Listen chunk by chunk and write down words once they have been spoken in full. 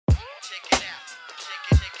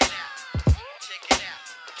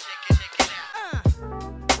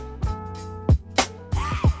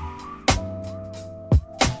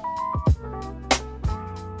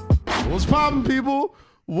poppin', people?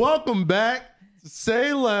 Welcome back to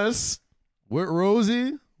Say Less with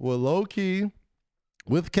Rosie, with Low Key,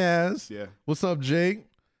 with Kaz. Yeah. What's up, Jake?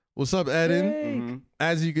 What's up, Eden?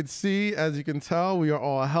 As you can see, as you can tell, we are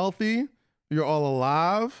all healthy. We are all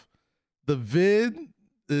alive. The vid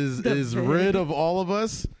is rid of all of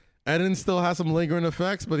us. Eden still has some lingering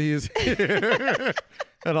effects, but he is here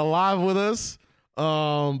and alive with us.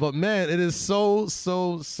 But man, it is so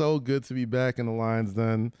good to be back in the Lions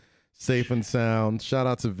Den, safe and sound. Shout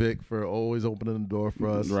out to Vic for always opening the door for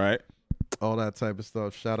us. Right. All that type of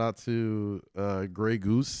stuff. Shout out to Grey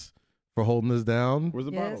Goose for holding us down. Where's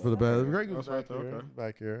the Yes. bottle? For the bad. Grey Goose That's back right, here. okay.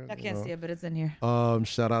 Back here. I can't see it, but it's in here.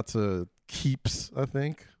 Shout out to Keeps, I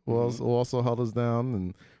think, who also held us down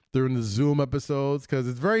and during the Zoom episodes, because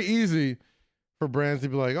it's very easy for brands to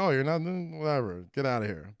be like, "Oh, you're not doing whatever, get out of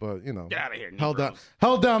here." But you know, Get out of here.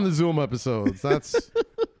 held down the Zoom episodes. That's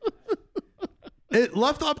it.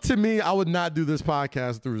 Left up to me, I would not do this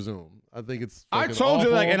podcast through Zoom. I think it's. I fucking told you,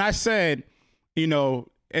 awful. like, and I said, you know,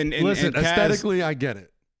 and listen, and Kaz- aesthetically, I get it.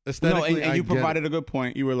 No, Aesthetically, and I you get provided a good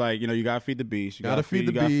point. You were like, you know, you gotta feed the beast. You Gotta feed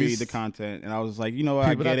the you gotta feed beast. the content. And I was like, you know what,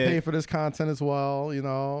 People I get that pay it. for this content as well, you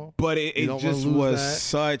know. But You it don't wanna just lose was that.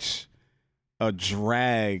 such a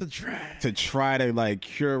drag The drag. to try to like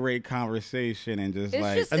curate conversation and just It's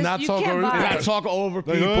like just And it's, not you talk can't over- vibe. not talk over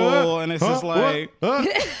Like, people, and it's just like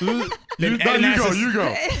you Eden go, has to- you go.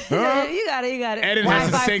 You got it. Eden has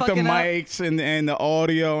to Wi-Fi sync the fucking up. mics and the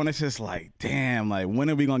audio, and it's just like, damn, like when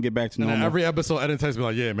are we gonna get back to And normal? every episode, Eden texts me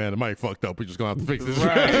like, "Yeah, man, the mic fucked up. We just gonna have to fix this."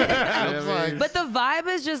 Right. I was like, But the vibe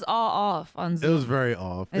is just all off on it Zoom. was very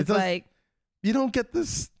off. It's does- like you don't get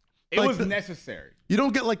this. it like was the- necessary. You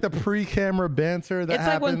don't get like the pre-camera banter that it's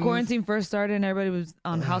like when happens. quarantine first started and everybody was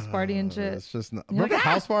on house party and shit. It's just not. You're Remember like,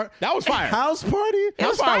 House Party? That was fire. House Party? It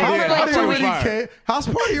was fire. fire Yeah, for like House 2 Party was weeks. fire. House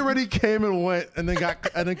Party already came and went, and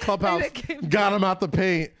then Clubhouse got him out the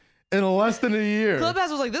paint in less than a year. Clubhouse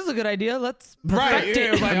was like, "This is a good idea. Let's Right. perfect Yeah,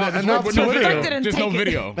 it was like, And- oh, and just now work with no Twitter- video. Perfect it and Just no take it.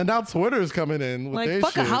 video. And now Twitter's coming in with like their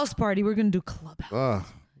fuck shit. a house party. We're gonna do Clubhouse. Ugh,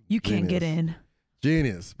 You can't get genius. in."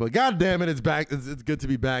 genius. But god damn it, it's back. It's good to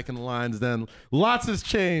be back in the Lions Den. Lots has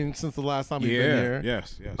changed since the last time we've been here.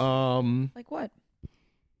 Yes. Like what?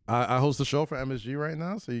 I host a show for MSG right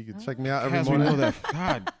now, so you can check me out every As we morning. know that.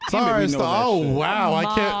 God, Sorry, damn it, we know that oh shit. wow, I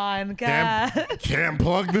can't. on, God. Can't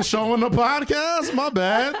plug the show on the podcast. My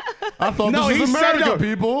bad. I thought No, this he was set it America, up.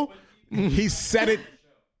 people. He said it.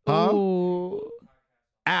 Huh? Ooh.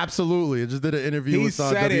 Absolutely. I just did an interview He with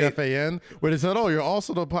said it. WFAN where they said, "Oh, you're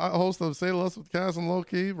also the host of Say Less with Cass and Low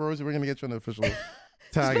Key." Rosie, we're gonna get you an official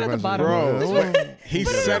tag put it at the eventually. bottom. Bro, he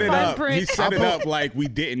Put it in set the it fine up. print. He set it up like we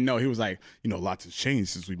didn't know. He was like, you know, lots has changed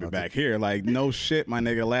since we've been back here. Like, no shit, my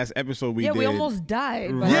nigga. Last episode we Yeah, did. we almost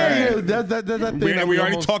died. Right. Yeah, that thing. We, that we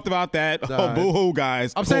already almost talked about that. Oh, died. boo-hoo,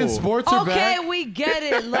 guys. I'm saying Cool. sports are Okay, back. we get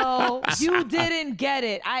it, Lo. You didn't get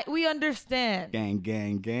it. We understand.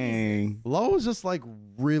 Gang. Lo was just like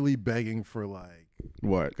really begging for like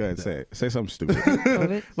What? Go ahead, say it. Say something stupid.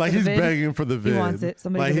 COVID? like For the he's vid? begging for the vid. wants it.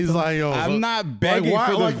 Somebody like give it he's to him. like, yo, I'm not begging why-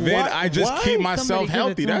 for the like, vid. what? I just Why? keep myself Somebody give it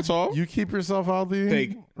healthy. to him. That's all. You keep yourself healthy.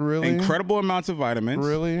 Take really incredible amounts of vitamins.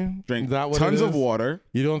 Really? Drink Is that what tons it of is? water.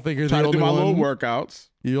 You don't think you're Try the to only do my one? little workouts.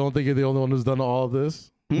 You don't think you're the only one who's done all of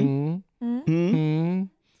this?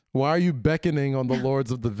 Why are you beckoning on the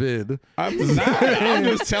lords of the vid? I'm not. I'm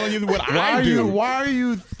just telling you what I do. Why are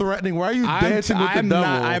you threatening? Why are you dancing with the I'm devil?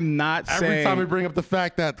 not, I'm not Every saying. time we bring up the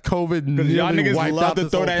fact that COVID Because y'all nearly niggas wiped love out to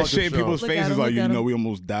this throw whole that fucking shit in show. people's Look at faces him, like, look you at know, him. we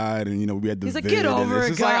almost died and, you know, we had the He's like, vid "Get and over this."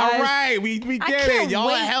 it, It's like, guys. all right, we I get can't it. Y'all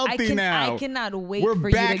wait. are healthy now. I cannot wait We're for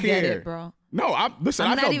you back to get here. it, bro. No, listen,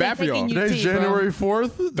 I'm I not felt even bad for y'all. taking you- Today's bro. January 4th.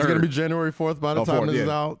 It's going to Third. be January 4th by the Oh, time 4th, this is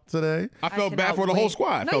yeah. out today. I felt bad cannot for the whole wait.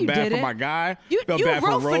 squad. I No, felt you bad for didn't. my guy. You felt bad for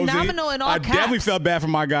wrote Rosie. phenomenal in all I definitely caps. felt bad for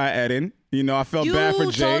my guy, Eden. You know, I felt bad for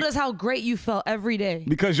You Jake. told us how great you felt every day.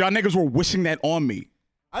 Because y'all niggas were wishing that on me.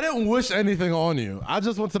 I didn't wish anything on you. I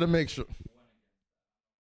just wanted to make sure.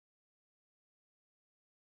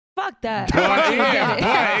 Fuck that.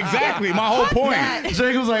 Yeah, exactly. My whole point. that.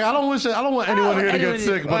 Jake was like, I don't want anyone here to get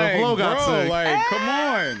sick, but if Flo got sick. Like, come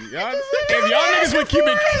on.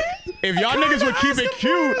 If y'all niggas would keep it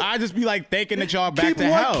cute, I'd just be like thinking that y'all back Keep to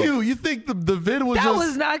what hell. cute? You think the vid was That just...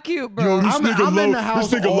 was not cute, bro. I'm in the house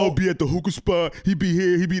This nigga all- Low be at the hookah spot. He be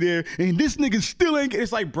here, he be there, and this nigga still ain't.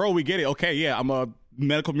 It's like, bro, we get it. Okay, yeah, I'm a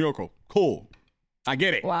medical miracle. Cool, I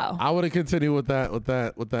get it. Wow. I would have continued with that would've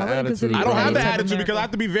attitude. continued I don't Right. have the Type of attitude because miracle. I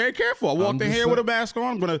have to be very careful. I walked in just here with a mask on.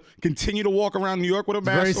 I'm gonna continue to walk around New York with a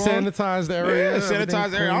Very mask on. sanitized area. Yeah,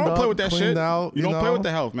 sanitized area. I don't play with that shit. Out, you don't play know? with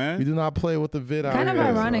the health, man. You do not play with the vid out Kind of here.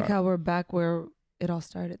 ironic how we're back where it all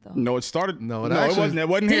started though? No, it started. No, it wasn't. It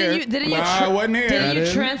wasn't here. It wasn't here. Did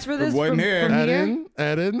you transfer this from here?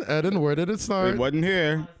 Eden, where did it start? It wasn't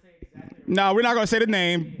here. No, we're not gonna say the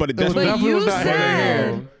name, but it definitely But was you not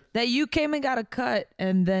said here. that you came and got a cut,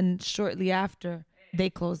 and then shortly after they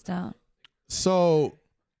closed down. So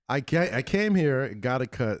I came here, got a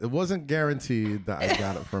cut. It wasn't guaranteed that I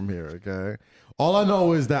got it from here. Okay, all I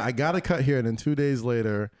know is that I got a cut here, and then 2 days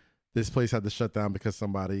later, this place had to shut down because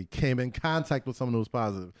somebody came in contact with someone who was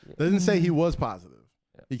positive. They didn't say he was positive.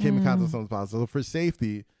 He came in contact with someone who was positive. So for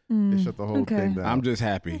safety, they shut the whole thing down. I'm just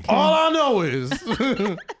happy. Okay. All I know is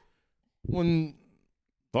when.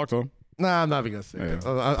 Talk to him. Nah, I'm not even gonna say it.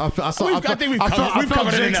 I think we've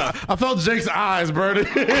covered it enough. I felt Jake's eyes burning.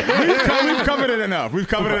 We've covered it enough. We've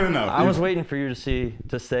covered it enough. I was waiting for you to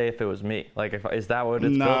say if it was me. Like, is that what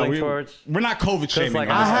it's building towards? We're not COVID shaming. Like,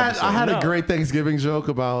 I had a great Thanksgiving joke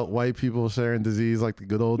about white people sharing disease like the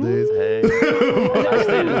good old days. Hey, I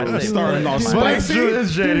stayed starting off spicy.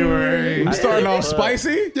 It's January. We starting off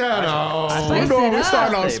spicy? Yeah, no. Spice it up. We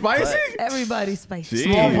starting off spicy? Everybody's spicy.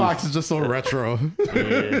 Smallpox is just so retro.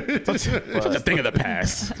 Such a thing of the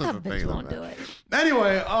past. Bitch won't do it.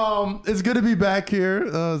 Anyway, it's good to be back here.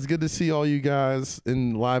 It's good to see all you guys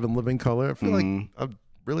in live and living color. I feel like I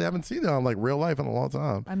really haven't seen it on like real life in a long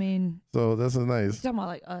time. I mean, so this is nice. you're talking about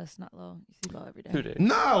like us, not Lo. You see Lo every day. 2 days.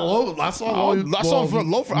 Nah, Lo. I saw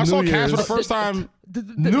Cass for the first time.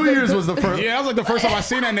 New Year's was the first. Yeah, that was like the first time I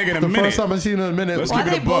seen that nigga in a minute. The first time I seen him in a minute. Let's Why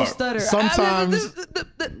keep it they a both buck. stutter? Sometimes.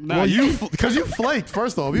 Well, because you flaked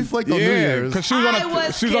first off. You flaked on New Year's. because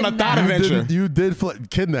she was on a thought adventure. You did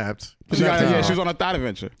kidnapped. She was on a thought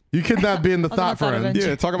adventure. You kidnapped being the on a thought thought friend. adventure.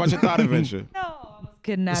 Yeah, talk about your thought adventure. No, I was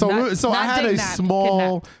kidnapped. So I had a kidnapped.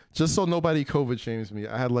 small, just so nobody COVID shames me,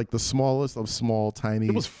 I had like the smallest of small, tiny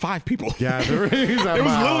It was 5 people. gatherings. It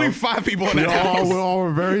was literally 5 people in We that house. all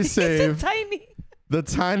were very He safe. said tiny. The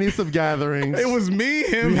tiniest of gatherings. It was me,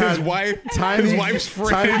 him, We his had wife, tiny- his wife's friend.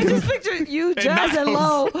 tiny- I just pictured you, Jazz, and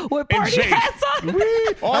Lo with party Jake. hats on.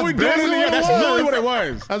 All we doing in here, that's literally what it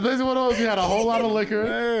was. That's basically what it was. We had a whole lot of liquor,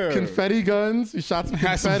 Yeah. confetti guns. We shot some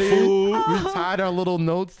Had some confetti. food. We tied our little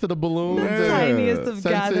notes to the balloons. and Tiniest of sent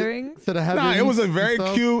it gatherings. to the heavens. Nah, it was a and very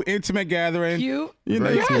stuff. cute, intimate gathering. Cute. You know,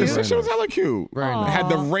 Very yeah, cute. she was hella cute. Very It nice. had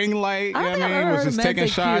the ring light, you know what I mean? ever Was heard just men taking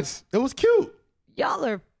say shots. It was cute. Y'all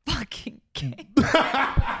are fucking gay.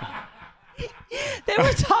 They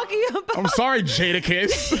were talking about. I'm sorry,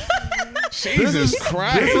 Jadakiss. This Jesus is-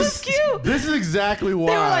 Christ. It was cute. This is exactly why.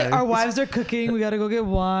 They were like, our wives are cooking. We gotta go get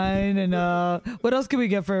wine, and what else can we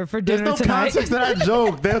get for There's dinner no tonight? context to that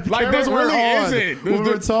joke. The Like, cameras there were really on isn't. when we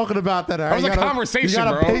were talking about that. was a conversation, You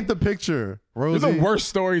gotta bro. paint the picture, You're Rosie. the worst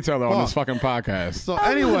storyteller on this Fuck. fucking podcast. So I'm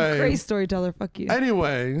a anyway, great storyteller. Fuck you.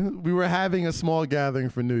 Anyway, we were having a small gathering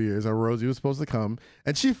for New Year's, and Rosie was supposed to come,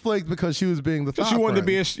 and she flaked because she was being the thought She wanted to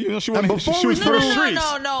be friend. she wanted before she was we for the threw-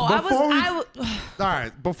 streets. No. All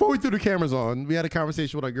right, before we threw the cameras on, we had a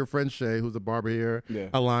conversation with our good friend Shay, who's a barber here,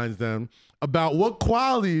 aligns them, about what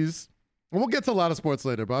qualities. And we'll get to a lot of sports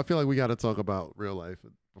later, but I feel like we got to talk about real life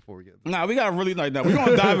before we get. Nah, we gotta really like that. We're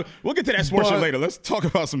gonna dive. We'll get to that sports shit later. Let's talk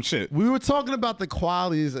about some shit. We were talking about the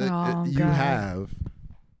qualities you God. have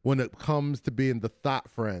when it comes to being the thought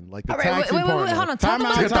friend, like the All right, taxi wait, partner. hold on. Time Talk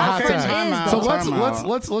out, about Get the hot what tag. friend is, So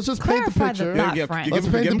though. let's just paint the Clarify the picture. thought Yeah, friend. Let's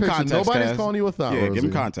give paint him the picture. context, Nobody's Kaz. calling you a thought. Yeah, give him Rosie.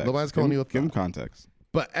 context. Nobody's calling you a thought. Give him context.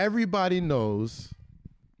 But everybody knows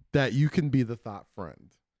that you can be the thought friend.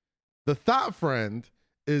 The thought friend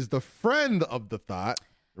is the friend of the thought,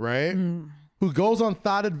 right? Who goes on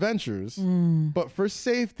thought adventures, but for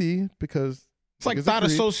safety, because It's like niggas are thought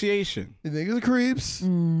creeps. association. The niggas are creeps.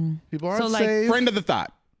 People aren't So, like, safe. Friend of the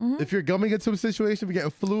thought. If you're coming into a situation, if you're getting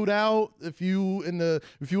flued out, if you in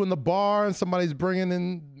the bar and somebody's bringing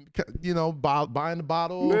in, buying the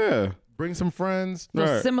bottle, Yeah. bring some friends. So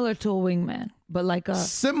Right. similar to a wingman, but like a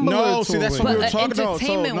Similar. No, to see that's a what we were But talking about. So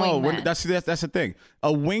entertainment no, wingman. that's the thing.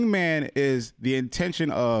 A wingman is the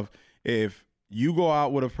intention of if you go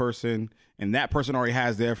out with a person and that person already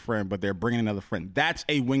has their friend, but they're bringing another friend. That's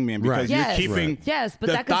a wingman because Right. you're yes, keeping yes, but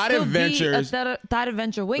the that could thought still adventures. be a thought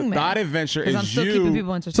adventure wingman. Thought adventure 'Cause is I'm still you. keeping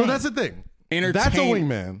people entertained. So that's the thing. That's a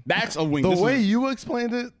wingman. That's a wing. The this way is, you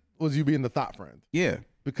explained it was you being the thought friend, yeah.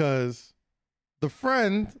 because the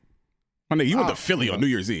friend I mean, you went to Philly on New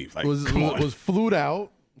Year's Eve. Like, come on. was flued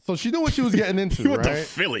out, so she knew what she was getting into, you went to right?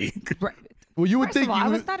 Philly. Right. Well, you would First think of all, I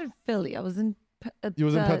you was would- not in Philly. I was in. you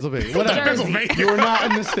was in Pennsylvania. Jersey. Whatever. Pennsylvania. You were not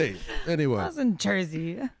in the state. Anyway. I was in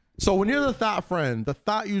Jersey. So when you're the thought friend, the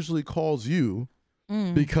thought usually calls you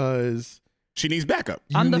because she needs backup.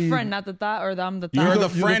 I'm the friend, not the thought, or I'm the thought. You're the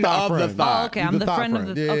friend of the thought. Oh, okay, I'm the friend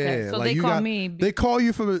of the. Okay, so they call me. They call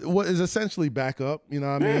you for what is essentially backup. You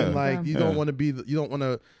know what I mean? Like you don't want to be. You don't want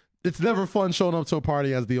to. It's never fun showing up to a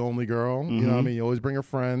party as the only girl. You know what I mean? You always bring a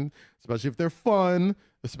friend, especially if they're fun,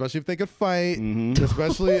 especially if they could fight,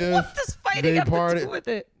 especially if what does fighting have to do with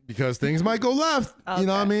it? Because things might go left. You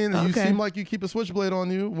know what I mean? You seem like you keep a switchblade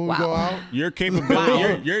on you when we go out. You're capable.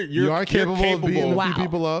 You are capable of beating a few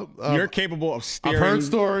people up. You're capable of steering. I've heard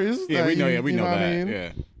stories. Yeah, we know. Yeah, we know that. I mean?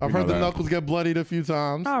 Yeah, I've heard the knuckles get bloodied a few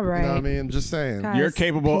times. All right. You know what I mean? Just saying. Guys, you're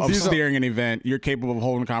capable of steering an event. You're capable of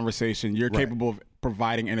holding a conversation. You're capable of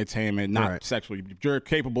providing entertainment, not sexually. You're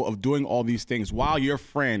capable of doing all these things while your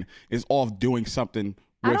friend is off doing something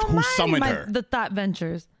with who summoned her. The thought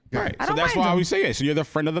ventures. Right. So that's why we say it. So you're the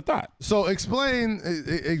friend of the thought. So explain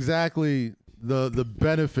exactly the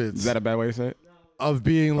benefits. Is that a bad way to say it? Of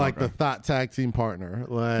being like the thought tag team partner.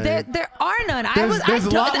 Like there are none. There's a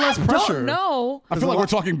lot less pressure. No. I feel like we're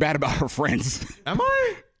talking bad about her friends. Am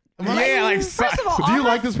I? Yeah, like first of all, do you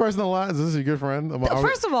like this person a lot? Is this your good friend?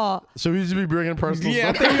 First of all, should we just be bringing personal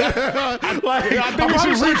stuff? I think we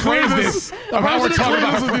should rephrase this of how we're talking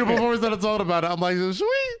about with you before we started talking about it. I'm like, should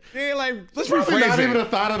we? Yeah, like let's probably rephrase not it. even a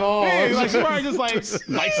thought at all. Yeah, like she probably just like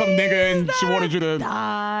some nigga and she wanted you to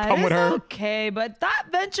come with her. Okay, but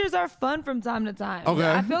thought ventures are fun from time to time. Okay,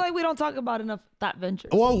 I feel like we don't talk about enough thought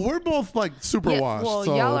ventures. Well, we're both like super washed. Well,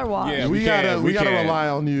 so y'all are washed. Yeah, we gotta rely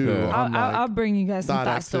on you. Yeah. I'll bring you guys some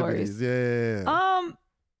thought stories. stories.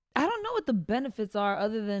 I don't know what the benefits are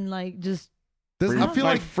other than like just. I feel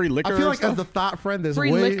like free liquor. I feel like as the thought friend, there's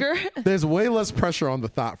there's way less pressure on the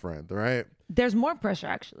thought friend, right? There's more pressure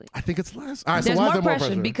actually. I think it's less. All right, there's so why more is there more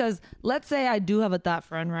pressure because let's say I do have a thought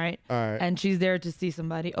friend, right? All right. And she's there to see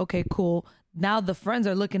somebody. Okay, cool. Now the friends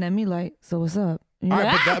are looking at me like, so what's up? All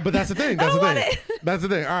right, but that's the thing. That's the thing. That's the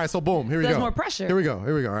thing. All right, so boom, here we go. There's more pressure. Here we go.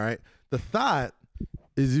 All right. The thought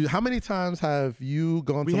is how many times have you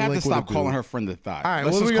gone we to have link to stop with calling her friend the thought. All right,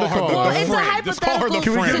 let's what are we just gonna call her call her? the It's a friend. Just call her the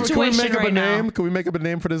hypothetical friend. Can we make situation up a right name? now. Can we make up a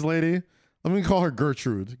name for this lady? Let me call her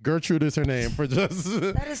Gertrude. Gertrude is her name for just.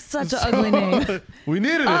 That is such an ugly name. We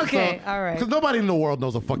needed it. Okay, all right. Because nobody in the world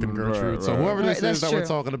knows a fucking Gertrude. Right, so whoever this that's is that true. we're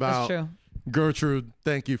talking about, That's true. Gertrude,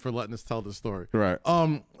 thank you for letting us tell this story. Right.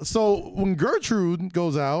 So when Gertrude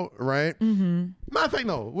goes out, right? Mm-hmm. Matter of fact,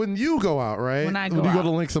 no. When you go out, right? When you go out. to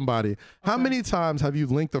link somebody, how many times have you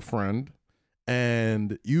linked a friend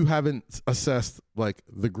and you haven't assessed like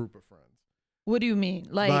the group of friends? What do you mean?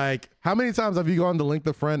 Like how many times have you gone to link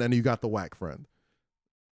the friend and you got the whack friend?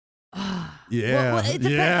 Yeah, well, it depends.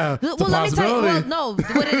 yeah. Well, let me tell you. Well, no,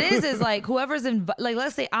 what it is like whoever's like,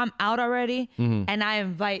 let's say I'm out already, and I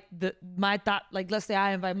invite my thought. Like, let's say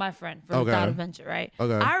I invite my friend for the thought adventure, right?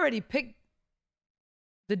 Okay. I already picked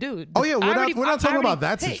the dude. Oh yeah, we're not talking about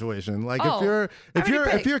that situation. Like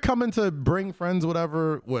if you're coming to bring friends,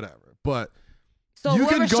 whatever. But so you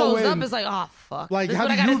whoever can go shows in, up is like, oh fuck. Like this is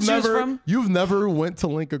what I gotta choose from. You've never went to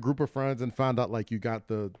link a group of friends and found out like you got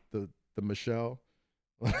the Michelle.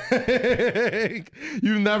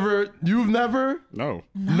 You've never No.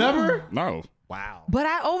 Never. No. Wow. But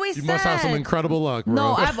I always You said, must have some incredible luck, bro.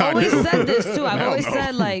 No, I've always said this too. I've always no.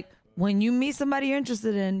 said like when you meet somebody you're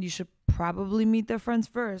interested in, you should probably meet their friends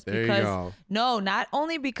first. There you because go. No, not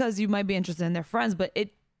only because you might be interested in their friends, but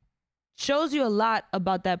it shows you a lot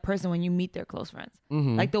about that person when you meet their close friends.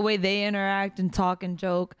 Mm-hmm. Like the way they interact and talk and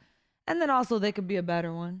joke. And then also they could be a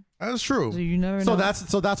better one. That's true. So you never know.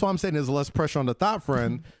 That's why I'm saying there's less pressure on the thought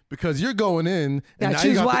friend because you're going in and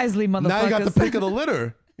choose wisely, motherfuckers. Now you got the pick of the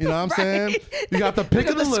litter. You know what I'm saying? You got the pick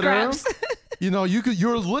of the litter. You know,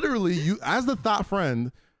 you're literally as the thought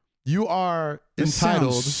friend, you are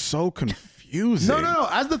entitled. Sounds so confusing. No.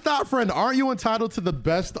 As the thought friend, aren't you entitled to the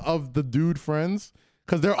best of the dude friends?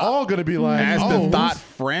 Because they're all gonna be like, as the thought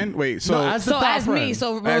friend. Wait, so as the thought friend. me,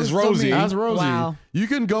 so as Rosie, as Rosie, wow. You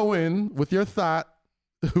can go in with your thought,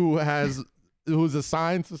 who's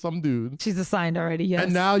assigned to some dude. She's assigned already. Yes.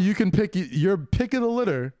 And now you can pick your pick of the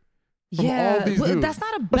litter. From all these dudes. That's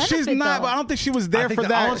not a benefit. but she's not. Though. But I don't think she was there for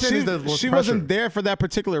that. She wasn't there for that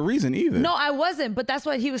particular reason either. No, I wasn't. But that's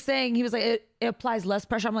what he was saying. He was like, it applies less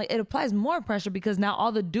pressure. I'm like, it applies more pressure because now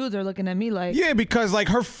all the dudes are looking at me like. Yeah, because like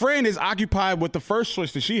her friend is occupied with the first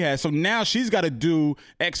choice that she has, so now she's got to do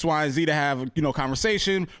X, Y, and Z to have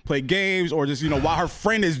conversation, play games, or just while her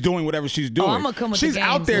friend is doing whatever she's doing. I'm gonna come with she's the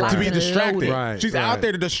out games, there to locked be and distracted. loaded. Right, she's out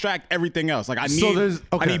there to distract everything else. Like I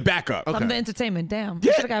need backup. Okay. I'm the entertainment. Damn.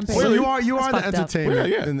 Yeah. I should've gotten paid. So you That's are the fucked up. entertainment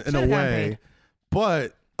Yeah. in a Should've gotten way. paid.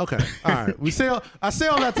 But okay, all right. I say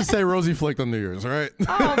all that to say Rosie flaked on New Year's, all right?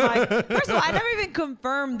 Oh my! First of all, I never even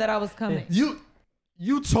confirmed that I was coming. You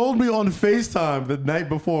You told me on FaceTime the night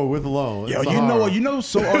before with Lo. Yo, you know what? You know what's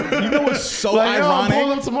so like, ironic? I'm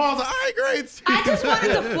pulling up tomorrow. I was like, all right, great. I just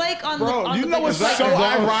wanted to flake on Bro, you know what's the so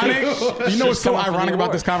ironic? You know what's so coming from ironic the about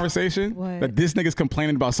award. this conversation? What? That this nigga's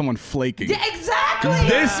complaining about someone flaking. Yeah, exactly.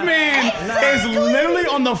 This man is Exactly. literally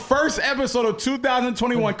on the first episode of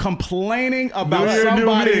 2021 complaining about New year, new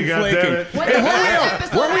somebody me, goddammit. flaking. What the last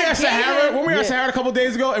episode When we I at gave Sahara, him- when we at Sahara a couple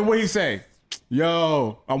days ago, and what he say?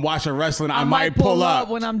 Yo, I'm watching wrestling. I might pull up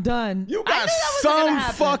when I'm done. You I got knew that was gonna some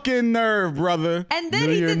happen. fucking nerve, brother. And then New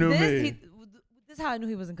he year, did new this. me. This is how I knew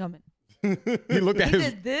he wasn't coming. He looked at He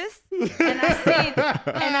his. did this, and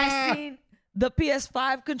I seen the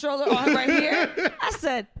PS5 controller on right here. I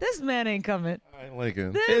said, "This man ain't coming." I ain't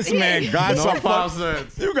linking. This man got No some 5 fuck.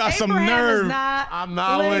 cents. You got some Abraham nerve. Is not I'm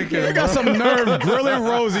not linking. linking. You got some nerve grilling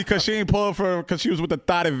Rosie because she ain't pull up for because she was with the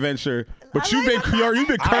Thought Adventure. But I you've like been the Thought you've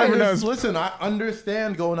been I curving just- us. Listen, I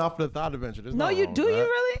understand going out for the Thought Adventure. There's No, nothing you wrong do. with You that.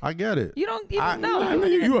 really? I get it. You don't even know. I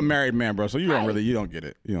mean, you a married man, bro. So you don't really you don't get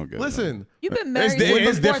it. You don't get it. Listen, You've been married. It's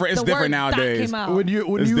since different. before It's the different word thought nowadays. Came out. when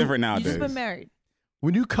It's you different You nowadays. just been married.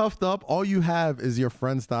 when you cuffed up, all you have is your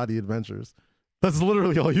friend's Thoughty Adventures. That's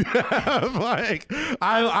literally all you have. Like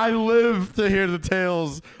I live to hear the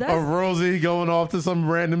tales of Rosie going off to some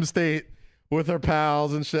random state with her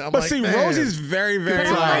pals and shit. I'm But like, see, man. Rosie's very, very But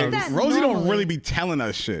I like like, that Rosie don't normally. really be telling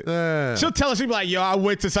us shit. Yeah. She'll tell us, she'll be like, yo, I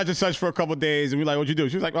went to such and such for a couple days, and we're like, what'd you do?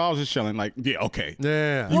 She was like, oh, I was just chilling. Like, yeah, okay.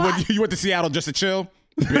 Yeah. You went to Seattle just to chill?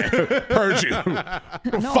 Heard you.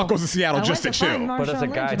 The fuck goes to Seattle I just to went to find chill? Marshawn But as a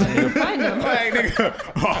Lynch guy, and I didn't find him. Like,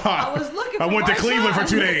 nigga, I was looking I for went to Marshawn. Cleveland for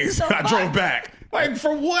 2 days. The I fuck? drove back. Like,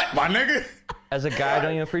 for what, my nigga? As a guy,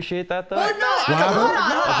 don't you appreciate that though? Well, no,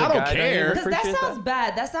 I don't guy, care. because that Appreciate sounds that?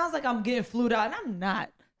 bad. That sounds like I'm getting flued out, and I'm not.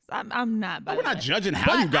 I'm not. By We're the not way. judging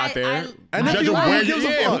how But you got there. And if Judging you where like, you gives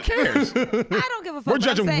a who fuck. cares? I don't give a fuck. We're but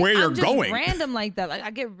judging I'm saying, where you're I'm just going. Random like that. Like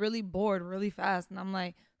I get really bored really fast, and I'm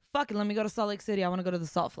like, "Fuck it, let me go to Salt Lake City. I want to go to the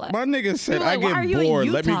Salt Flats." My nigga said, People are I like, "Why are get you in bored.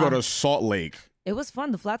 Let me Utah?" go to Salt Lake. It was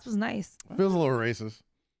fun. The Flats was nice. Feels a little racist.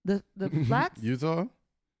 The Flats. Utah?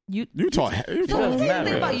 Utah. So doesn't here's the matter.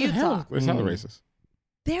 thing about Utah. It's hella racist.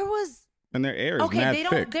 There was And their air is okay. mad They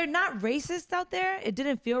thick. don't. They're not racist out there. It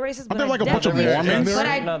didn't feel racist. But there I like a bunch of definitely- Mormons? But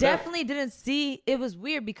I No, they're- definitely didn't see. It was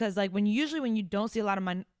weird because like when you don't see a lot of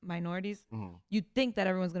minorities, you think that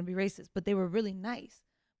everyone's gonna be racist, but they were really nice.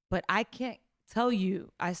 But I can't tell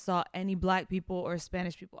you I saw any black people or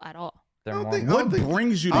Spanish people at all. They're I don't more. think- What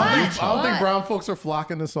brings you to I Utah? don't think But- brown folks are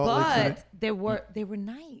flocking to Salt Lake City. But they were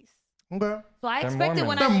nice. Okay. So I They're expected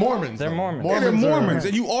when They're I Mormons. They're though. Mormons. Yeah, they're are- Mormons,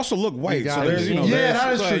 and you also look white. got So it. there's, you know, Yeah, there's-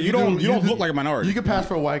 that is true. You don't look like a minority. You can pass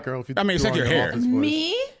for a white girl if you. I mean, except throw your on hair. office voice.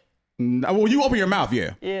 me Well, you open your mouth,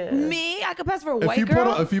 yeah. Yeah. me I could pass for a If white you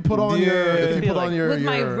girl. put if you put on Yeah. your if you Feel put on like- your with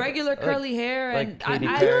my your- regular curly hair, like and Katy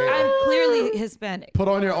Perry. I'm clearly Hispanic. put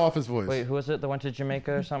on your office voice. Wait, who was it that went to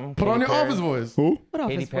Jamaica or something? Put on Katy your Perry? office voice. Who? What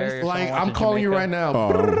Katy office Perry voice? or Like someone went I'm to calling you Jamaica? right now.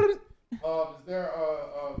 Oh. Is there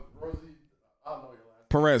Rosie? I don't know your last.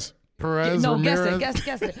 Perez. Perez No, Ramirez.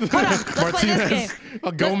 guess it. Hold on, let's play this Martinez.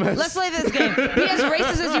 game. Gomez. Let's play this game. Be as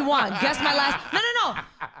racist as you want. Guess my last. No.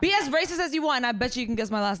 Be as racist as you want, and I bet you can guess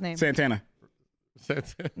my last name. Santana.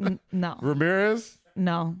 No, Ramirez.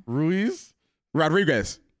 no. Ruiz.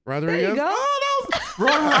 Rodriguez. Rodriguez. There you go. Oh, that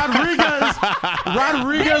was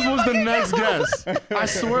Rodriguez was the next guess. I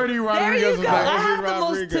swear to you, There Rodriguez you was go. the I next. have the most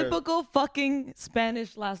Rodriguez. typical fucking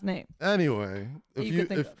Spanish last name. Anyway, You could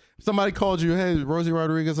think if of. somebody called you, hey, Rosie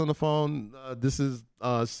Rodriguez on the phone, this is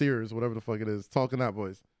Sears, whatever the fuck it is, talking that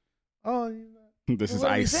voice. Oh, you know. This is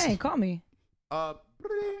What are you ice. saying? Call me.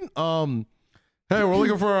 Hey, we're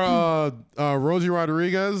looking for Rosie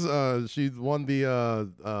Rodriguez. She won the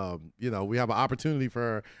we have an opportunity for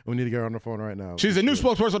her. We need to get her on the phone right now. She's a new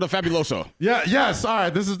spokesperson of the Fabuloso. Yeah, yes. All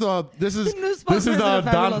right. This is new spokesperson of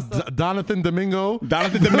Fabuloso. Donathan Domingo.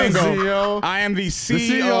 Donathan Domingo. CEO. I am the The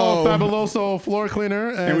CEO of Fabuloso Floor Cleaner.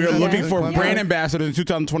 And we are looking for Yes. brand ambassadors in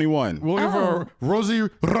 2021. We're looking for Rosie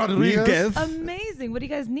Rodriguez. Rodriguez. Amazing. What do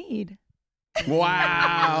you guys need?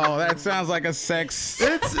 Wow, that sounds like a sex.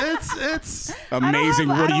 It's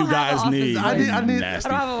Amazing. I What do don't you have guys an need? office I need- Nasty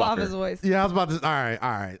I don't have an fucker. office voice. yeah, I was about to. All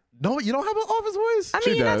right. No, you don't have an office voice? I She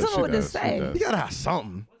mean, you're not does, telling me what she to does, she say. does. You gotta have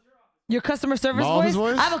something. Your customer service My voice? office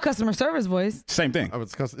voice? I have a customer service voice. Same thing. Oh,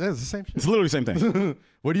 it's the same shit. It's literally the same thing.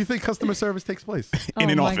 Where do you think customer service takes place? In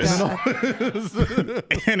Oh an my office. God.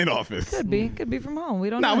 In an office. Could be from home. We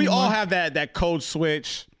don't Now know we all anymore. have that code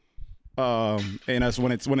switch in us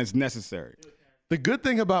when it's necessary. The good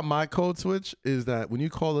thing about my code switch is that when you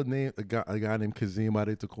call a guy named Kazim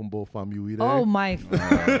Adetokunbo Famuide, Oh my.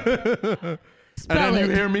 and Spell then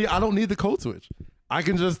you it. hear me, I don't need the code switch. I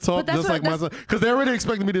can just talk just like myself. Because they're already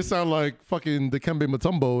expecting me to sound like fucking Dikembe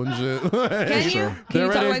Mutombo and shit. Can you? Can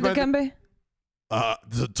you talk like Dikembe?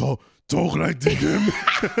 Talk like Dikembe.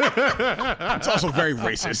 It's also very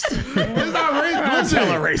racist. It's not racist. It's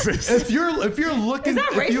hella racist. If you're looking,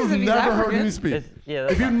 if you've never heard me speak,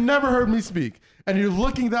 if you've never heard me speak, and you're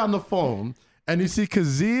looking down the phone and you see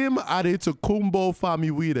Kazeem Adetokunbo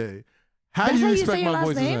Famiwide, how do you expect my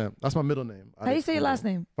voice to sound? That's my middle name. How do you say your last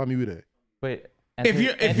name? Famiwide. Wait.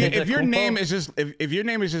 If your name is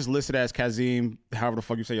just listed as Kazeem, however the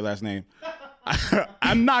fuck you say your last name,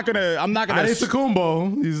 I'm not gonna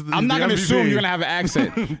Adetokunbo. I'm not gonna assume you're gonna have an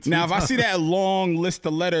accent. Now, if I see that long list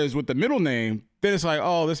of letters with the middle name, then it's like,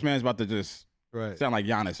 oh, this man's about to just sound like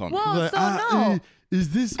Giannis on me. Well, so no.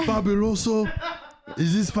 Is this Fabuloso?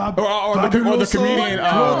 Is this or the comedian?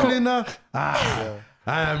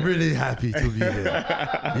 I'm really happy to be here.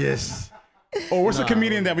 Yes. Or what's the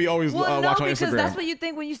comedian that we always watch on Instagram? Because that's what you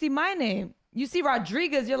think when you see my name. You see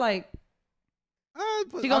Rodriguez, you're like,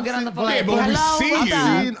 she gonna get on the phone. Yeah, but we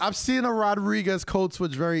see I've seen a Rodriguez code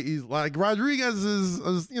switch very easy. Like Rodriguez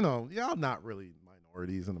is y'all not really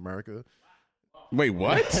minorities in America. Wait,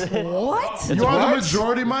 what? What? You are the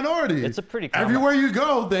majority minority. It's a pretty common. Everywhere you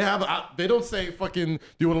go, they don't say fucking, do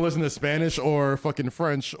you want to listen to Spanish or fucking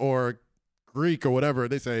French or Greek or whatever.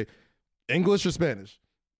 They say English or Spanish.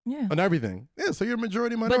 Yeah. On everything. Yeah, so you're a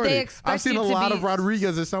majority minority. But they expect I've seen a lot of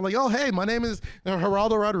Rodriguez that sound like, oh, hey, my name is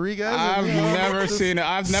Geraldo Rodriguez. I've never seen it.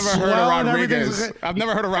 I've never heard of Rodriguez. I've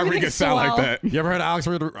never heard of Rodriguez sound like that. You ever heard of Alex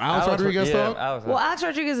Rodriguez talk? Well, Alex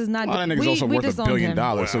Rodriguez is not. That nigga's also worth $1 billion.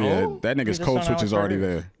 So yeah, that nigga's code switch is already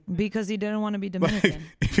there. Because he didn't want to be Dominican.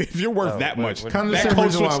 If you're worth that much, kind of the same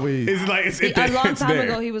reason why we. It's like a long time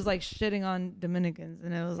ago, he was like shitting on Dominicans,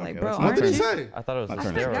 and it was like, bro, what did he say? I thought it was I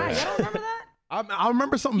forgot. Y'all don't remember that? I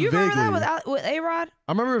remember something you vaguely. You remember that with A-Rod?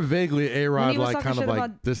 I remember vaguely A-Rod like kind of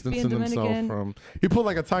like distancing himself from. He put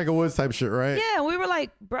like a Tiger Woods type shit, right? Yeah, we were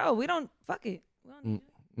like, bro, we don't fuck it.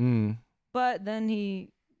 But then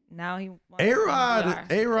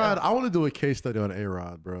A-Rod. I want to do a case study on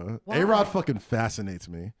A-Rod, bro. Why? A-Rod fucking fascinates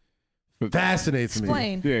me.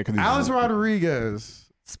 Explain. Yeah, Alex Rodriguez.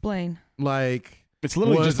 Explain. Like it's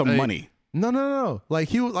literally just the money. No. Like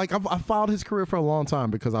he was like I followed his career for a long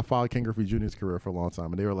time because I followed Ken Griffey Jr.'s career for a long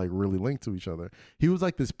time, and they were like really linked to each other. He was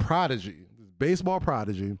like this prodigy, this baseball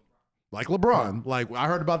prodigy, like LeBron. Like I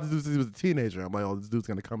heard about this dude since he was a teenager. I'm like, oh, this dude's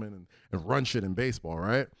gonna come in and run shit in baseball,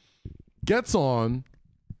 right? Gets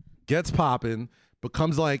popping,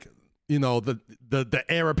 becomes like the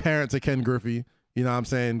heir apparent to Ken Griffey. You know what I'm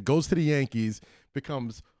saying? Goes to the Yankees,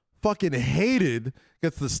 becomes fucking hated,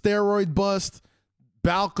 gets the steroid bust,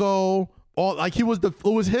 Balco. All like it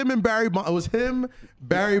was him and Barry Bonds. It was him,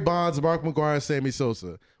 Barry Bonds, Mark McGwire, Sammy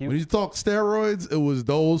Sosa. When you talk steroids, it was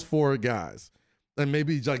those four guys, and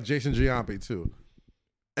maybe like Jason Giambi too.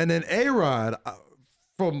 And then A-Rod,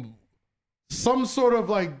 from some sort of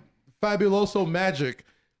like fabuloso magic,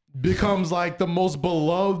 becomes like the most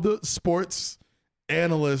beloved sports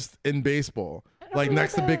analyst in baseball, like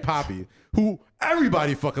next to Big Papi, who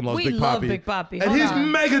everybody fucking loves. Big love Papi. Big Papi. And he's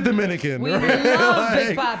mega Dominican. We right? love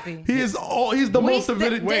Big Papi. He's the most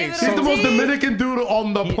Dominican. He's the most Dominican dude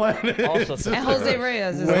on the planet. And Jose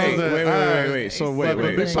Reyes. Wait. So wait.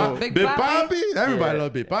 Big Papi. Everybody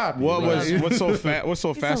loves Big Papi. What's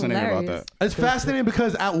so fascinating about that? It's fascinating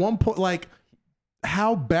because at one point, like,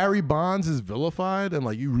 how Barry Bonds is vilified and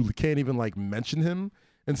like you really can't even like mention him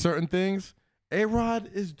in certain things. A-Rod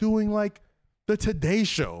is doing like the Today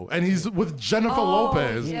Show and he's with Jennifer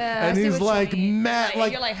Lopez and he's like mad,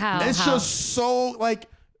 like you're like how it's just so like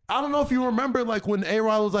I don't know if you remember like when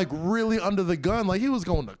A-Rod was like really under the gun, like he was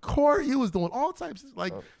going to court, he was doing all types of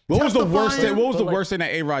like what was the worst thing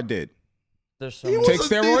that A-Rod did? Take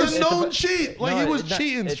steroids? He's a known cheat. Like he was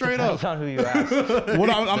cheating straight up. It depends on who you ask.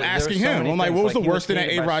 I'm asking him. I'm like, what was the worst thing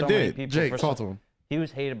that A-Rod did? Jake, talk to him. He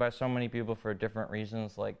was hated by so many people for different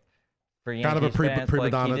reasons. Like for Yankees kind of a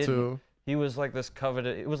prima donna like, too. He was like this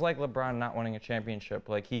coveted. It was like LeBron not winning a championship.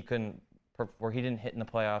 Like he couldn't, where he didn't hit in the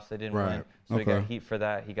playoffs. They didn't win, so he got heat for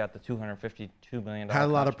that. He got the $252 million. Had a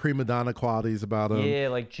lot of prima donna qualities about him. Yeah,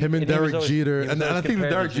 like him and Derek Jeter, and I think the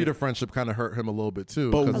Derek Jeter friendship kind of hurt him a little bit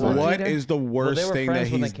too. But what is the worst thing that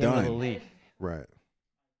he's done? Right.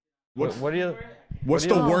 What's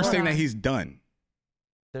the worst thing that he's done?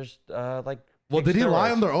 There's like. Well, did he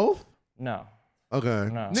lie under oath? No. Okay.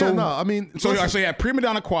 No. So no, I mean, so he had prima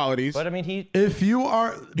donna qualities. But I mean, if you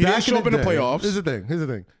are, he didn't show up in the playoffs. Here's the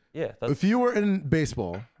thing. Yeah. If you were in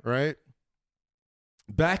baseball, right?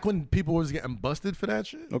 Back when people was getting busted for that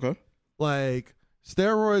shit. Okay. Like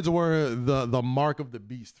steroids were the mark of the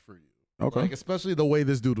beast for you. Okay. Like, especially the way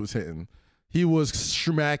this dude was hitting. he was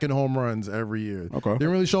smacking home runs every year. Okay.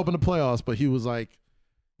 Didn't really show up in the playoffs, but he was like,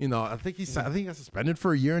 you know, I think he got suspended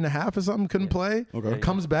for a year and a half or something. Couldn't play. Okay.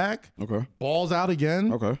 Comes back. Okay. Balls out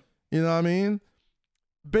again. Okay. You know what I mean?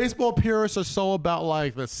 Baseball purists are so about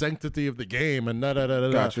like the sanctity of the game and da da da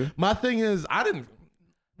da. Gotcha. My thing is, I didn't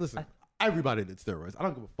listen. Everybody did steroids. I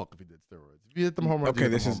don't give a fuck if he did steroids. If you hit them home runs, Okay,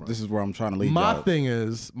 this is where I'm trying to lead. My thing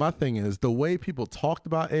is the way people talked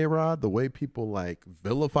about A-Rod, the way people like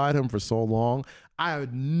vilified him for so long. I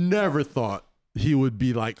never thought he would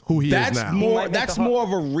be like who he is now. That's more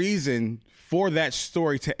of a reason for that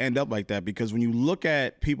story to end up like that, because when you look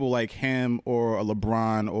at people like him or a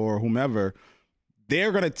LeBron or whomever,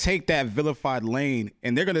 they're gonna take that vilified lane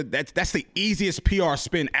and they're gonna that's the easiest PR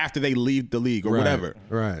spin after they leave the league or whatever.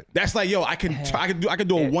 Right. That's like, yo, I can do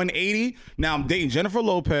a 180. Now I'm dating Jennifer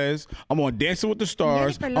Lopez. I'm on Dancing with the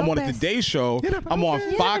Stars. I'm on the Today Show. I'm on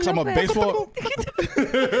Fox. I'm a baseball.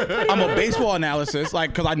 I'm a baseball analysis,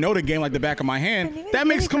 like, because I know the game like the back of my hand. That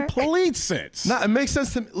makes complete sense. No, it makes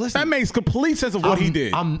sense to me. Listen, that makes complete sense of what he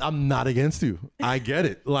did. I'm not against you. I get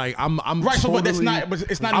it. Like I'm right. So, but totally,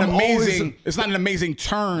 it's not an amazing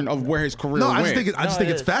turn of where his career went. I just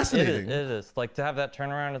think it's fascinating. It is. Like, to have that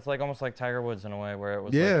turnaround, it's like almost like Tiger Woods in a way, where it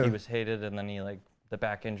was like he was hated and then he like the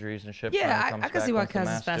back injuries and shit. Yeah, I can see why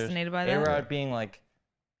Kaz is fascinated by that. A-Rod being like,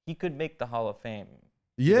 he could make the Hall of Fame.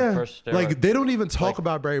 Yeah, like they don't even talk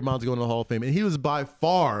about Barry Bonds going to the Hall of Fame, and he was by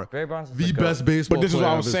far the best baseball player. But this is what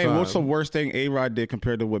I was saying. What's the worst thing A-Rod did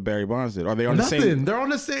compared to what Barry Bonds did? Are they on the same? They're on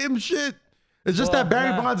the same shit. It's just that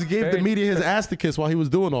Barry Bonds gave the media his ass to kiss while he was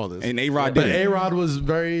doing all this. And A-Rod did. But A-Rod was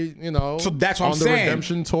very, So that's what I'm saying. On the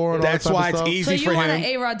redemption tour and that's all that why it's stuff. easy for him. So you want an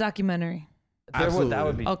A-Rod documentary? Absolutely. That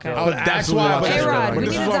would be okay. That's why. A-Rod, but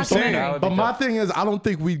this is what I'm saying. But my thing is, I don't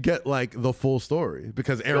think we'd get like the full story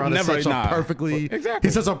because A-Rod is such a perfectly,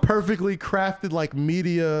 he's such a perfectly crafted like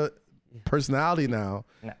media personality now.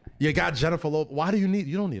 No. You got Jennifer Lopez. Why do you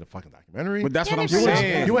don't need a fucking documentary. But that's what I'm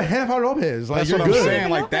saying. You a Jennifer Lopez. Like, that's what I'm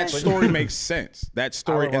saying. Like, that story makes sense. That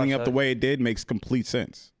story ending up the way it did makes complete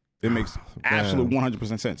sense. It makes absolute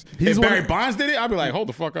 100% sense. If Barry Bonds did it, I'd be like, hold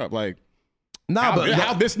the fuck up. Like,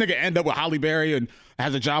 how this nigga end up with Halle Berry and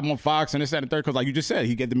has a job on Fox and this, that, and third? Because like you just said,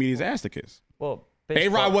 he get the media's ass to kiss. Well,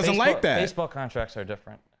 A-Rod wasn't like that. Baseball contracts are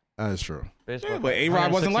different. That's true. But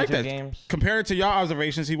A-Rod wasn't like that. Games. Compared to your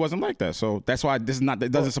observations, he wasn't like that. So that's why it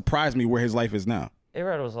doesn't surprise me where his life is now.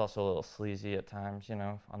 A-Rod was also a little sleazy at times,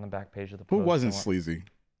 on the back page of the Post. Who wasn't sleazy?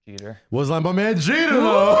 Jeter. Was like my man Jeter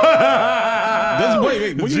though.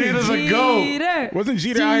 Jeter's a goat. Wasn't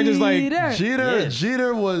Jeter out here just like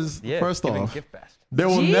Jeter was first off. Gift baskets. There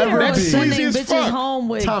will never be sending bitches home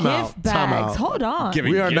with gift bags. Hold on.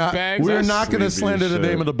 We are not going to slander the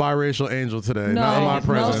name of the biracial angel today. No, not in my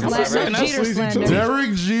presence. No Jeter slander.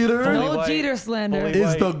 Derek Jeter. No Jeter slander.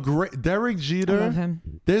 Is the great Derek Jeter. I love him.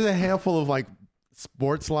 There's a handful of like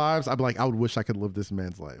sports lives. I'm like, I would wish I could live this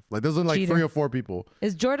man's life. Like there's only like 3 or 4 people.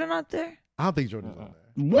 Is Jordan out there? I don't think Jordan's on there.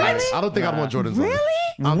 What? I don't think I'd want Jordan's on there. Really?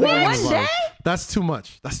 One day? That's too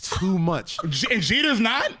much. That's too much. And Jeter's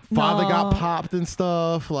not? Father got popped and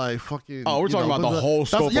stuff. Like fucking. Oh, we're talking about the whole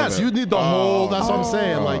scope of it. Yes, you need the whole. That's what I'm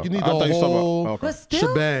saying. Like you need the whole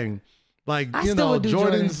shebang. Like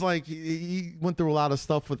Jordan's like he went through a lot of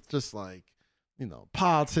stuff with just like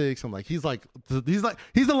politics and like he's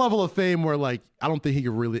the level of fame where like I don't think he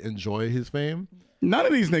could really enjoy his fame. None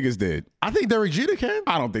of these niggas did. I think Derek Jeter can.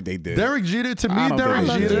 I don't think they did. Derek Jeter, to me, Derek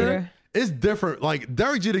Jeter is different. Like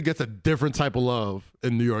Derek Jeter gets a different type of love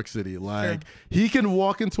in New York City. Like he can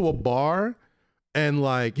walk into a bar and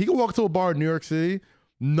like he can walk to a bar in New York City.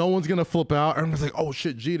 No one's gonna flip out. Everyone's like, "Oh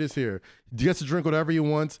shit, Jeter's here." He gets to drink whatever he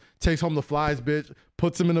wants. Takes home the flies, bitch.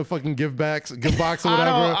 Puts him in a fucking gift box or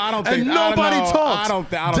whatever. I don't think. And nobody talks.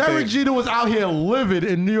 I don't Derek Jeter was out here livid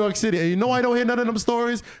in New York City, and you know I don't hear none of them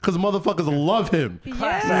stories because motherfuckers love him. Yeah.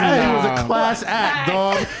 He was a class act,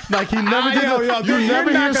 dog. Like he never did. You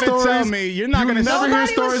never hear stories. You're not gonna hear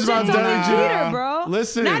stories about Derek Jeter, bro.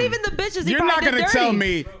 Listen, not even the bitches. You're not gonna tell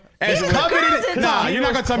me. As coveted, you're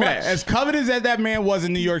not gonna tell me that. As coveted as that man was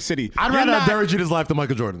in New York City, I'd rather have Derek Jeter's life than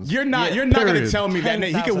Michael Jordan's. You're not gonna tell me that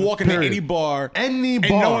he can walk into any bar, and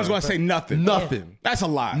no one's gonna say nothing. Nothing. That's a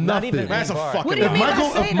lie. Nothing. That's a fucking what do you lie.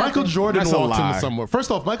 mean If Michael Jordan walks into lie. somewhere,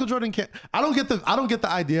 first off, Michael Jordan can't. I don't get the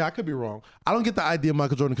idea. I could be wrong. I don't get the idea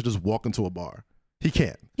Michael Jordan could just walk into a bar. He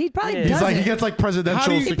can't. He probably He's doesn't. like he gets like presidential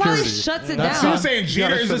security. He probably shuts it down. So you're saying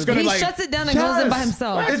Jeter is just gonna he like shuts it down and goes in by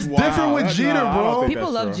himself. It's different with Jeter, bro.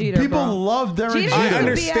 People love Jeter. People love Derek Jeter. I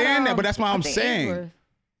understand that, but that's why I'm saying.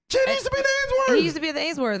 Jeter used to be the Ainsworth. He used to be at the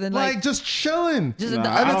Ainsworth and like just chilling. Just Nah, the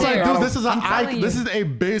I don't It's think- like, I dude, don't- this is a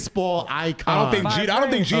baseball icon. I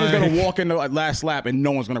don't think Jeter's Like- gonna walk into last lap and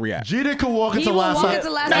no one's gonna react. Jeter could walk He into will last walk lap. into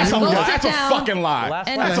last That's a lap, go lie. sit That's a down. fucking lie. Last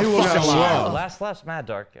And lap, he will fucking go lie. well. last lap's mad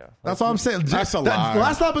dark, yo. That's what I'm saying. That's a lie.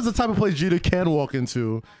 Last lap is the type of place Jeter can walk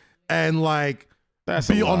into and like That's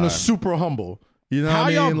a be on lie. the super humble. You know How what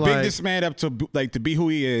I y'all mean? big Like, this man up to be who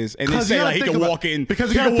he is, and then 'Cause you say gotta like he think can about- walk in because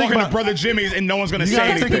you he gotta can think walk into about- Brother Jimmy's and no one's gonna You say gotta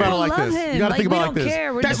anything. think about it People like love this. him. You gotta Like, think about we it don't like this.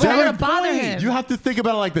 care. We're That's not very gonna bother point. him. You have to think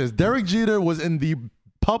about it like this. Derek Jeter was in the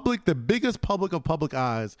biggest public of public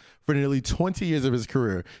eyes for nearly 20 years of his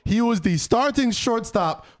career. He was the starting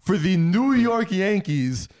shortstop for the New York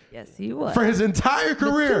Yankees Yes, he was. for his entire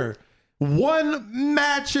career. Won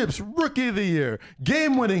mad chips, rookie of the year,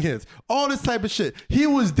 game-winning hits, all this type of shit. He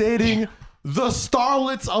was dating the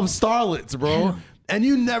starlets of starlets, bro. And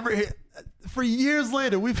you never hear. For years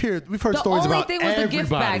later, we've heard The stories only about thing was the everybody. gift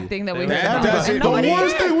bag thing that we heard That about. doesn't- And the nobody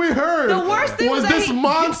worst cared. thing we heard The worst thing was that this he-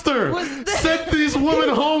 monster was the- sent these women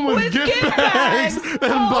home with gift bags and Oh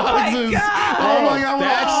my boxes. God. Oh my God,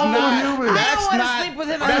 That's we're all not. human. I That's don't wanna not. sleep with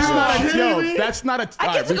him That's anymore. not. Are you kidding me? That's not a.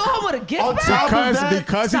 I get to go home with a gift On bag. top of that,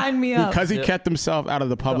 because he Sign me up. kept himself out of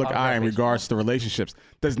the public I'm eye in very regards to relationships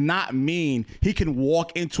does not mean he can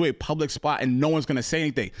walk into a public spot and no one's gonna say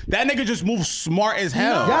anything. That nigga just moves smart as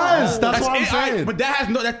hell. Yes, that's what I'm it. saying. But that has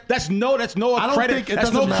no. That's no I don't credit. think it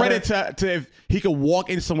That's no doesn't credit to if he could walk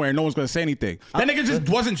in somewhere and no one's gonna say anything. That nigga just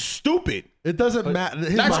wasn't stupid. It doesn't matter.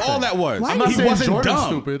 Here's That's my all thing. that was. I'm not He saying wasn't Jordan's dumb.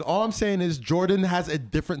 stupid. All I'm saying is Jordan has a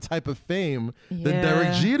different type of fame than Yeah.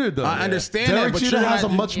 Derek Jeter does. I understand Derek that, but Jeter you're has a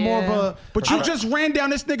not- much more of a. But you just ran down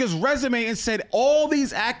this nigga's resume and said all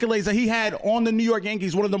these accolades that he had on the New York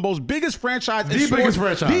Yankees, one of the most biggest franchise in The sports, biggest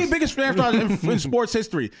franchise. the biggest franchise in sports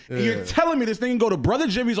history. And you're telling me this thing can go to Brother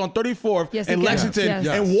Jimmy's on 34th Yes, in he can. Lexington Yes.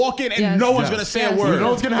 and walk in and Yes. no one's Yes. gonna say Yes. a word. You know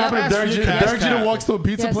what's gonna happen if That's Derek Jeter, cap. Derek Jeter walks to a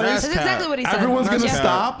pizza Yes, place? that's exactly what he said. Everyone's gonna Yes,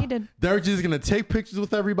 stop. He did. Derek Jeter's gonna take pictures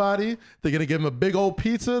with everybody. They're gonna give him a big old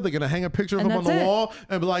pizza. They're gonna hang a picture of And him on the that's it. wall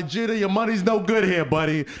and be like, Jeter, your money's no good here,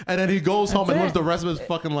 buddy. And then he goes home and it. lives the rest of his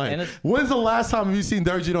fucking And life. it's- When's the last time have you seen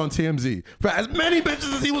Derek Jeter on TMZ? For as many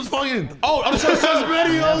bitches as he was fucking. Oh, I'm so As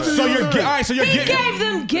many hoes as So he you're was all doing. right. So you're He giving. gave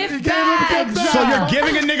them gift He gave him bags. gift So bags. you're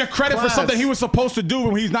giving a nigga credit for Class. something he was supposed to do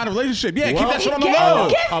when he's not in a relationship. Yeah, keep Well, that shit on the Gift low.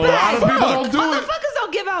 gift A lot of bags. people don't do it. Motherfuckers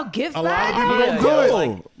don't give out gift A lot of bags. people don't do Yo, it. a lot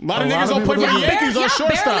of A lot niggas of don't play people for the don't. Yankees on Y'all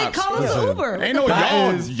barely shortstops. call us Listen. Uber. Ain't no That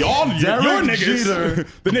y'all, is your Derek niggas, Jeter.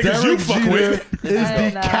 the niggas Derek you fuck Jeter with. is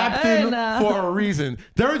the I captain know. for a reason.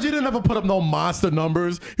 Derek Jeter never put up no monster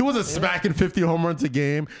numbers. He wasn't smacking 50 home runs a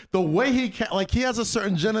game. The way he he has a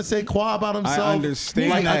certain je ne sais quoi about I himself. understand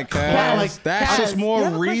Like, that, Kaz. Kaz. That's Kaz, just you more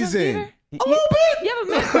have a crush on reason. Jeter? A little bit. You have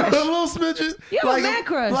a man a crush. little smidgen. You have a man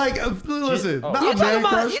crush. Listen, not You a talking man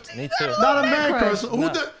about? crush. Me got too. a Not a man man crush.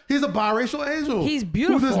 crush. He's a biracial angel. He's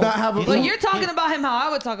beautiful. Who does not have a? But you're talking about him how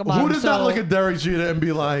I would talk about him. Who does not so- look at Derek Jeter and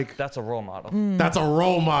be like, That's a role model. that's a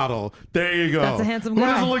role model? There you go. That's a handsome Who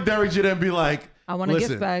guy. doesn't look at Derek Jeter and be like, I want a listen,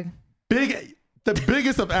 gift bag. The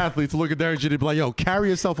biggest of athletes look at Derek Jeter and be like, yo, carry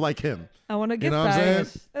yourself like him. I want a gift know what I'm bag.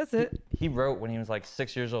 saying? That's it. He wrote when he was like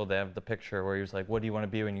 6 years old. They have the picture where he was like, "What do you want to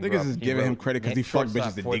be when you Niggas grow up?" is He giving him wrote credit 'cause he fucked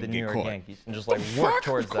shortstop bitches that for didn't the New get York caught. Yankees and just like work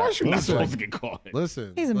towards Of course that. you're not Listen. supposed to get caught.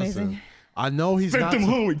 Listen. He's amazing. listen. I know he's Sent not. them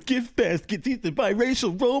home with gift baskets. He's the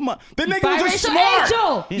biracial role model. The nigga was just Biracial smart.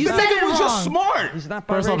 angel. He's You not- said The it nigga was just wrong. smart. He's not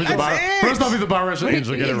First off, he's a That's it. first off, he's a biracial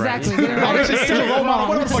angel. Get it right. Exactly. Get it right. Biracial angel role model.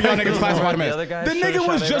 Whatever the fuck y'all niggas classify him The as. other guy The should've nigga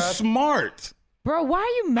was shot just A-Rod. smart. Bro, why are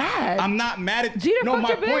you mad? I'm not mad at Jeter no. fucked My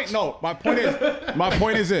your point. bitch? No, my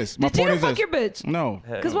point is this. My Did point Jeter is fuck this. your bitch? No,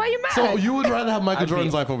 Because why are you mad? So you would rather have Michael I'd be-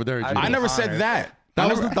 Jordan's life over Derek I'd Jeter? I be never said honored. that. That I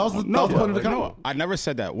was never- the point of the no, comment. I never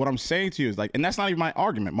said that. What I'm saying to you is like, and that's not even my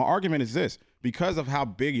argument. My argument is this: because of how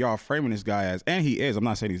big y'all framing this guy as, and he is. I'm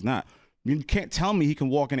not saying he's not. You can't tell me he can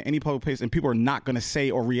walk into any public place and people are not going to say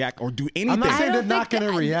or react or do anything. not saying I they're don't not think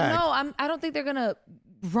gonna that- react. No, I don't think they're gonna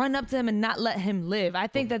run up to him and not let him live. I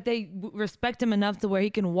think that they respect him enough to where he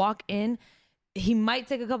can walk in. He might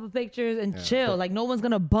take a couple pictures and chill. Like no one's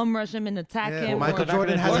gonna bum rush him and attack Yeah, him. Michael or,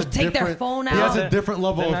 Jordan has or a take their different. phone He has out. a different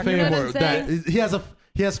level They're of not fame gonna- You know where what I'm that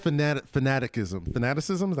he has fanaticism.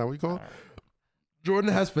 Fanaticism is that what you call it?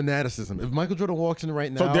 Jordan has fanaticism. If Michael Jordan walks in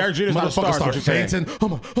right now, So Derek Jeter's not a star, motherfuckers is what start you're saying.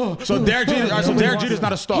 fainting. So Derek Jeter's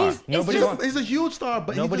not a star. He's a huge star,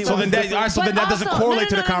 but Nobody So then that, all right, so But then that doesn't also- correlate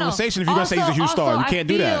to the no. conversation if you're gonna say he's a huge star. You can't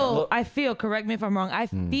do that. I feel, correct me if I'm wrong, I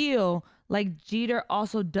feel like Jeter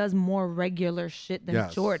also does more regular shit than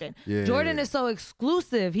Yes. Jordan. Yeah, Jordan yeah. is so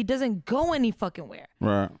exclusive. He doesn't go any fucking where.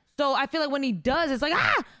 Right. So I feel like when he does, it's like,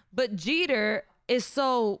 ah! But Jeter is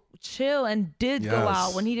so chill and did go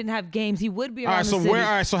out when he didn't have games. He would be around the city.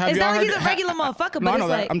 So have it's y'all not heard? Like he's a regular motherfucker, No, but I know it's that.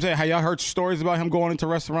 like I'm saying, have y'all heard stories about him going into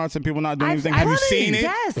restaurants and people not doing anything? Have you seen it?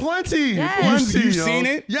 Yes. Plenty. Yes. Plenty, You've seen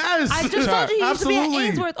it? Yes. I just told you he used to be at Absolutely.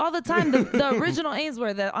 Ainsworth all the time. The original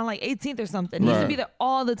Ainsworth on like 18th or something. He used to be there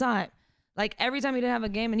all the time. Like every time he didn't have a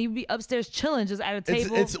game, and he'd be upstairs chilling, just at a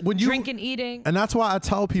table, It's when you, drinking, eating. And that's why I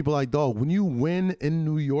tell people, like, dog, when you win in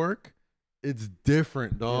New York, it's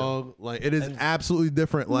different, dog. Yeah. Like, it is absolutely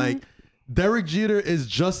different. Like, Derek Jeter is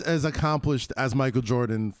just as accomplished as Michael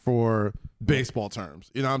Jordan for baseball terms.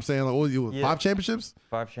 You know what I'm saying? Like, what you 5 championships?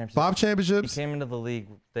 5 championships. 5 championships. He came into the league.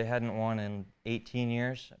 They hadn't won in 18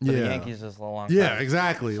 years. For the Yankees is a long time. Yeah,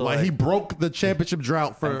 exactly. So like he broke the championship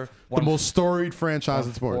drought for the most storied franchise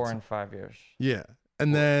in sports. 4 and 5 years. Yeah,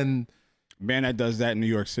 and then man that does that in New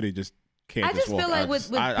York City just can't. I just feel like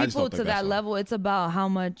with people to that so. level, it's about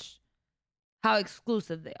how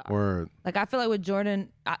exclusive they are. Word. Like I feel like with Jordan,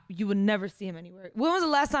 you would never see him anywhere. When was the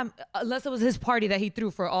last time, unless it was his party that he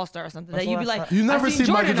threw for All-Star or something, that you'd be like, you never see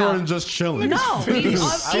Michael Jordan just chilling. No, he's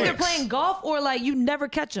either playing golf or like you never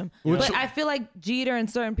catch him. But I feel like Jeter and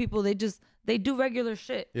certain people, they do regular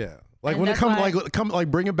shit. Yeah, like when it comes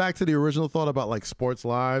like bring it back to the original thought about like sports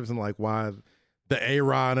lives and like why the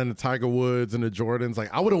A-Rod and the Tiger Woods and the Jordans,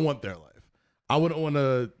 like I wouldn't want their life. I wouldn't want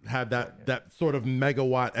to have that sort of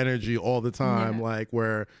megawatt energy all the time, like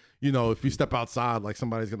where, you know, if you step outside, like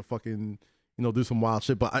somebody's going to fucking, you know, do some wild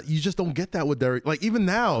shit. But you just don't get that with Derek. Like even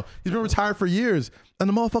now, he's been retired for years and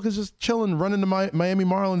the motherfucker's just chilling, running the Miami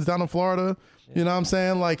Marlins down in Florida. You know what I'm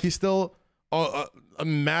saying? Like he's still a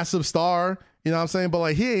massive star, you know what I'm saying? But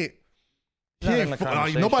like he ain't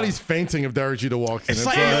nobody's fainting if Derek Jeter walks in. It's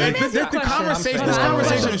like the conversation. This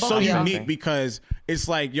conversation is so unique because it's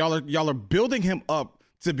like y'all are building him up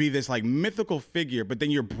to be this like mythical figure, but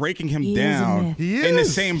then you're breaking him down in the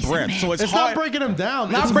same breath. So it's hard. Not breaking him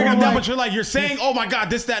down. Not breaking him down, but you're saying, oh my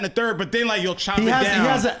God, this, that, and the third. But then like you'll chop it down. He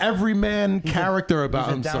has an everyman character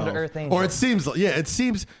about himself. Down to earth angel. Or it seems, it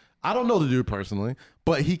seems. I don't know the dude personally,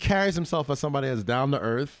 but he carries himself as somebody that's down to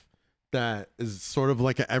earth. That is sort of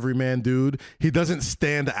like an everyman dude. He doesn't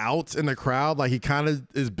stand out in the crowd. Like he kind of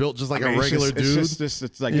is built just like a regular dude.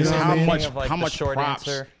 It's like how much props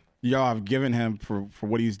y'all have given him for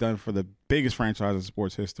what he's done for the biggest franchise in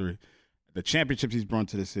sports history, the championships he's brought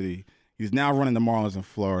to the city. He's now running the Marlins in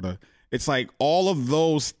Florida. It's like all of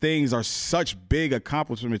those things are such big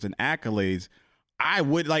accomplishments and accolades. I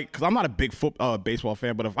would like, because I'm not a big baseball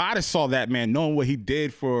fan, but if I just saw that man knowing what he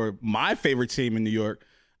did for my favorite team in New York,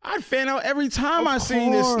 I'd fan out every time I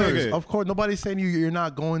seen this nigga. Of course, nobody's saying you're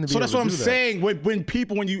not going to be. So that's what I'm saying.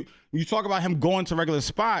 When you talk about him going to regular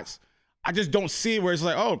spots, I just don't see it where it's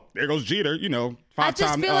like, oh, there goes Jeter, you know,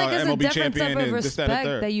 5-time MLB champion and this, that, and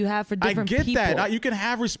third. That you have for different people. I get that. You can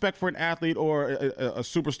have respect for an athlete or a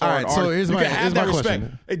superstar. All right, so here's my respect.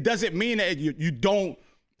 question. It doesn't mean that you don't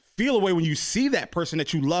feel a way when you see that person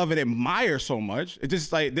that you love and admire so much. It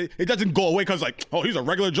just like it doesn't go away because like, oh, he's a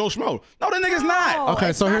regular Joe Schmo. No, that nigga's not.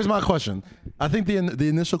 Okay, so here's my question. I think the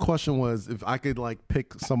initial question was if I could like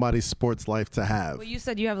pick somebody's sports life to have. Well, you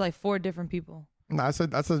said you have like 4 different people. No, I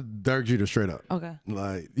said Derek Jeter straight up. Okay.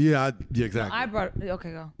 Like yeah, exactly.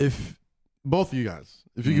 Go. If both of you guys,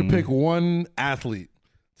 if you could pick one athlete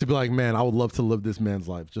to be like, man, I would love to live this man's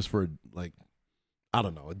life just for like, I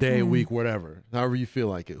don't know, a day, a week, whatever. However you feel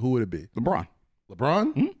like it. Who would it be? LeBron.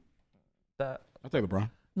 LeBron? I'll take LeBron.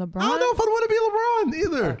 LeBron? I don't know if I'd want to be LeBron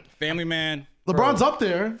either. Family man. LeBron's up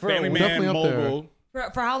there. Family man, mogul.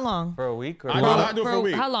 For how long? For a week? Or I'll do it for a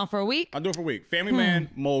week. How long? For a week? I'll do it for a week. Family man,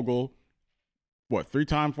 mogul. What,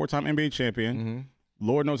 3-time, 4-time NBA champion. Mm-hmm.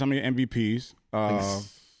 Lord knows how many MVPs.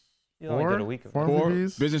 You only get a week of four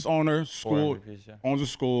MVPs? Business owner, school, owns a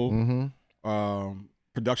school. Mm-hmm.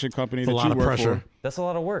 Production company. That's a lot of pressure. For. That's a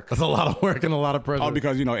lot of work. That's a lot of work and a lot of pressure. Oh,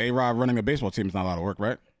 because, you know, A-Rod running a baseball team is not a lot of work,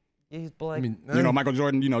 right? He's like, I mean, you know, Michael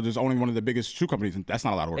Jordan, you know, just owning one of the biggest shoe companies. That's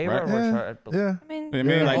not a lot of work, right? Yeah. I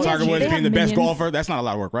mean, like Tiger Woods being the best golfer, that's not a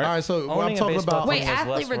lot of work, right? All right, so what I'm talking about. Wait,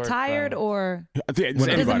 athlete retired or it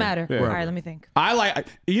doesn't matter. Yeah. All right, let me think. I like,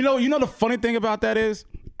 you know the funny thing about that is,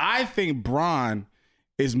 I think Bron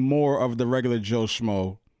is more of the regular Joe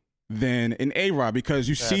Schmo than an A-Rod because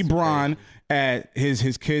you see Bron at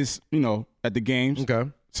his kids, you know, at the games. Okay.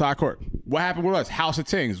 Side court. What happened with us? House of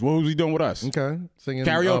Tings. What was he doing with us? Okay. Singing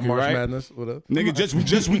karaoke, March right? Madness. What up?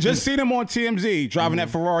 Nigga, we just seen him on TMZ driving that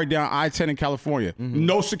Ferrari down I-10 in California.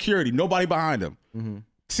 No security, nobody behind him.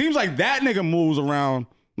 Seems like that nigga moves around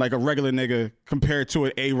like a regular nigga compared to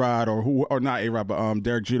an A-Rod or not A-Rod, but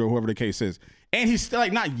Derek Jeter, whoever the case is. And he's still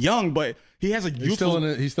like not young, but he has a youthful.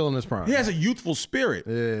 He's still in his prime. He has a youthful spirit,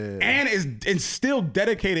 and is still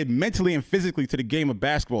dedicated mentally and physically to the game of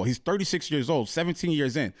basketball. He's 36 years old, 17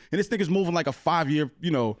 years in, and this nigga's moving like a 5-year.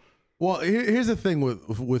 Well, here's the thing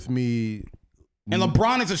with me. And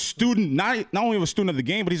LeBron is a student, not only a student of the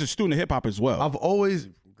game, but he's a student of hip hop as well. I've always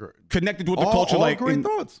connected with the culture. All great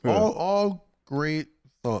thoughts. Yeah. All great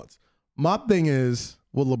thoughts. My thing is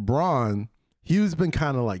with LeBron. He's been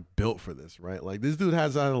kind of like built for this, right? Like this dude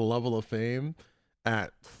has at a level of fame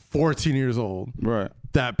at 14 years old, right?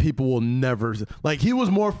 That people will never like. He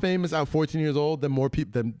was more famous at 14 years old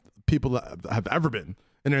than people that have ever been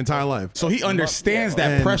in their entire life. So he understands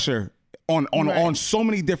that pressure on so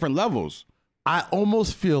many different levels. I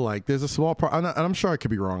almost feel like there's a small part, and I'm sure I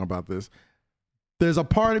could be wrong about this. There's a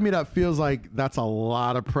part of me that feels like that's a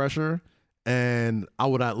lot of pressure. And I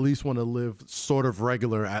would at least want to live sort of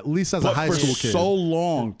regular, at least as a high school kid. For so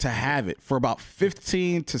long to have it, for about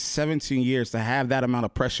 15 to 17 years to have that amount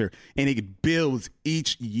of pressure, and it builds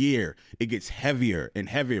each year. It gets heavier and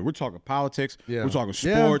heavier. We're talking politics. Yeah. We're talking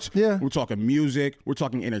sports. Yeah. We're talking music. We're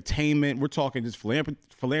talking entertainment. We're talking just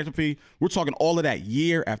philanthropy. We're talking all of that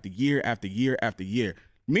year after year after year after year.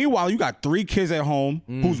 Meanwhile, you got 3 kids at home,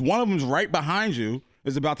 who's one of them's right behind you.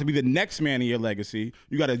 Is about to be the next man in your legacy.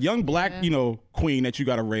 You got a young black, queen that you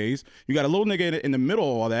got to raise. You got a little nigga in the middle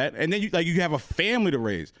of all that, and then you have a family to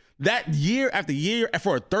raise. That year after year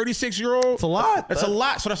for a 36-year-old, it's a lot. That's a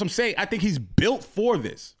lot. So that's what I'm saying. I think he's built for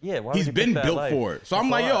this. Yeah, he's been built for it. So I'm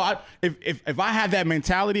like, if I have that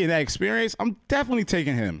mentality and that experience, I'm definitely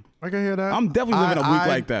taking him. I can hear that. I'm definitely living a week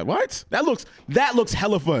like that. What? That looks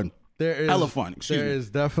hella fun. Hella fun. Excuse me. There is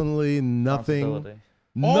definitely nothing.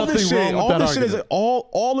 All this shit, all this shit is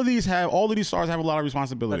all of these stars have a lot of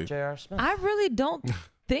responsibility. J.R. Smith. I really don't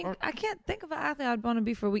think I can't think of an athlete I'd want to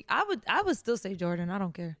be for a week. I would still say Jordan. I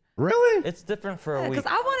don't care. Really? It's different for a week. Because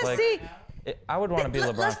I want to see. I would want to be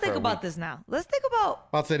LeBron. Let's think about this now. Let's think about.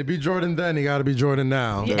 I'll say to be Jordan then, you got to be Jordan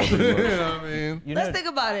now. Yeah. You know what I mean? Let's think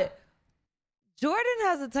about it. Jordan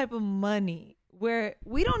has a type of money where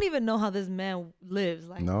we don't even know how this man lives.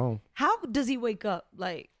 Like, no. How does he wake up?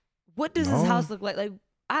 Like, what does his house look like? Like,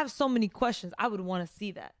 I have so many questions. I would want to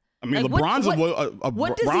see that. I mean, like, LeBron's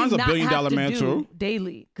LeBron's a $1 billion man too.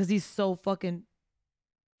 Daily, because he's so fucking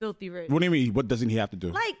filthy rich. What do you mean? What doesn't he have to do?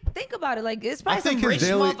 Like, think about it. Like, it's probably some rich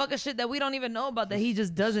motherfucker shit that we don't even know about that he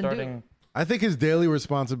just doesn't do. I think his daily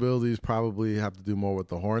responsibilities probably have to do more with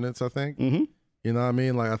the Hornets. I think. Mm-hmm. You know what I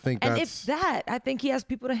mean? Like, I think and if that, I think he has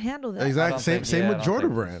people to handle that. Exactly. Same with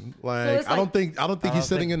Jordan Brand. Like, I don't think he's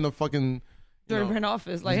sitting in the fucking Jordan Brand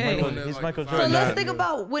office. Like, hey, he's Michael Jordan. So let's think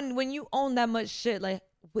about when you own that much shit. Like,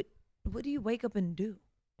 what do you wake up and do?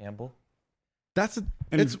 Gamble. It's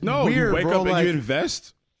weird. You wake up and you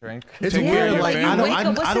invest. Drink. It's weird. Like,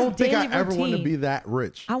 I don't think I ever want to be that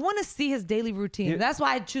rich. I want to see his daily routine. That's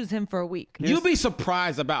why I choose him for a week. You'll be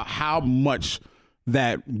surprised about how much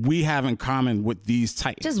that we have in common with these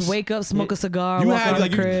types. Just wake up, smoke a cigar, walk out the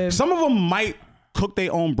crib. Some of them might cook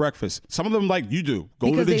their own breakfast. Some of them, like you do,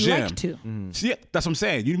 go to the gym. Like to. See, that's what I'm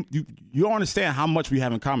saying. You don't understand how much we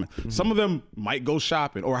have in common. Some of them might go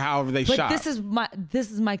shopping or however they shop. But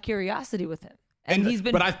this is my curiosity with him. And he's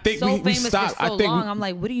been but I think so we famous stop. for so long. I'm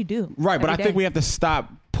like, what do you do? Right, but I think we have to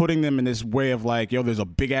stop putting them in this way of like, there's a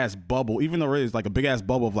big ass bubble, even though it is like a big ass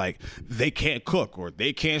bubble of like they can't cook or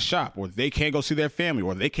they can't shop or they can't go see their family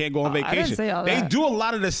or they can't go on vacation. I didn't say all they that. do a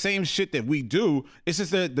lot of the same shit that we do. It's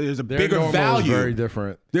just that there's a bigger value. Very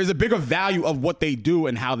different. There's a bigger value of what they do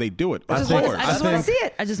and how they do it. I just want to see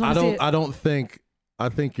it. I just want to see it. I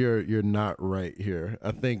think you're not right here.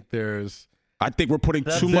 I think we're putting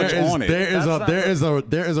too much on it.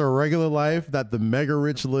 There is a regular life that the mega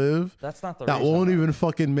rich live. That's not the that reason. won't even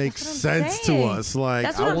fucking make sense to us. Like,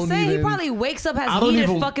 that's what I'm saying. He probably wakes up, has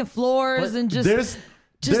heated fucking floors, and just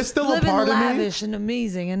there's still living a part lavish of me and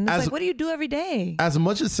amazing. And it's like, what do you do every day? As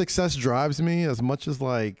much as success drives me, as much as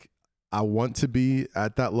like I want to be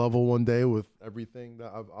at that level one day with everything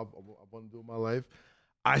that I want to do in my life,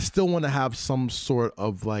 I still want to have some sort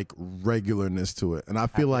of like regularness to it. And I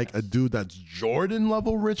feel like a dude that's Jordan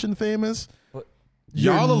level rich and famous.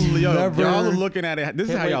 Y'all are looking at it.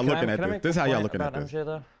 This is how y'all looking at this. This is how y'all looking at this. This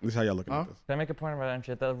is how y'all looking at this. Can I make a point about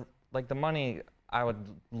MJ? Like the money, I would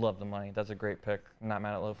love the money. That's a great pick. I'm not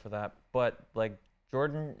mad at Lowe for that. But like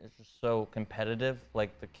Jordan is just so competitive,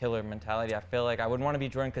 like the killer mentality. I feel like I would want to be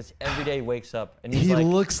Jordan because every day he wakes up and he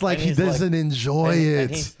looks like he doesn't enjoy it. And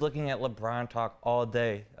he's looking at LeBron talk all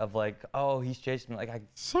day of like, oh, he's chasing me. Like I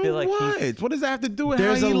so feel like what does that have to do with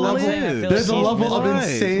there's how he lives? There's a level of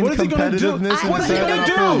insane competitiveness. What is he gonna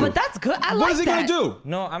do? But that's good. I like that. What is he gonna do?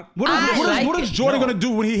 No, what is Jordan gonna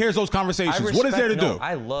do when he hears those conversations? What is there to do?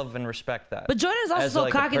 I love and respect that. But Jordan is also so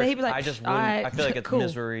cocky that he'd be like, I just wouldn't. I feel like it's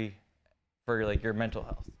misery for like your mental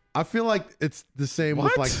health. I feel like it's the same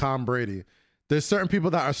with like Tom Brady. There's certain people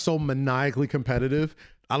that are so maniacally competitive.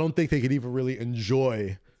 I don't think they could even really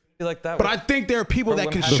enjoy. Like that. But I think there are people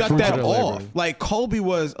that can shut that off. Like Kobe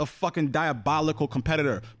was a fucking diabolical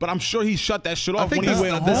competitor, but I'm sure he shut that shit off when he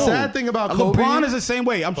went home. The sad thing about Kobe, LeBron is the same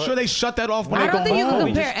way. I'm sure they shut that off when they go home. I don't think you can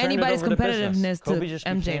compare anybody's competitiveness to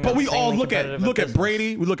MJ. But we all look at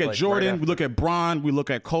Brady, we look at Jordan, we look at Bron, we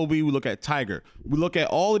look at Kobe, we look at Tiger. We look at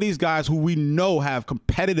all of these guys who we know have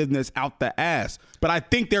competitiveness out the ass. But I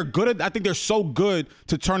think they're good. I think they're so good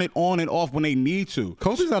to turn it on and off when they need to.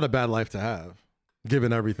 Kobe's not a bad life to have.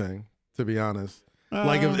 Given everything, to be honest,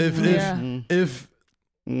 like if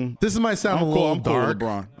this might sound a little dark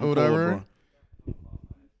or whatever,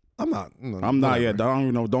 I'm not yet.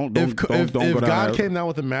 Don't if go God came down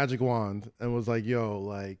with a magic wand and was like, "Yo,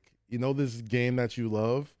 like this game that you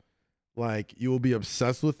love, like you will be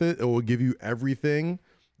obsessed with it. It will give you everything.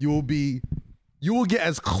 You will get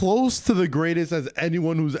as close to the greatest as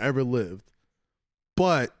anyone who's ever lived,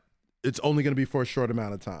 but it's only going to be for a short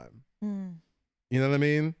amount of time." You know what I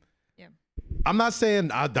mean? Yeah. I'm not saying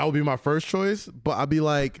that would be my first choice, but I'd be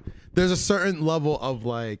like, there's a certain level of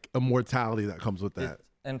like immortality that comes with that.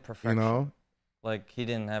 And perfection. Like he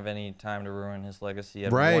didn't have any time to ruin his legacy. He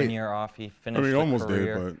had 1 year off. He finished almost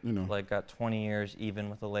career, did, but like got 20 years even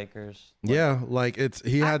with the Lakers. Yeah, like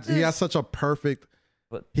he has such a perfect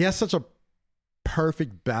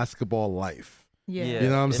basketball life. Yeah. You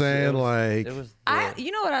know what I'm saying?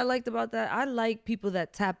 You know what I liked about that? I like people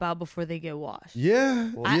that tap out before they get washed.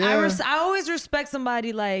 Yeah. I always respect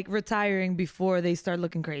somebody like retiring before they start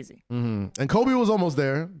looking crazy. Mm-hmm. And Kobe was almost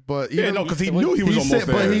there, but because he knew he was almost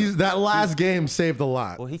there. But that last game saved a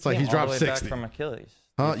lot. Well, he dropped 60 back from Achilles.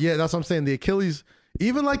 Yeah, that's what I'm saying. The Achilles,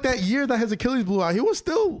 even like that year that his Achilles blew out, he was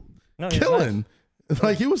still killing. Nice.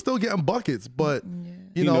 Like he was still getting buckets, but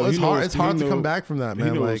it's hard to come back from that, man.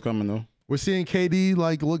 He knew it was coming though. We're seeing KD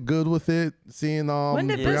like look good with it. Seeing when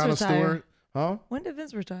did Vince Breanna retire? Stewart. When did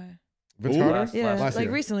Vince retire? Vince Carter? Yeah, like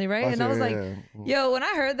recently, right? Last and I was year, like, yo, when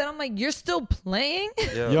I heard that, I'm like, you're still playing?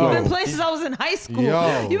 Yo. You've been playing since I was in high school. You've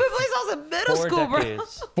been playing since I was in middle school,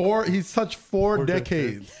 bro. He's touched four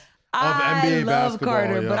decades of NBA basketball. I love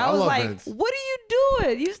Carter, but I was like, Vince. what are you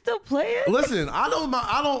doing? You still playing? Listen, I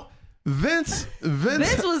don't. Vince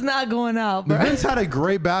was not going out, bro. Vince had a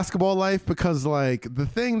great basketball life because like the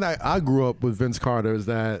thing that I grew up with Vince Carter is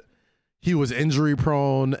that he was injury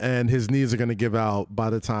prone and his knees are going to give out by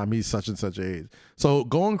the time he's such and such age. So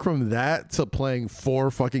going from that to playing 4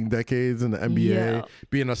 fucking decades in the NBA,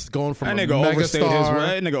 going from that a megastar.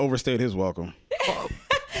 That nigga overstayed his welcome.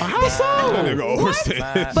 How so? That nigga overstayed.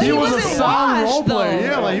 But he was a solid role player.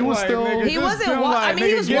 Yeah, like he was still. He wasn't washed. I mean,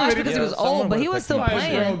 he was washed because he was old, but he was still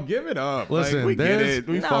playing. Bro, give it up. Listen, we get it.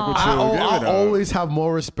 We fuck with you. I always have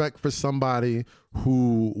more respect for somebody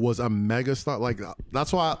who was a megastar. Like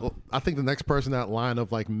that's why I think the next person that line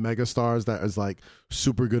of like megastars that is like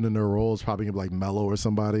super good in their role is probably gonna be like Melo or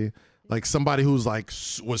somebody. Like somebody who's like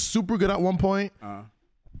was super good at one point.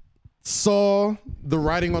 Saw the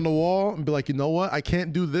writing on the wall and be like, you know what? I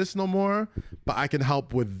can't do this no more, but I can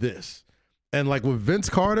help with this. And like with Vince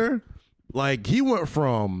Carter, like he went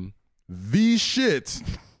from the shit,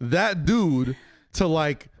 that dude, to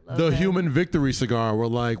like the human victory cigar where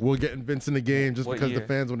like we're getting Vince in the game just because the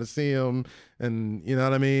fans want to see him. And you know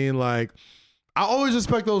what I mean? Like I always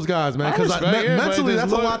respect those guys, man, because mentally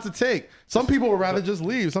that's a lot to take. Some people would rather just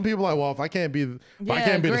leave. Some people are like, well, if I can't be the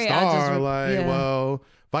star, well,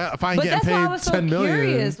 if I ain't getting paid $10 million.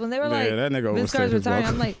 Curious when they were like, that nigga Vince Carter's retiring.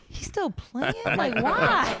 I'm like, he's still playing? Like,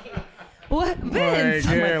 why? What, Vince?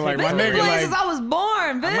 My nigga, playing since I was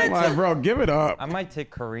born, Vince. Like, bro, give it up. I might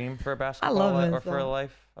take Kareem for a basketball or for a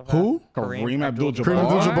life. Who? Kareem Abdul-Jabbar. Kareem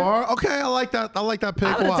Abdul-Jabbar. Okay, I like that. I like that pick.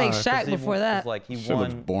 I would take Shaq before that. Like he won.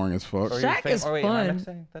 Looks boring as fuck. Shaq is fun. Yeah,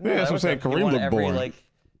 that's what I'm saying. Kareem looked boring.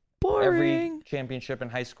 Every championship in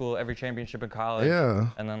high school, every championship in college,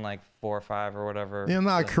 and then like 4 or 5 or whatever. Yeah,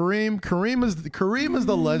 Kareem is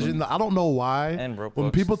the legend. I don't know why. And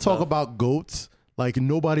when people talk about GOATs, like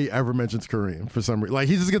nobody ever mentions Kareem for some reason. Like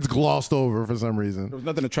he just gets glossed over for some reason. There was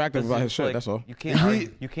nothing attractive about his shit. That's all. You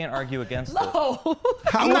can't argue against it. No.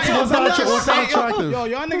 What's not attractive? Yo,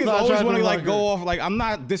 y'all niggas always want to like go off. Like I'm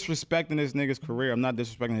not disrespecting this nigga's career. I'm not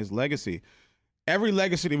disrespecting his legacy. Every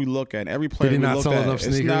legacy that we look at, every player Did he we not look sell at, enough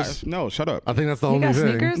it's sneakers? not. No, shut up. I think that's the He only got thing.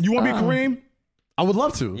 sneakers? You want to be Kareem? I would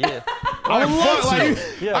love to. Yeah. I would love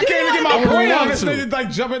to. I can't even get my point out. This to. nigga like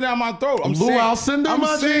jumping down my throat. I'm Lou saying, Alcindor, I'm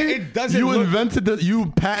my saying G, it doesn't.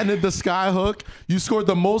 you patented the sky hook. You scored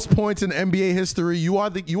the most points in NBA history. You are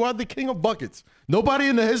the king of buckets. Nobody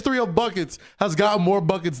in the history of buckets has gotten more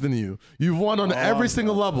buckets than you. You've won on every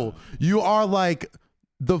single level. You are like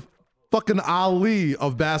the fucking Ali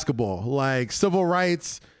of basketball. Like civil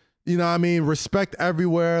rights. You know what I mean? Respect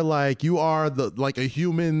everywhere. Like you are a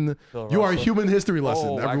human. You are a human history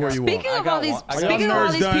lesson everywhere you Speaking are. of all these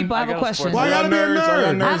done. people, I have a question. Why gotta be a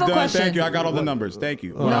nerd? I have a question. Thank you. I got all the numbers. Thank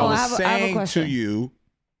you. What No, I I have was a saying to question. you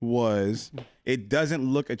was it doesn't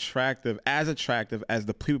look attractive as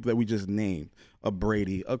the people that we just named. A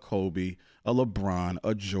Brady, a Kobe, a LeBron,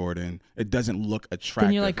 a Jordan. It doesn't look attractive.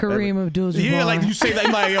 Then you're like Kareem Abdul-Jabbar. Yeah, like you say that,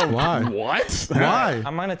 like, yo, Why? what? Why?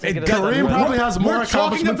 I'm gonna take it. Kareem probably has more We're talking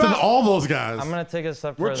accomplishments than about- all those guys. I'm gonna take it a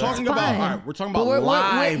step We're further. talking about, fine. all right, we're talking But about we're-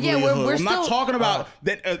 livelihood. we're I'm not still- talking about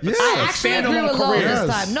that. I actually agree standalone with Lo career. this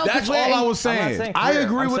time. No, 'cause That's we're all I in- was I'm not saying. saying I career.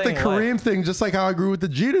 agree I'm with the saying Kareem life. thing, just like how I agree with the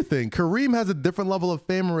Jeter thing. Kareem has a different level of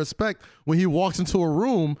fame and respect when he walks into a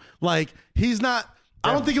room. Like he's not.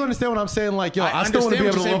 I don't think you understand what I'm saying. Like, yo, I still want to be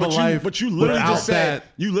able to live a life. But you literally without just said. that.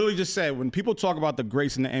 You literally just said when people talk about the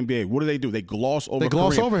greats in the NBA, what do? They gloss over. They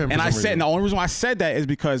gloss Kareem. over him for And I some said, reason. and the only reason why I said that is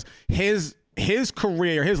because his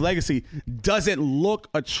career, his legacy doesn't look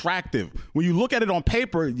attractive. When you look at it on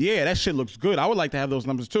paper, yeah, that shit looks good. I would like to have those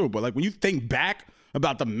numbers too. But like when you think back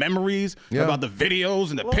about the memories, about the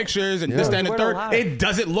videos and the pictures and this, that, and the third, it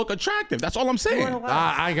doesn't look attractive. That's all I'm saying.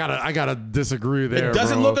 I gotta disagree there. It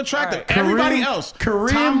doesn't bro. look attractive. Kareem- Everybody else, Tom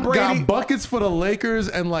Kareem Brady, got buckets for the Lakers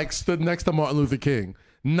and like stood next to Martin Luther King.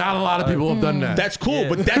 Not a lot of people have done that. That's cool,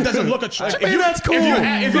 but that doesn't look attractive. That's cool.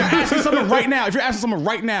 If you're asking someone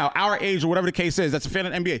right now, our age or whatever the case is, that's a fan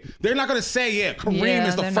of the NBA, they're not gonna say, yeah, Kareem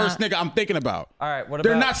is the they're first not. nigga I'm thinking about. All right, what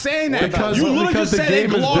They're about- not saying that. because You literally because just the said they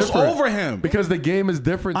game is gloss different. over him. Because the game is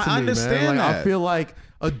different to I me, understand man. Like, I that. feel like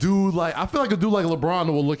a dude like LeBron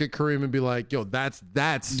will look at Kareem and be like, yo, that's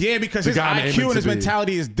Yeah, because the his guy I'm IQ aiming and his to be.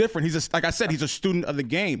 mentality is different. Like I said, he's a student of the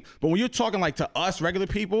game. But when you're talking like to us regular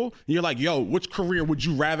people, you're like, yo, which career would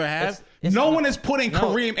you rather have? It's no not- one is putting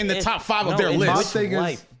Kareem in the it's- top 5 of no, their it's list. which thing is-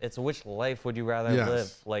 life. It's which life would you rather Yes.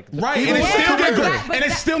 live? Like Right, and Even it's with still career. good, But and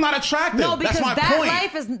it's still not attractive. No, because That's my that point.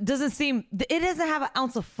 life doesn't seem. It doesn't have an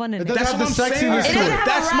ounce of fun in it. doesn't That's have what I'm the saying. sexiness It doesn't have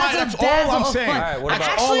That's a my. That's all I'm razzle-dazzle of saying. fun. All right, what That's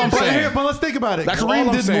about- all I'm But saying. here, but let's think about it. That's all Kareem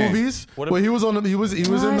I'm did saying. movies. What Where he was in them. He was in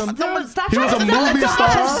them. Stop He was a trying to sell it movie to us. star.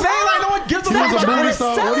 I'm saying like no one gives a He fuck was a about movie Kareem.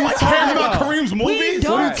 star. What are you Cares talking about about? Kareem's movies?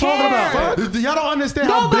 don't What are you talking care. about? Y'all don't understand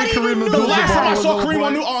Nobody how big even Kareem knew The Abdul-Jabbar last time I was saw on Kareem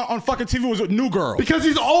point. on fucking TV was with New Girl. Because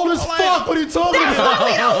he's old as fuck. What are you talking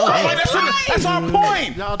about? That's our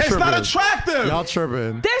point. Y'all It's not tripping. attractive. Y'all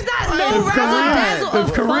tripping. There's not no If razzle-dazzle Kareem, if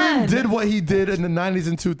of Kareem fun. did what he did in the 90s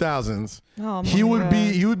and 2000s, Oh, he my would God.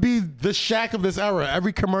 be the Shaq of this era.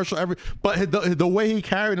 Every commercial, but the way he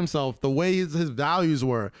carried himself, the way his values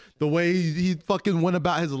were, the way he fucking went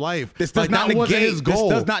about his life. This does not that wasn't negate- his this goal.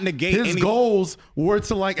 does not negate his any- goals were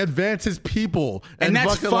to like advance his people, and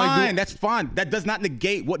that's fucking, fine. Like, That's fine. That does not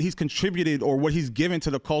negate what he's contributed or what he's given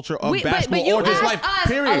to the culture of But basketball you or just asked life. us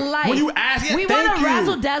Period. a life. When you ask, yeah, we thank want a you.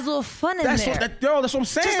 razzle dazzle of fun in That's there. that's what I'm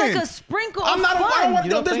saying. Just like a sprinkle I'm of not. fun. I don't want.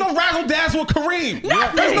 You don't There's think- no razzle dazzle with Kareem.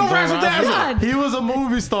 Nothing. There's no None. razzle dazzle. he was a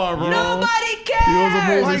movie star, bro. Nobody cares. He was a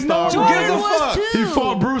movie Like, star, no bro. one gives a Jordan was fuck. too. He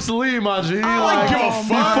fought Bruce Lee, my G. like, yo, he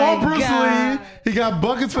fuck. fought Bruce God. Lee. He got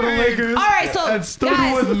buckets for the Lakers. All right, so and stood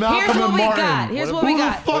guys, with Malcolm here's what and we Martin. got. Here's what we Who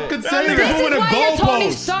got. the fuck could That say nigga's that? This moving is the why you're Tony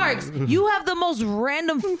goalposts. Starks. You have the most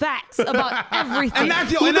random facts about everything. And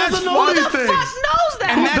that's, yo, Who and that's doesn't know fine. these Who the things? fuck knows that?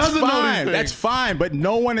 And that's doesn't know these fine. things? That's fine. But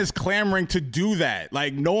no one is clamoring to do that.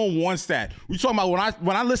 Like no one wants that. We talking about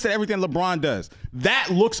when I listen to everything LeBron does. That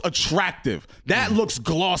looks attractive. That looks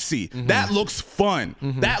glossy. That looks fun.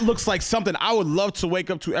 That looks like something I would love to wake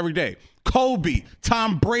up to every day. Kobe,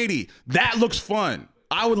 Tom Brady. That looks fun.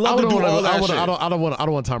 I would love to do all that shit. I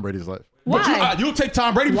don't want Tom Brady's life. But Why? you'll take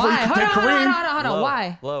Tom Brady before Why? you can Hold take on, Kareem. hold on. Low,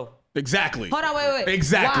 Why? Low. Exactly. Hold on, wait.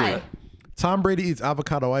 Exactly. Why? Tom Brady eats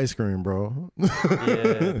avocado ice cream, bro.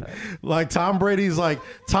 Yeah. Like Tom Brady's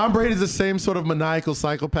the same sort of maniacal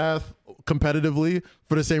psychopath competitively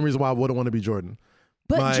for the same reason why I wouldn't want to be Jordan.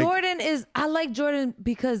 But Like- Jordan I like Jordan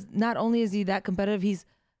because not only is he that competitive, he's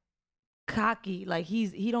cocky. Like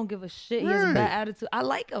he don't give a shit. He has a bad attitude. I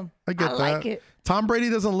like him. I get that. Like it. Tom Brady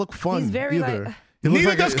doesn't look fun. He's very either. like.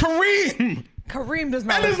 Neither does Kareem. Kareem does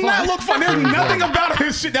not. That does not look fun. There's nothing about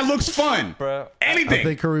his shit that looks fun, bro. Anything.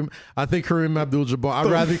 I think Kareem Abdul-Jabbar. I'd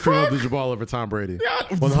rather Kareem Abdul-Jabbar over Tom Brady.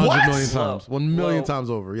 100 million times. 1 million times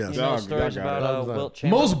over. Yes. You know stories about Wilt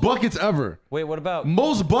Chamberlain? Most buckets ever. Wait, what about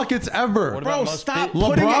most buckets ever? What about Bro, stop.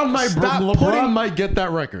 LeBron might get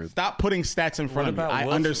that record. Stop putting stats in front of me. I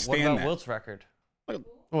understand What about that. Wilt's record?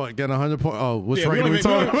 What, getting 100 points? Oh, which record we are we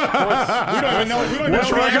talking about? We don't even know.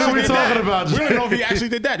 Which record are we talking about? We don't know if he actually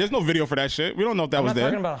did that. There's no video for that shit. We don't know if that was I'm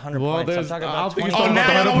there. not talking about 100 Well, points. I'm there's- talking I about don't think 20. he's talking now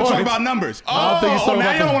about you don't want to 100 talk about numbers. I don't think he's talking Now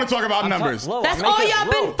about you don't the- want to talk about numbers. That's all y'all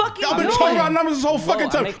been fucking Y'all been doing. talking about numbers this whole fucking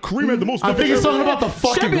time. I make- Kareem had the most. I think he's talking about the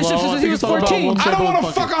fucking Championships blow. I since think he he's was talking about 14. Wilt I don't Chamberlain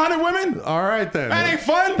want to fuck 100 women. All right then. That ain't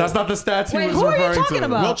fun. That's not the stats he Wait, was who are you referring talking to.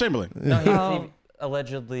 about? Wilt Chamberlain. No, he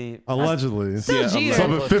allegedly. Allegedly. Still cheating. So,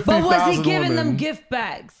 but 50,000 But was he giving women. them gift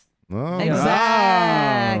bags? Oh,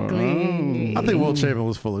 Exactly. I think Wilt Chamberlain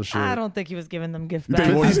was full of shit. I don't think he was giving them gift You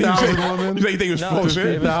think bags. 50,000 women. You think he was No, full of it shit?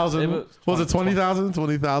 was- 50,000. Was it 20,000?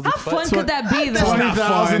 20,000. How fun could that be, though? That's not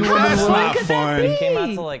 20,000 fun. women. That's How not could that fun. be? It came out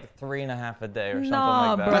to like 3.5 a day or something Nah,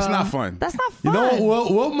 like that. bro. That's not fun. That's not You fun. know,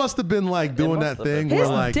 Wilt must have been like doing must that have thing been. where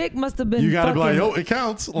His like dick must have been you gotta be like, fucking yo, it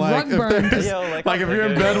counts. Like rug if burned. there's Yo, like, like, if I'll you're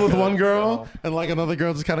in take bed it. with one Yeah. girl and like another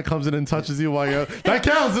girl just kind of comes in and touches you while you're that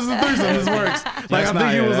counts. This is a threesome. This works. Like I not-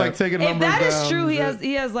 think he yeah, was that- like taking If numbers that is down true, and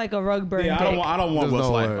he shit. has like a rug burn Yeah, dick. I don't want There's Wilt's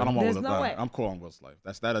no life. way. I don't want There's Wilt's no life. way. I'm cool on Wilt's life.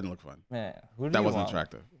 That doesn't look fun. Man, who do That you wasn't want?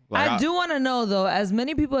 attractive. Like, I do want to know though, as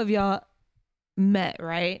many people have y'all met,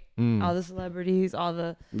 right? All the celebrities, all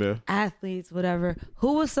the Yeah. athletes, whatever.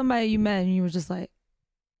 Who was somebody you met and you were just like,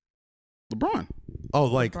 LeBron. Oh,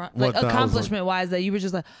 like like what that was accomplishment wise, that you were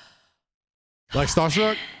just like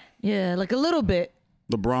starstruck. yeah, like a little bit.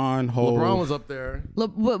 LeBron. Hov. LeBron was up there.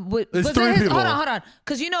 Look, It's was three it his, people. hold on,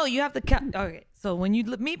 because you know you have to count. Okay, so when you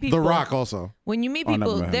meet people, The Rock also. when you meet Oh, never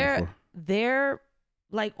people, met him their before. their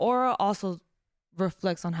like aura also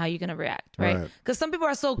reflects on how you're gonna react, right? Right. Because some people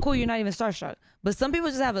are so cool you're not even starstruck, but some people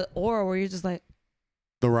just have an aura where you're just like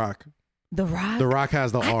The Rock. The Rock. The Rock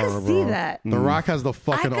has the I aura, could bro. see that. The Rock has the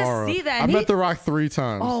fucking could aura. see that. I He- met The Rock 3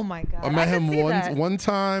 times. Oh my god! I met could him see that. one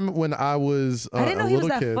time when I was I didn't know a he was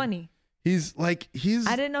little that kid. funny. He's I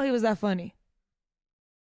didn't know he was that funny.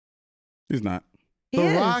 He's not. He The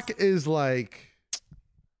is. Rock is like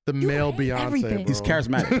the You male hate Beyonce. everything. Bro. He's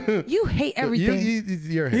charismatic. You hate everything.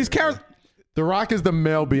 You're He's charismatic. The Rock is the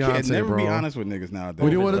male Beyonce, Can't never bro. be honest with niggas nowadays.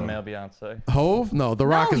 When you Who wanna- is the male Beyonce? Hove? No, The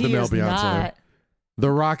Rock No, is the he male is Beyonce. not.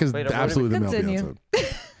 The Rock is Wait, what did absolutely the we- male Continue.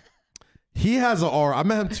 Beyonce. He has an aura. I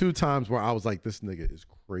met him 2 times where I was like, this nigga is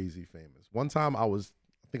crazy famous. One time I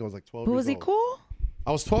think I was like 12 But years was he old. cool?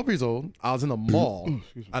 I was 12 years old. I was in a mall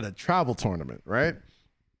at a travel tournament, right?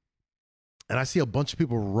 And I see a bunch of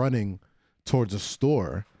people running towards a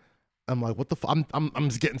store. I'm like, what the fuck? I'm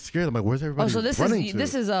just getting scared. I'm like, where's everybody Oh, so this running is to?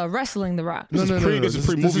 this is wrestling The Rock. No, This no, is no, pre- no. this is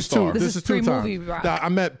pre-movie star. This is 2 pre-movie times. Rock. I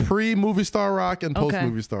met pre-movie star Rock and Okay.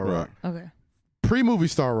 post-movie star Rock. Okay. Pre-movie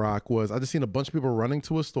star Rock was I just seen a bunch of people running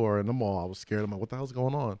to a store in the mall. I was scared. I'm like, what the hell's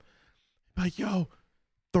going on? Like, yo,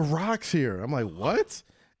 The Rock's here. I'm like, what?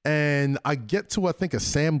 And I get to I think a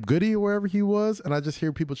Sam Goody or wherever he was, and I just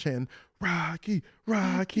hear people chanting, Rocky,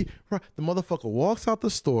 Rocky, Rocky. The motherfucker walks out the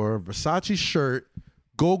store, Versace shirt,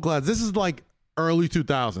 gold glass. This is like early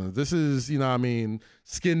 2000s. This is, you know what I mean,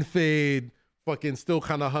 skin fade, fucking still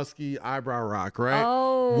kind of husky eyebrow Rock, right?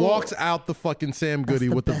 Oh. Walks out the fucking Sam Goody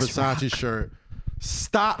the with the best Versace shirt,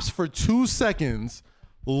 stops for 2 seconds,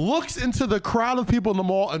 looks into the crowd of people in the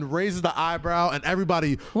mall and raises the eyebrow, and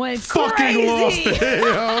everybody Went fucking crazy. lost it.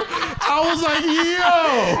 Yo. I was like,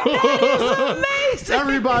 yo. Amazing.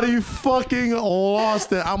 Everybody fucking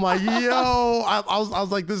lost it. I'm like, yo. I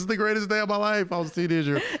was like, this is the greatest day of my life. I was a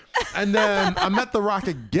teenager. And then I met The Rock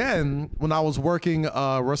again when I was working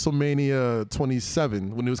WrestleMania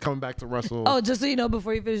 27, when he was coming back to wrestle. Oh, just so you know,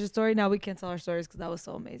 before you finish your story, now we can't tell our stories because that was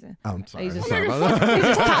so amazing. I'm sorry. He just- Sorry about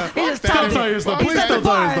that. He just Still topped tell it. your story. He Please set still the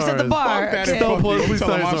tell your bar. Set the stories. bar. Fuck that Okay. Still, Fuck you. please Tell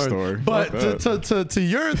tell my your story. story. But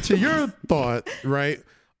Fuck to your thought, right?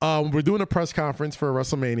 We're doing a press conference for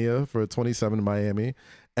WrestleMania for 27 in Miami,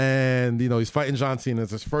 and you know he's fighting John Cena.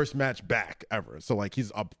 It's his first match back ever. So like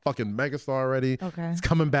he's a fucking megastar already. Okay. He's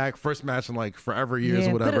coming back, first match in like forever years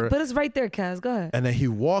or Put whatever. it, put us right there, Kaz. Go ahead. And then he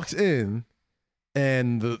walks in,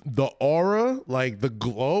 and the aura, like the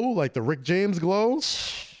glow, like the Rick James glow.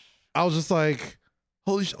 I was just like,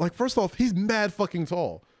 holy shit! Like first off, he's mad fucking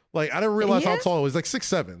tall. Like I didn't realize He how is? tall he was. Like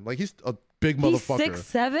 6'7". Like he's a big motherfucker.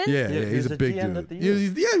 6'7"? Yeah, he's a big D dude. the year.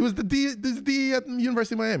 He was the D at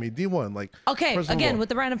University of Miami, D1. Like, Okay, first again, overall. with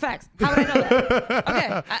the random facts. How would I know that?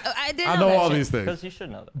 Okay, I didn't know I know that all shit. these things. Because you should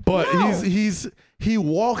know that. But No. he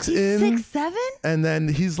walks in 6'7"? and then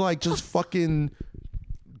he's like just fucking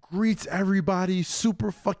greets everybody,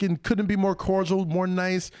 super fucking couldn't be more cordial, more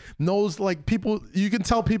nice, knows like people, you can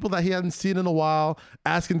tell people that he hadn't seen in a while,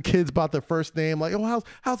 asking kids about their first name, like, oh,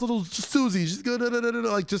 how's little Susie? She's good,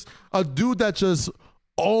 like just a dude that just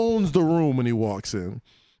owns the room when he walks in.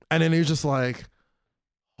 And then he's just like,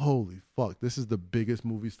 holy fuck, this is the biggest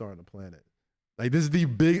movie star on the planet. Like this is the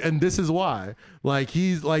big, and this is why. Like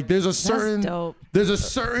he's like, there's a certain dope. like,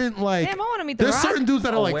 Damn, I want to meet The there's Rock. certain dudes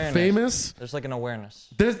that are like Awareness. famous. There's like an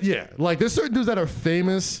awareness. There's certain dudes that are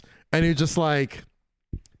famous, and you're just like,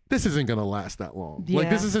 this isn't gonna last that long. Like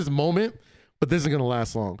this Yeah. is his moment, but this isn't gonna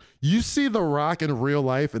last long. You see The Rock in real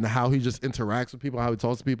life and how he just interacts with people, how he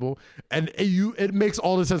talks to people, and it makes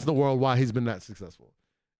all the sense in the world why he's been that successful.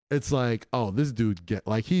 It's like, oh, this dude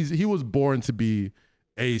he was born to be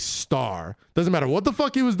a star. Doesn't matter what the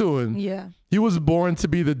fuck he was doing. Yeah. He was born to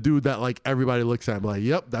be the dude that like everybody looks at and be like,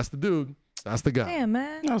 yep, that's the dude. That's the guy. Damn,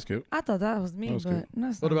 man. That was cute. I thought that was me, That was but cute.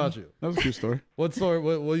 that's What not about me. you? That was a cute story. What story?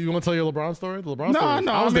 What you want to tell your LeBron story? The LeBron No, story?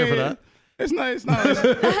 no. I was there for mean, that. It's not.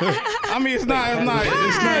 I mean, it's not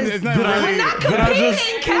really. Did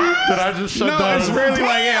I just shut No, down? it's really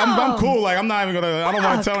like, yeah, I'm Damn. cool. Like, I'm not even gonna. I don't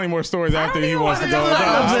want to tell any more stories after don't he even wants to wanna go. know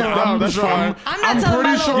that. No, that's fine. I'm not telling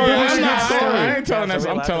pretty my sure little it Yeah, was I'm a bullshit good not. story. story. I ain't telling Guys, that.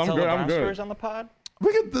 are we I'm allowed telling. to I'm tell good. I'm LeBron good. stories on the pod?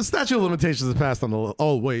 We get the statute of limitations is passed on the.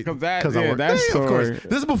 Oh wait, 'Cause that- I yeah, work. that Of course. story-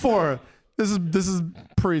 This is before. This is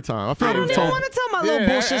pre-time. I feel I like don't we've even told. want to tell my little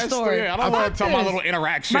bullshit story. Yeah, I don't want to tell my little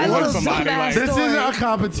interaction My with little somebody. dumbass Like, This story. isn't a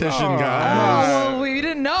competition, Oh, guys. well, we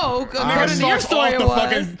didn't know. Nigga According to your starts story, off it the was.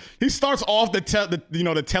 fucking. He starts off the telling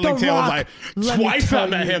The tale Rock, like let me twice tell I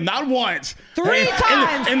met you. him, not once. 3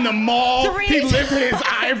 times. In the mall. 3 he times. lifted his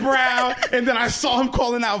eyebrow, and then I saw him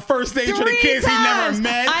calling out first dates for the 3 kids he never times.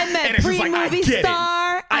 met. I met and it's just like, I pre-movie get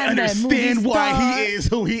star. it. I I met understand movie why star. he is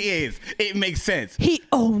who he is. It makes sense. He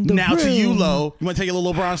owned the Now room. to you, Lo. You want to tell your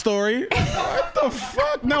little LeBron story? What the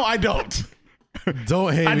fuck? No, I don't.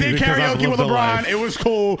 Don't hate I me did because I've karaoke with lived a LeBron. life. It was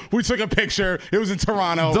cool. We took a picture. It was in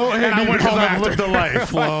Toronto. Don't hate and I me went because home I've after. lived a life,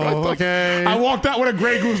 Flo. Okay. I walked out with a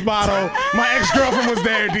Grey Goose bottle. My ex-girlfriend was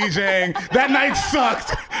there DJing. That night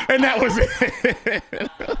sucked, and that was it.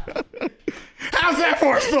 How's that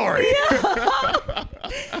for a story?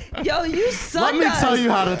 Yo, you suck. Let me tell you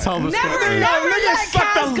how to tell the Never, story. never Niggas let suck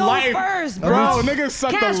Kaz the go life. first, Bro, bro. niggas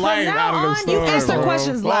suck Kaz, the from life now out of the on, story. you answer bro.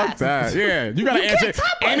 questions Fuck last. that. Yeah, you gotta You answer can't top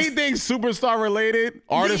us. anything superstar related,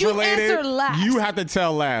 artist You related. answer last. You have to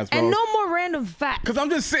tell last, bro. And no more random facts. Cause I'm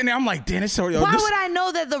just sitting there. I'm like, damn, this story. Why would I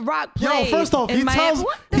know that The Rock played? Yo, first off, in he Miami? tells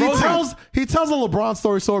What the he tells a LeBron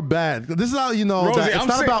story so bad. This is how you know Rosie, that it's I'm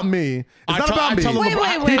not saying- about me. It's I not tell- about I me. tell Wait, LeBron- wait,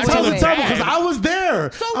 I wait, He tell tells it it terrible bad. because I was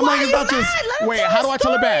there. So I'm why like, are it's you not just. mad? Let him Wait, tell how the do I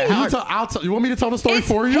tell it bad? story. I'll tell. You want me to tell the story It's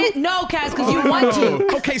for you? No, Kaz, because you want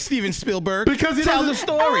to. Okay, Steven Spielberg. Because he tell the doesn't-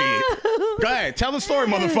 story. Go ahead, tell the story,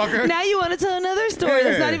 motherfucker. Now you want to tell another story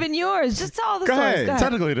that's Yeah. not even yours. Just tell the Go stories. ahead. Go ahead.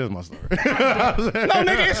 Technically, it is my story. No,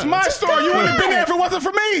 nigga, it's my story. You wouldn't have been there if it wasn't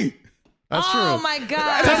for me. That's true. Oh my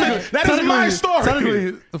God. That is my story. Technically,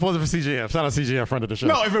 if it wasn't for CJF, shout out CJF, friend of the show.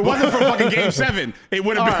 No, if it wasn't for fucking Game 7, it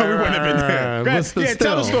wouldn't have been. We wouldn't have been there. Go ahead. But Yeah,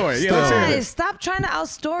 tell the still, story. Yeah, still. let's hear it. Guys, stop trying to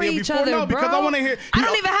outstory Yeah, each before- other, no, bro. because I wanna hear- I you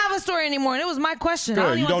don't know- even have a story anymore, and it was my question. Good, I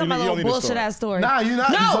don't you even want to don't tell my need- you little don't need a bullshit ass story. Nah, you're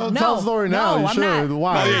not. No, no, tell the story now. no, You I'm should. not.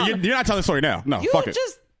 Why? No, No. you're not telling the story now. No, You fuck it.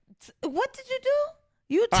 just. What did you do?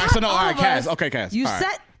 You All right, taught so no, all right, all of us. Kaz. Okay, Kaz. You all right.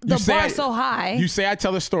 set You the say bar I- so high. You say I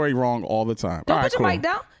tell the story wrong all the time. Don't All right, put your cool. mic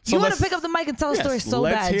down. So You want let's- to pick up the mic and tell a story Yes, so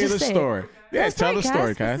let's bad. hear Just the say it. story. Yeah, tell the story,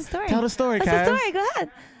 What's the Kaz. story? Tell the story, What's Kaz. the story? Go ahead.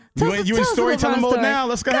 You Tell in us the storytelling LeBron mode story. now?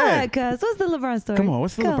 Let's go Go ahead. ahead, cuz. What's the LeBron story? Come on,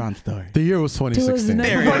 what's the Go. LeBron story? The year was 2016.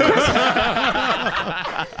 There Before it is.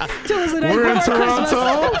 It was the night We're in before Christmas.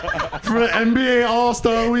 Toronto for the NBA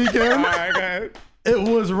All-Star All Weekend. right, go ahead. It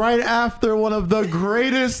was right after one of the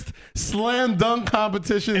greatest slam dunk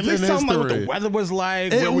competitions At least in tell me what the history. weather was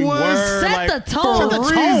like, It where we was- were. Set like, the tone. Set the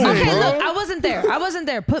For tone, reason, Okay, bro. look, I wasn't there. I wasn't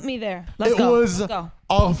there. Put me there. Let's It go. was Let's go.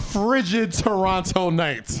 a frigid Toronto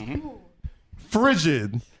night. Mm-hmm.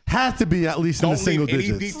 Frigid. Has to be at least in Don't the single leave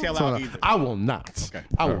any digits. detail So, out either. I will not. Okay.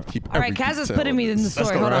 I will Alright. keep All right, every Kaz is detail putting me in the this. story.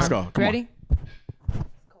 go, Hold let's on. go. Come on. Ready?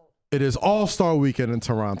 It is All-Star Weekend in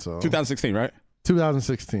Toronto. 2016, right?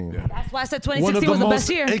 2016. That's why I said One of 2016 the was the most best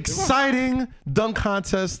year. exciting dunk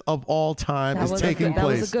contests of all time That is was a taking good- that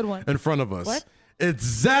was a place good one. in front of us. What? It's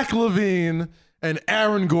Zach LaVine and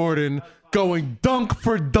Aaron Gordon going dunk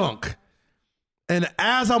for dunk. And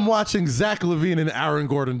as I'm watching Zach LaVine and Aaron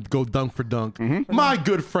Gordon go dunk for dunk, my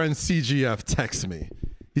good friend CGF texts me.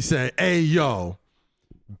 He said, "Hey, yo,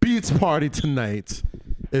 Beats party tonight.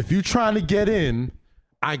 If you trying to get in,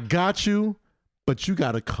 I got you, but you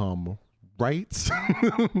got to come right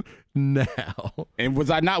now." And was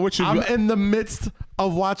I not with you? I'm in the midst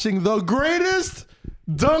of watching the greatest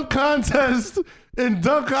dunk contest in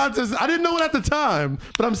dunk contests. I didn't know it at the time,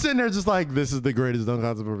 but I'm sitting there just like, this is the greatest dunk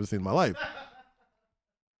contest I've ever seen in my life.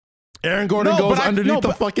 Aaron Gordon goes underneath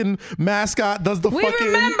the fucking mascot, does the fucking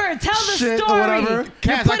remember. Tell the shit story. or whatever.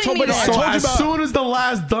 Kaz, I told you as soon as the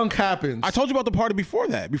last dunk happens, I told you about the party before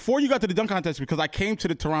that. Before you got to the dunk contest, because I came to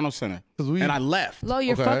the Toronto Center and I left. Lo,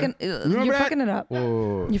 you're fucking. You're fucking it up.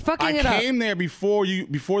 Whoa. You're fucking it up. I came there before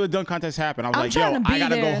the dunk contest happened. I was like, trying yo, to be I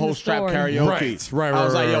gotta there go in the host trap story. karaoke. Right. I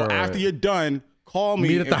was like, yo, after you're done, call me.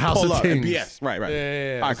 Meet at the House pull of up. Tings. Yes, right.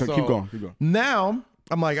 Yeah. All right, So keep going. Now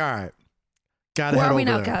I'm like, all right. Gotta Where head are we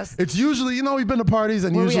over now, there. Kaz? It's usually, we've been to parties,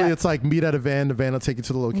 and Where we usually at? it's like meet at a van. The van will take you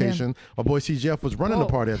to the location. My boy CGF was running the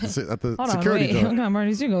party at the Hold security on, wait. door. What kind of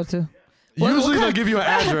parties you go to? Usually they'll give you an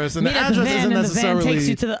address, and the Meet at address van isn't and necessarily the van takes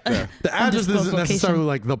you to the the address undisclosed isn't necessarily location.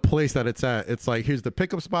 like the place that it's at. It's like, here's the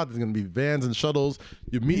pickup spot. There's gonna be vans and shuttles.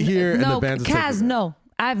 You meet here, and the vans. will take you Kaz, there. no.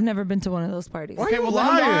 I've never been to one of those parties. Why are you Well,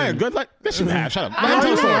 lying? Good luck. Yes, you have. Shut up. Why are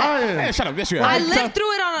you lying? Hey, shut up. Yes, you have. I lived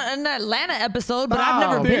through it on an Atlanta episode, but I've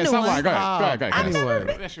never been to stop one. lying. Go ahead.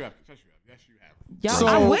 Anyway. Yes, you have. Y'all, So-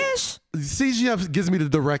 I wish. CGF gives me the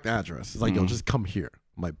direct address. It's like, yo, just come here.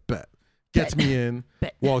 I'm like, bet. Gets me in.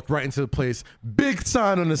 Walked right into the place. Big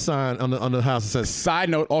sign on the on the house that says. Side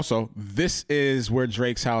note, also, this is where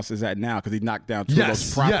Drake's house is at now because he knocked down two of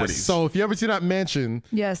those properties. Yes. So if you ever see that mansion,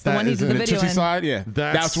 Yes, the that one he is did in the video Tootsie in. side, yeah,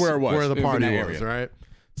 that's where it was. Where the It was party in that was, area. right?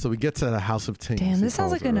 So we get to the House of Tings. Damn, he this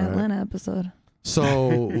sounds calls like an it, right? Atlanta episode. So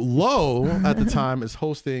Lo at the time is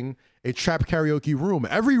hosting a trap karaoke room.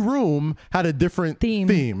 Every room had a different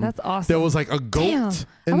theme. That's awesome. There was like a goat Damn,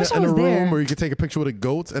 I in wish I a was room there. where you could take a picture with a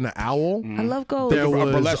goat and an owl. I love gold. There A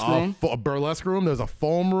was burlesque room? a burlesque room. There's a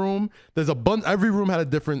foam room. There's a bunch. Every room had a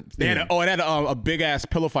different They theme. had it had a big ass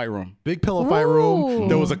pillow fight room. Big pillow fight room. Ooh.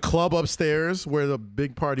 There was a club upstairs where the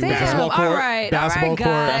big party was. Damn, basketball court, all right, basketball all right, court,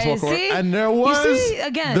 guys. basketball court. See? And there was You see,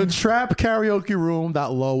 again. the trap karaoke room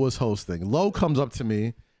that Lo was hosting. Lo comes up to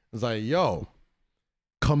me. Is like, yo,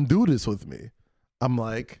 come do this with me. I'm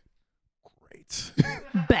like, great.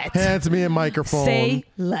 Bet. Hands me a microphone. Say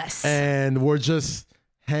less. And we're just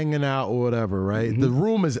hanging out or whatever, right? The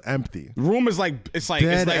room is empty. The room is like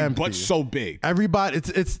Dead empty. but so big. Everybody,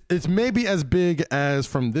 it's maybe as big as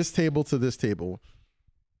from this table to this table.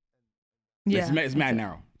 yeah. It's mad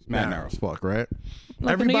narrow. It's mad narrow. as fuck, right?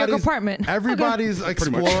 Like a New York apartment. Everybody's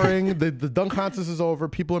exploring. The dunk contest is over.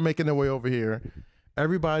 People are making their way over here.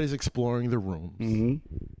 Everybody's exploring the rooms.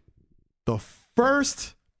 The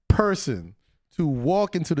first person to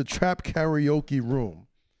walk into the trap karaoke room,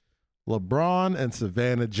 LeBron and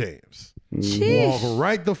Savannah James, Sheesh. walk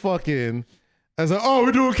right the fuck in. I was like, oh,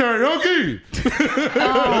 we're doing karaoke.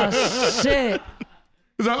 Oh, shit.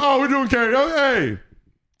 He's like, oh, we're doing karaoke. Hey.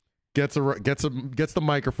 Gets the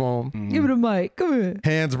microphone. Give it a mic. Come here.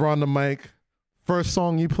 Hands are on the mic. First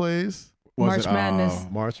song he plays. March Madness.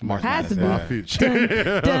 March Has to be. My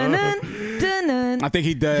future. I think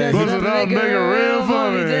he did. Bust it out, make it real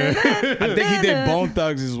for me. I think he did Bone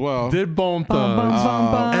Thugs as well. Did Bone Bum, bum, Thugs.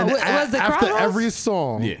 bum, bum. And Was it after Carlos? every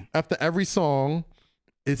song, Yeah.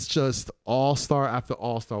 it's just all-star after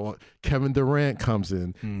all-star. Kevin Durant comes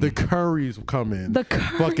in. The Currys come in. The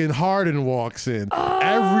Currys. Fucking Harden walks in. Oh,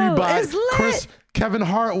 Everybody. it's lit. Kevin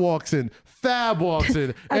Hart walks in. Fab walks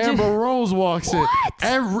in. just- Amber Rose walks in. What?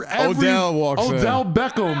 Every Odell walks in. Odell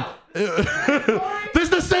Beckham. This is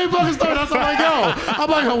the same fucking story. That's how I go. I'm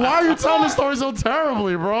like, why are you telling this story so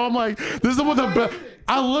terribly, bro? I'm like, this is what the best.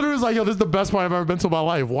 I literally was like, yo, this is the best part I've ever been to in my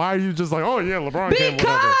life. Why are you just like, oh yeah, LeBron came, whatever.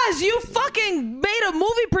 Because you fucking made a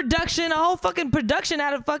movie production, a whole fucking production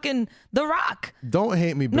out of fucking The Rock. Don't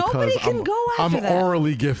hate me because Nobody can I'm, go after I'm that.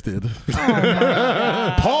 orally gifted.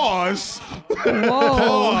 Pause. Whoa.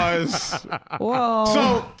 Pause.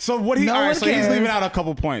 Whoa. So what he? No all right, one so he's cares. leaving out a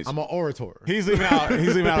couple points. I'm an orator. He's leaving out. He's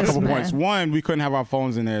leaving out a This couple man. points. One, we couldn't have our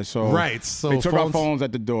phones in there, so Right, so they took our phones- phones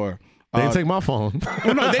at the door. They didn't take my phone.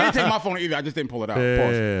 Well, no, they didn't take my phone either. I just didn't pull it out.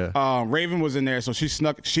 Yeah. Pause. Raven was in there, so she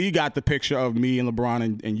snuck. She got the picture of me and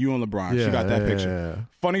LeBron and you and LeBron. she got that picture.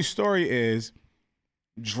 Funny story is,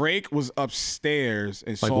 Drake was upstairs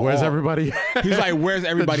and Like, saw. where's everybody? He's like, where's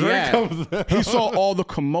everybody Drake at? comes down. He saw all the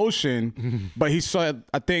commotion, but he saw.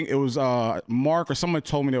 I think it was Mark or someone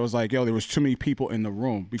told me there was like, yo, there was too many people in the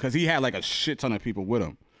room because he had like a shit ton of people with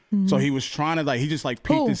him. So he was trying to he just peeked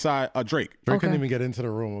inside. Drake. Drake couldn't even get into the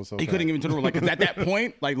room. He couldn't even get into the room. Cause at that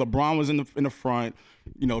point, LeBron was in the front.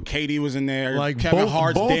 KD was in there. Kevin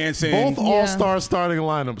Hart's dancing. Both all-star starting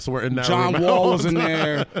lineups were in that John room. Wall was in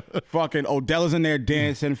there. Fucking Odell is in there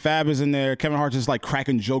dancing. Fab is in there. Kevin Hart just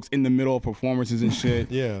cracking jokes in the middle of performances and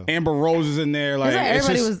shit. Yeah. Amber Rose is in there.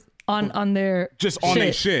 Everybody was on their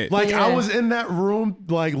their shit. I was in that room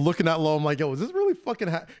looking at low. I'm like, yo, is this really fucking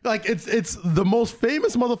it's the most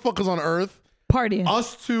famous motherfuckers on earth partying.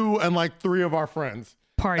 Us two and 3 of our friends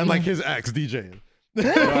partying. And his ex DJing. And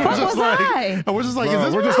we're just is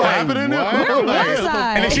this really happening? Where was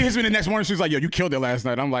I? And then she hits me the next morning. She's like, yo, you killed it last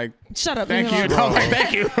night. I'm like, shut up. Thank you. I'm like,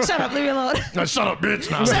 thank you. Shut up. Leave me alone. No, shut up, bitch.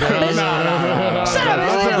 Shut up, bitch. Shut up,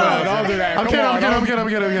 bitch. Don't do that. I'm kidding.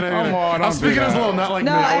 Come on. I'm speaking as low, not like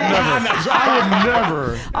no, me. I would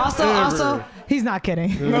never. Also, he's not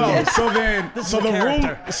kidding. No. So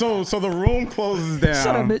the room closes down.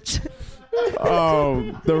 Shut up, bitch.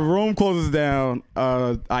 The room closes down.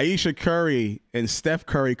 Aisha Curry and Steph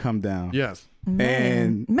Curry come down. Yes.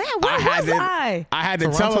 Man, where was I? I had to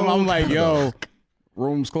tell him, I'm like, yo,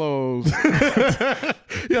 room's closed. Yeah,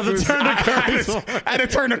 I had to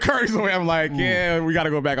turn the curtains away. I'm like, yeah, we got to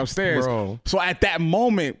go back upstairs. Bro. So at that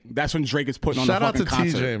moment, that's when Drake is putting on the fucking concert. Shout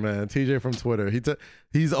out to TJ, man. TJ from Twitter. He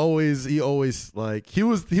always he was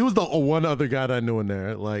the one other guy that I knew in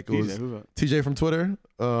there. TJ from Twitter.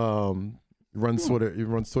 Runs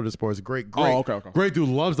Twitter Sports. Great. Okay. Great dude.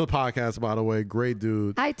 Loves the podcast, by the way. Great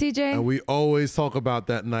dude. Hi, TJ. And we always talk about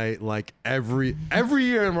that night. Every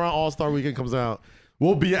year around All-Star Weekend comes out,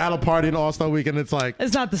 we'll be at a party in All-Star Weekend. It's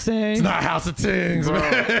it's not the same. It's not House of Tings,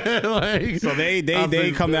 man. So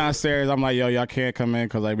they come downstairs. I'm like, yo, y'all can't come in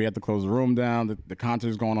because we have to close the room down. The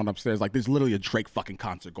concert's going on upstairs. There's literally a Drake fucking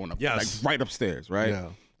concert going up. Yes. Right upstairs, right? Yeah.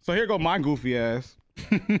 So here go my goofy ass.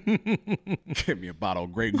 Give me a bottle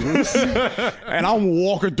of Grey Goose. And I'm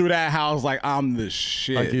walking through that house like I'm the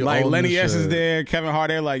shit. Lenny S is there, Kevin Hart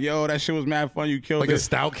there, yo, that shit was mad fun. You killed it. A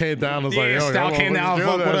stout came down. I was yo, stout came down.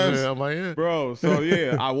 Fuck with us. I'm like, yeah. Bro, so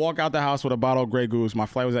yeah, I walk out the house with a bottle of Grey Goose. My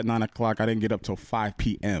flight was at 9 o'clock. I didn't get up till 5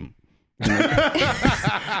 p.m.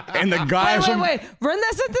 And the guy wait. Run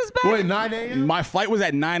that sentence back. Wait, 9 a.m.? My flight was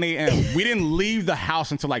at 9 a.m. We didn't leave the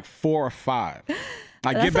house until 4 or 5.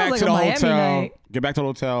 I get back to the hotel. Get back to the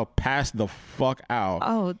hotel, pass the fuck out.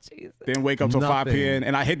 Oh, Jesus. Then wake up till 5 p.m.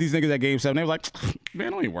 And I hit these niggas at Game 7. They were like,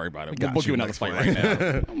 man, don't even worry about it. We'll book you another flight right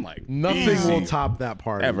now. I'm like, nothing will top that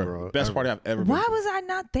party, ever. Bro. Best party I've ever been Why to. was I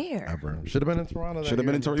not there? Ever. Should have been in Toronto. Should have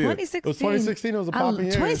been in Toronto. 2016. It was 2016. It was a popping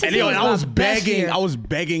year. 2016 And I was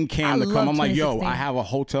begging Cam to come. I'm like, yo, 2016. I have a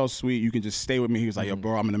hotel suite. You can just stay with me. He was like, yo,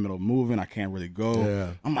 bro, I'm in the middle of moving. I can't really go. Yeah.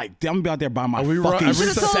 I'm like, damn, I'm gonna be out there by my We fucking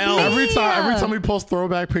self. Every time we post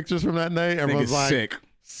throwback pictures from that night, everyone's like,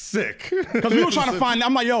 sick. Because we were trying to find.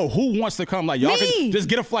 I'm like, yo, who wants to come? Y'all can just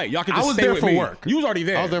get a flight. Y'all can just stay with me. I was there for work. You was already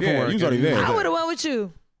there. I was there for work. You was already there. I would have went with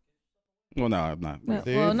you. Well, no, I'm not.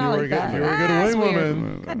 Well, not like that. If you were a good wing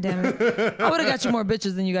woman. God damn it. I would have got you more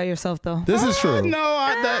bitches than you got yourself, though. This is true.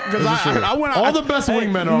 No, because I went. All the best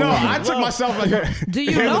wingmen are. No, I took myself. Do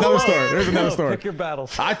you Here's know? another story. Here's another story. Pick your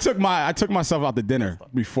battles. I took myself out to dinner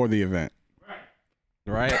before the event.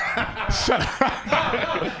 Right. Shut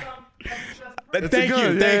up. Thank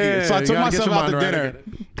you. Yeah. So I took myself out to dinner.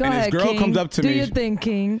 Go and ahead, this girl King. comes up to Do me. your thing,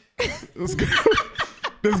 King.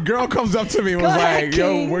 This girl comes up to me and was ahead, like,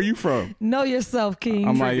 yo, King. where you from? Know yourself, King.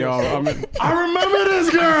 I'm like, yo, I remember this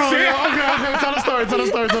girl. Okay. Tell the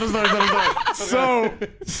story.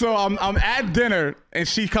 So I'm at dinner and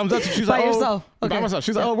she comes up to me. She's By like, yourself. By Okay. myself.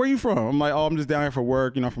 She's like, oh, where you from? I'm like, oh, I'm just down here for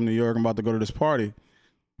work. From New York. I'm about to go to this party.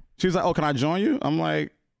 She's like, oh, can I join you? I'm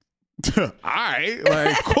like, all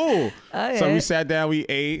right, cool. Okay. So we sat down, we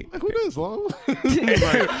ate. Who this, Lo? It's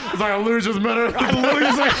like I literally just met her. I literally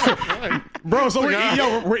was like, bro, so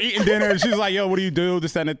we're eating dinner. And she's like, yo, what do you do?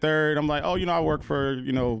 This, that, and the third. I'm like, oh, I work for,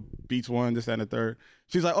 Beats One, this, that, and the third.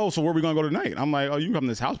 She's like, oh, so where are we going to go tonight? I'm like, oh, you can come to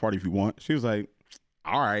this house party if you want. She was like,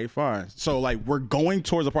 all right, fine. So, we're going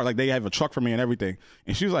towards the party. They have a truck for me and everything.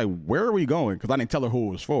 And she was like, where are we going? Because I didn't tell her who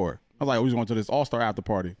it was for. I was like, we going to this All-Star after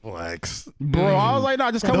party. Flex. Bro, I was like, nah,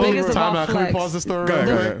 just come The biggest over. of all Time out. Can we flex. pause the story? Go ahead,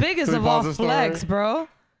 real go The quick? ahead. biggest Can we of all pause the story? flex, bro.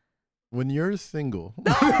 When you're single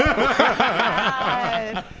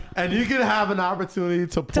and you can have an opportunity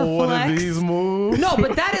to pull one of flex? these moves. No,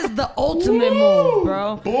 but that is the ultimate move,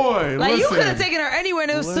 bro. Boy, Like, you listen. could have taken her anywhere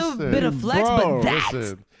and it was still a bit of flex, Bro, but that.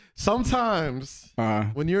 Listen, sometimes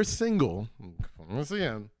when you're single, once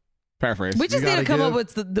again, Paraphrase. We just You need to gotta come up give-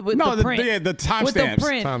 with the no, print. the with the timestamps.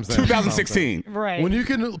 print. Timestamps. 2016. Right. when you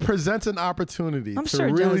can present an opportunity I'm to sure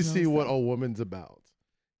really Jones see knows what that. a woman's about,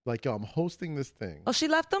 Like, yo, I'm hosting this thing. Oh, she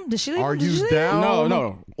left them? Did she leave? Are Did she you leave? down?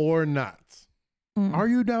 No. Or not? Are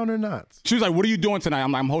you down or not? She was like, "What are you doing tonight?"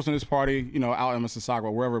 I'm like, "I'm hosting this party, out in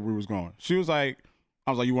Mississauga, wherever we was going." She was like,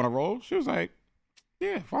 "I was like, you want to roll?" She was like,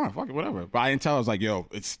 "Yeah, fine, fuck it, whatever." But I didn't tell her. I was like, "Yo,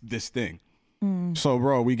 it's this thing." So,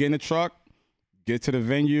 bro, we get in the truck, get to the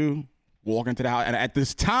venue, walk into the house, and at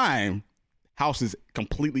this time, house is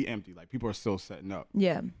completely empty. Like, people are still setting up.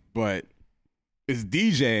 Yeah. But it's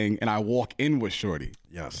DJing, and I walk in with Shorty.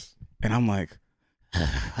 Yes. And I'm like,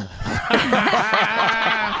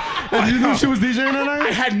 And you knew she was DJing that night?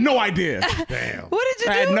 I had no idea. Damn. What did you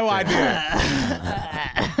do? I had no idea.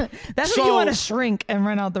 That's when you want to shrink and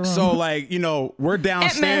run out the room. So, like, we're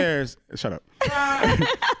downstairs. Shut up.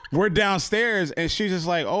 We're downstairs, and she's just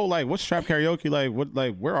like, "Oh, like, what's trap karaoke? Like, what?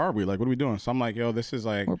 Like, where are we? Like, what are we doing?" So I'm like, "Yo, this is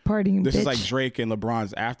like, we're partying. This bitch. is like Drake and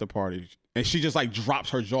LeBron's after party." And she just like drops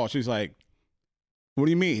her jaw. She's like, "What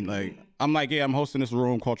do you mean?" Like, I'm like, "Yeah, I'm hosting this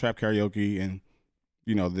room called Trap Karaoke, and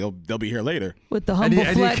they'll be here later." With the humble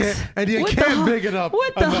flex. And you can't big it up.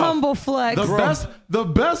 With the humble flex. The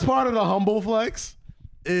best part of the humble flex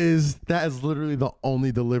is that is literally the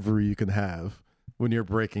only delivery you can have when you're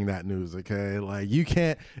breaking that news, okay? Like, you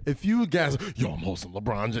can't, if you guys, yo, I'm hosting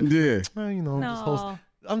LeBron James. Yeah.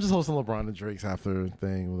 I'm just hosting LeBron and Drake's after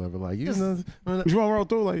thing, whatever. Like, you know, You want to roll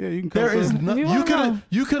through? Like, yeah, you can come there is through.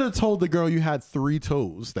 you could have told the girl you had 3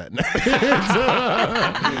 toes that night.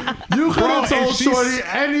 You could have told Shorty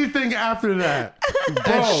anything after that.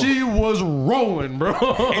 And she was rolling, bro.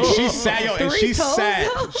 And she sat,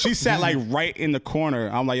 she sat like right in the corner.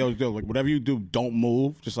 I'm like, yo, like, whatever you do, don't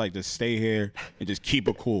move. Just stay here and just keep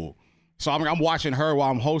it cool. So I'm watching her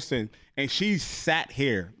while I'm hosting, and she sat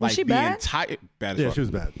here was like she the bad? entire. Bad as Yeah, fuck. she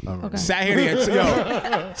was bad. Okay. Sat here,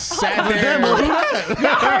 sat there. Y'all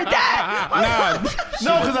heard that?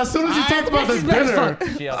 No, because as soon as you talked about this dinner,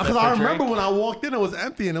 She out because there I for remember Drake? when I walked in, it was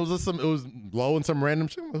empty and it was low and some random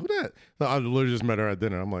shit. I'm like, who that? So I literally just met her at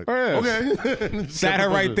dinner. I'm like, okay. Sat her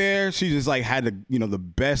right there. She just had the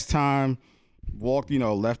best time. Walked,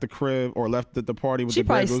 left the crib or left the party with She the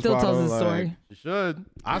Grey probably Goose still bottle, tells the like, story. She should.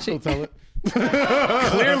 I still tell it.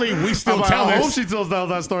 Clearly, we still tell I hope this. she still tells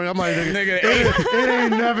that story. I'm like, Nigga, it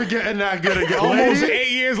ain't never getting that good again. almost Lady,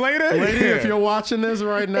 8 years later. lady, if you're watching this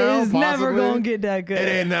right now, It's never possibly, gonna get that good. It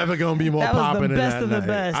ain't never gonna be more That was the popping than best that of the night.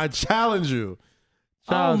 best. I challenge you.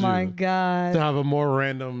 Oh my To god. have a more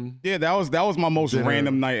random. Yeah, that was my most Dinner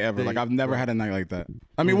random night ever. Like, I've never had a night like that.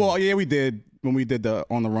 I mean, well, yeah, we did when we did the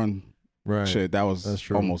On the Run shit. That was That's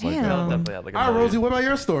true. almost like Damn. that. Definitely had like a All right, million. Rosie, what about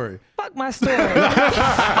your story? Fuck my story. Man,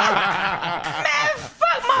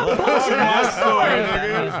 fuck my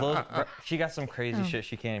bullshit. She got some crazy shit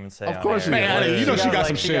she can't even say. Of course on she air. does. You know she got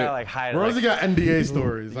some she shit. Gotta, hide, Rosie got NDA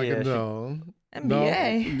stories. I Yeah, can she- know. NBA. No?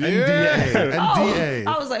 NDA. NDA.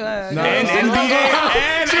 I was like, No. And NBA.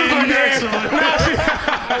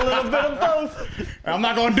 a little bit of both. I'm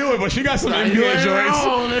not gonna do it, but she got some you NBA ain't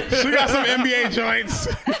wrong. joints. She got some NBA joints.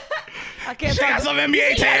 I can't She got talk. some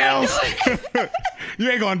NBA tails. You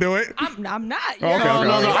ain't gonna do it. I'm not. Okay, You're okay,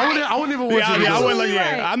 No, okay. I wouldn't even want Yeah, you to I do wouldn't it. let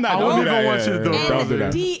Right. you. I'm not I gonna wouldn't do even that. want you to do it. Don't do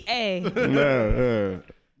that. NDA.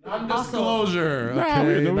 Non-disclosure. Nah,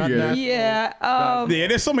 Okay, we not get it. that. Yeah. Yeah,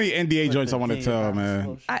 there's so many NBA joints I want to tell,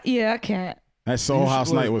 man. I can't. That Soul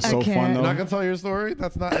House night was I so can't. fun, You're not though. gonna tell your story?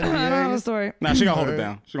 That's not I don't have a NDA? story. Nah, she gonna hold it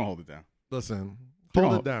down. She gonna hold it down. Listen, She hold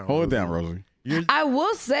gonna it down. Hold it down, Rosie. I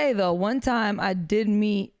will say though, one time I did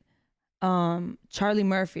meet Charlie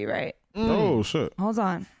Murphy, right? Oh, shit. Hold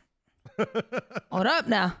on. Hold up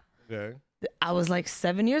now. Okay. I was like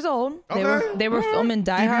 7 years old. Okay. They were filming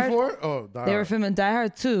Die Hard. DB4? Oh, Die They were Hard. filming Die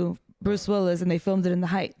Hard 2, Bruce Willis, and they filmed it in the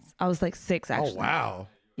Heights. I was like 6 actually. Oh, wow.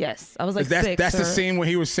 Yes, I was like That's 6. that's the or- scene where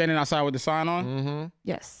he was standing outside with the sign on? Mm-hmm.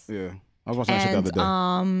 Yes. Yeah. I was watching that shit the other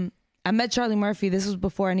And day. I met Charlie Murphy. This was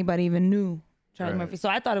before anybody even knew Charlie Right. Murphy. So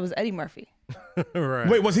I thought it was Eddie Murphy. Right.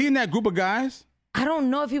 Wait, was he in that group of guys? I don't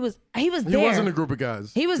know if he was he there. wasn't a group of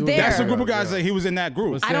guys. He was He there. That's the Yeah, group of guys that he was in that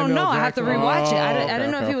group. Was I don't Samuel know. I have to Jackson. rewatch it. I Oh,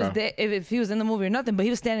 didn't know okay, if he was okay. there, if he was in the movie or nothing, but he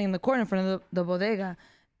was standing in the corner in front of the bodega.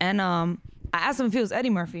 And I asked him if he was Eddie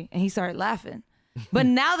Murphy, and he started laughing. But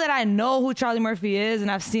now that I know who Charlie Murphy is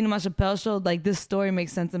and I've seen him on Chappelle's show, like this story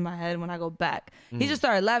makes sense in my head when I go back. He just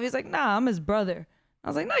started laughing. He's like, nah, I'm his brother. I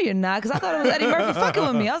was like, no, you're not. Because I thought it was Eddie Murphy fucking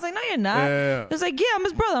with me. I was like, no, you're not. Yeah. He was like, yeah, I'm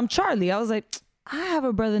his brother. I'm Charlie. I was like, I have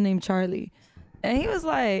a brother named Charlie. And he was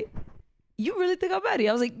like, you really think I'm Eddie?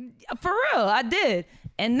 I was like, for real, I did.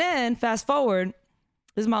 And then fast forward,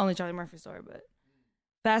 this is my only Charlie Murphy story, but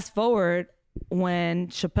fast forward when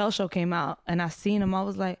Chappelle Show came out and I seen him, I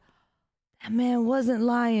was like, that man wasn't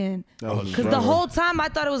lying. Because the whole time I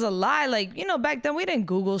thought it was a lie. Like, back then we didn't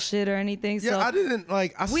Google shit or anything. Yeah, So I didn't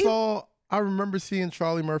like. I We- saw I remember seeing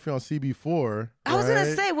Charlie Murphy on CB4. I was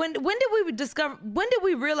gonna say, when did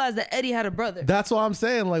we realize that Eddie had a brother? That's what I'm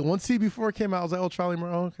saying. Like once CB4 came out, I was like, oh, Charlie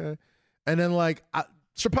Murphy, okay. And then like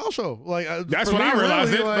Chappelle Show, like that's when I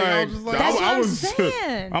realized it. That's what I'm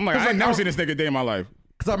saying. I'm like, I ain't never seen this nigga a day in my life.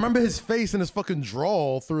 Because I remember his face and his fucking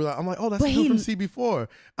drawl through that. I'm like, oh, that's the dude from CB4.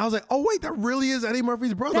 I was like, oh wait, that really is Eddie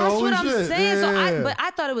Murphy's brother. That's Holy what I'm shit. saying. Yeah. But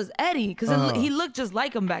I thought it was Eddie because he looked just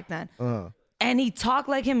like him back then. And he talked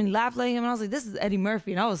like him and laughed like him. And I was like, this is Eddie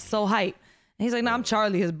Murphy. And I was so hyped. And he's like, no, I'm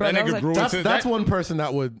Charlie, his brother. That nigga grew into that's one person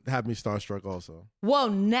that would have me starstruck also.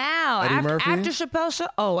 Well, now after Chappelle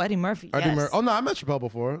Show, Eddie Murphy. Yes. Oh no, I met Chappelle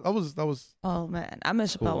before. That was. Oh man, I met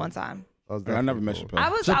Chappelle one time. I never met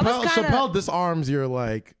Chappelle. Chappelle disarms your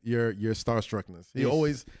starstruckness. He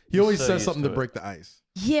always says something to break the ice.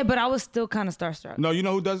 Yeah, but I was still kind of starstruck. No, you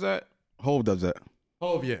know who does that? Hove does that.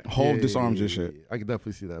 Hove, yeah. Hove disarms your shit. I could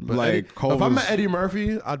definitely see that. But like, if I met Eddie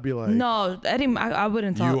Murphy, I'd be like, no, Eddie, I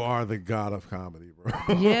wouldn't talk. You are the god of comedy,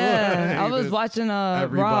 bro. Yeah, I was watching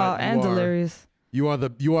Raw and Delirious. You are the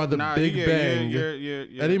Big Bang.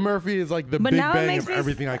 Eddie Murphy is like the Big Bang of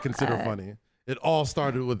everything I consider funny. It all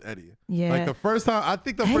started with Eddie. Yeah. Like the first time I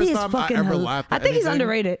ever laughed at I think he's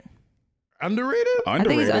underrated. Underrated? I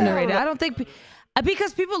think he's underrated. I don't think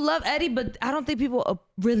because people love Eddie, but I don't think people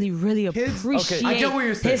really appreciate I get what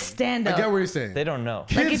you're saying. His stand-up. I get what you're saying. They don't know.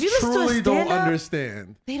 Kids like if you listen truly to a don't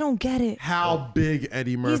understand. They don't get it. How big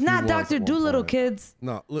Eddie Murphy was. He's not Dr. Doolittle, kids.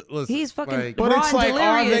 No, listen. He's fucking like, But it's like,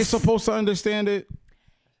 Delirious. are they supposed to understand it?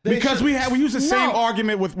 Because we use the same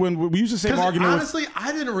argument with honestly,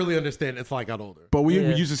 I didn't really understand it until I got older. But we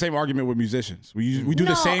use the same argument with musicians. We do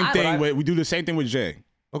the same thing with Jay.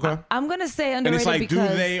 Okay. I'm gonna say and underrated it's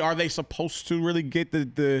like, are they supposed to really get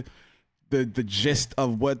the gist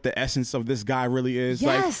of what the essence of this guy really is?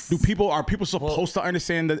 Yes. Like, are people supposed to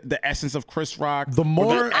understand the essence of Chris Rock? The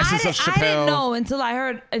more the essence of Chappelle? I didn't know until I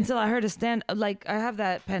heard a stand. Like I have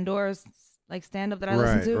that Pandora's like stand up that I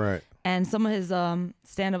listen to, right. And some of his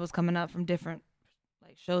stand up was coming up from different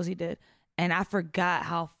like shows he did. And I forgot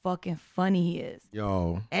how fucking funny he is.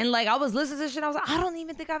 Yo. And like I was listening to this shit, I was like, I don't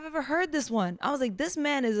even think I've ever heard this one. I was like, this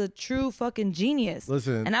man is a true fucking genius.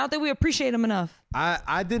 Listen. And I don't think we appreciate him enough.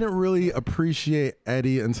 I didn't really appreciate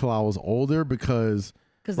Eddie until I was older because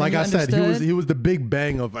like I said, he was the Big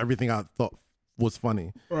Bang of everything I thought was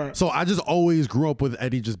funny. Right. So I just always grew up with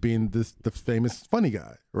Eddie just being the famous funny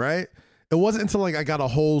guy, right? It wasn't until like I got a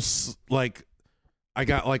whole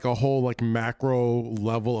macro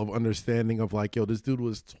level of understanding of like, yo, this dude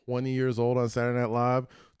was 20 years old on Saturday Night Live,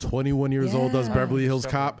 21 years old does Beverly Hills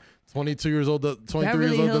Cop, 23 years old does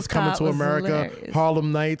Coming to America, hilarious.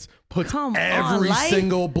 Harlem Nights, puts every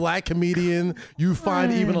single black comedian you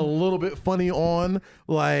find even a little bit funny on.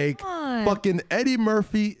 Like fucking Eddie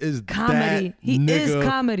Murphy is comedy. He is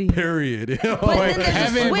comedy. Period. But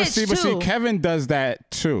then Kevin does that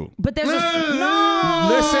too. But there's no.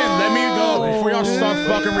 Listen, let me go before y'all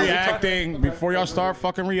start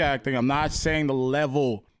fucking reacting. I'm not saying the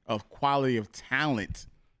level of quality of talent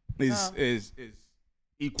is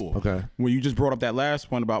equal. Okay. When you just brought up that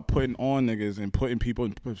last one about putting on niggas and putting people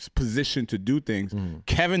in position to do things,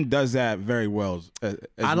 Kevin does that very well.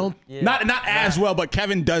 Not as well, but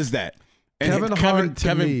Kevin does that. And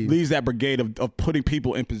Kevin leads that brigade of putting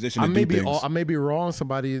people in position to do things. I may be wrong.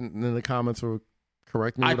 Somebody in the comments will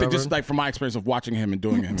correct me. I think just like from my experience of watching him and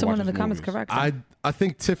doing him. Someone in the comments correct him. I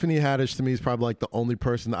think Tiffany Haddish to me is probably like the only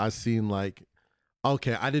person that I've seen like,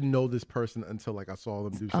 okay, I didn't know this person until like I saw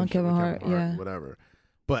them do something. Kevin Hart, whatever.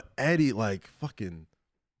 But Eddie, like fucking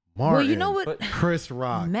Martin, well, you know what? Chris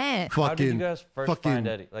Rock, man. How did you guys first find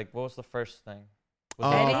Eddie? Like, what was the first thing?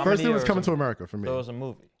 First thing was Coming to America for me. So it was a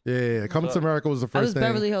movie. Yeah. Coming to America was the first thing. It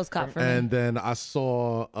was Beverly Hills Cop for me. And then I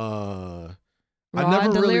saw. I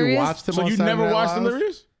never really watched him. So you never watched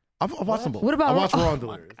Delirious? I've watched them both. What about I watched Raw and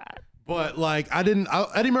Delirious. But like I didn't.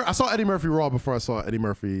 I saw Eddie Murphy Raw before I saw Eddie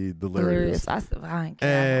Murphy Delirious. I ain't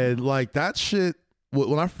care. And like that shit.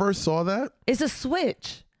 When I first saw that, it's a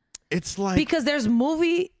switch. It's like because there's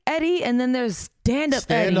movie Eddie and then there's stand-up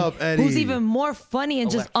Eddie, who's even more funny and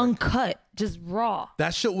just uncut, just raw.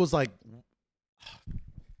 That shit was like,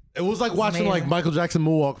 it was like watching like Michael Jackson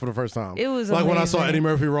moonwalk for the first time. It was like amazing. when I saw Eddie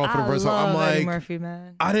Murphy Raw for the first time. I'm like, Eddie Murphy,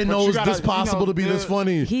 man. I didn't know it was this possible to be this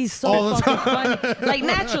funny. He's so fucking funny, like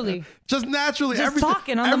naturally. Just naturally, just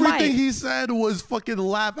talking on the mic. Everything he said was fucking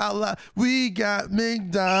laugh out loud. We got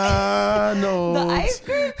McDonald's, the ice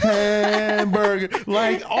cream hamburger,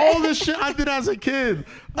 like all the shit I did as a kid.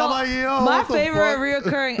 I'm like, yo, my favorite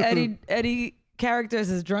reoccurring Eddie characters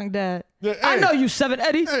is Drunk Dad. Yeah, hey. I know you 7,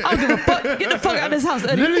 Eddie. I don't give a fuck. Get the fuck out of this house,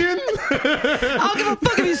 Eddie. Lillian? I don't give a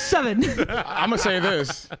fuck if you 7. I'm gonna say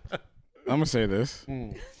this. gonna say this.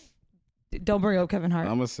 Don't bring up Kevin Hart.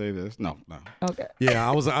 I'm gonna say this. No. Okay. Yeah,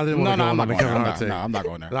 I didn't want to go on the Kevin Hart take. No, I'm not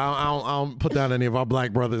going there. I don't put down any of our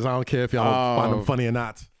black brothers. I don't care if y'all find them funny or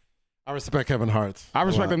not. I respect Kevin Hart. I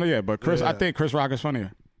respect them, yeah, but I think Chris Rock is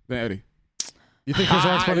funnier than Eddie. You think Chris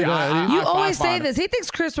Rock's funnier than Eddie? You always say this. He thinks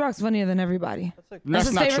Chris Rock's funnier than everybody. That's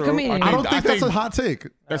his favorite comedian. I don't think that's a hot take.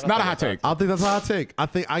 That's not a hot take. I don't think that's a hot take. I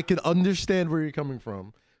think I can understand where you're coming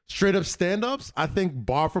from. Straight up stand-ups, I think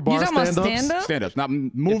bar for bar stand-ups. Stand-ups. Not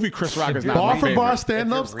movie Chris Rock is not bar my for bar favorite.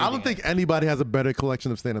 stand-ups. I don't think anybody has a better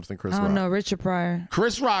collection of stand-ups than Chris Rock. I don't know, Richard Pryor.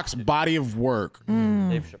 Chris Rock's body of work.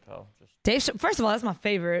 Dave Chappelle. First of all, that's my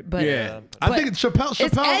favorite, but I think Chappelle.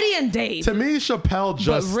 It's Eddie and Dave. To me, Chappelle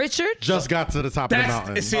just got to the top of the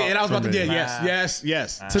mountain. See, and I was about to yes.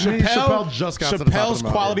 To me, Chappelle just got to the top of the mountain. Chappelle's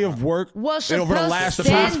quality of work over the last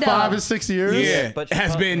 5 or 6 years, but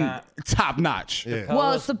has been top notch.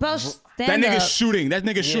 Well, Chappelle's that nigga's shooting. That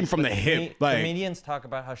nigga's shooting from the hip. Like comedians talk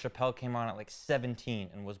about how Chappelle came on at like 17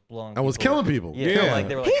 and was blowing. And was killing people. Yeah. Like,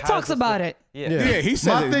 they were like, he talks about it. Yeah, he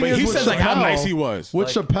says it. But he says like how nice he was. With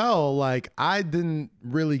Chappelle, like I didn't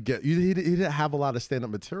really get. He didn't have a lot of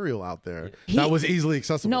stand-up material out there that was easily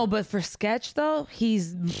accessible. No, but for sketch though,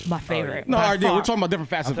 he's my favorite. No, we're talking about different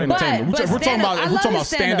facets of entertainment. We're talking about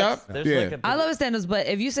stand-up. Yeah, I love stand-ups, but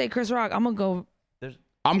if you say Chris Rock, I'm gonna go.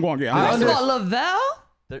 I'm going to get. First of all, Lavelle.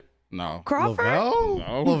 No. Crawford?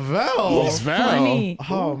 Lavelle. He's funny.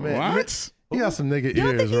 Oh, man. What? He got some nigga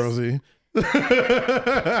ears, Rosie. You don't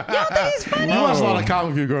think he's funny? You watched a lot of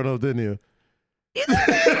Comic View growing up, didn't you?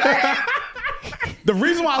 The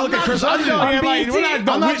reason why I look at Chris, I'm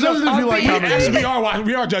not judging if you like comedy.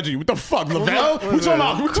 We are judging you. What the fuck, Lavelle? We're talking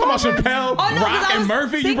about Chappelle, Rock, and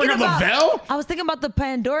Murphy. You bring up Lavelle? I was thinking about the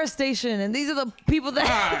Pandora Station, and these are the people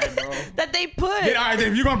that that they put. All right,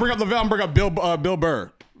 if you're gonna bring up Lavelle, I'm bring up Bill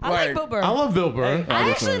Burr. I like Bill Burr. I love Bill Burr. I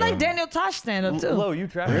actually like Daniel Tosh stand-up too. Low, you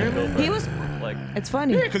drafted Bill Burr. He was like, it's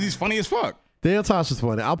funny. Yeah, because he's funny as fuck. Daniel Tosh is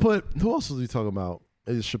funny. I'll put. Who else was we talking about?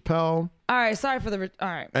 Is Chappelle? All right, sorry for the. All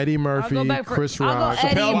right. Eddie Murphy, Chris Rock,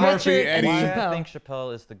 Chappelle, Murphy, Eddie. I think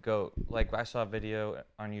Chappelle is the GOAT. Like I saw a video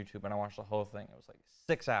on YouTube and I watched the whole thing. It was like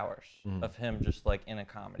 6 hours of him just like in a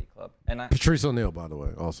comedy club. And Patrice O'Neal, by the way,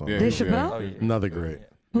 also. Dave Chappelle? Oh, yeah. Another great.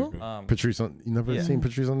 Who? Patrice. You never seen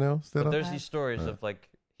Patrice O'Neal stand up? There's these stories of like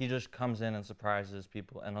he just comes in and surprises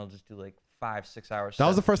people, and he'll just do like 5-6 hours. That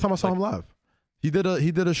was the first time I saw him live. He did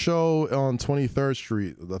a show on 23rd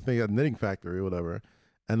Street, I think at Knitting Factory or whatever,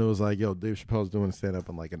 and it was like, yo, Dave Chappelle's doing stand up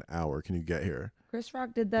in like an hour. Can you get here? Chris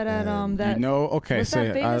Rock did that at that. Okay, what's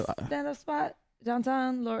that famous stand up spot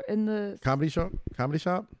downtown in the comedy shop,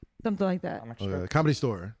 something like that. Comedy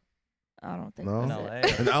store. I don't think no. In LA.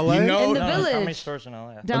 In LA? In the Village. Comedy stores in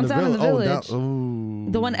LA. Downtown in the Village.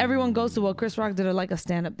 The one everyone goes to. Well, Chris Rock did a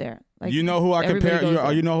stand up there. Like, you know who I compare?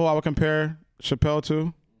 You know who I would compare Chappelle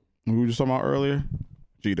to? Who we were just talking about earlier?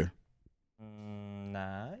 Jeter.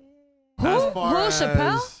 Nah. Who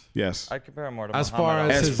Chappelle? Yes. I compare him more to as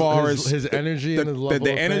Muhammad far as his energy and his level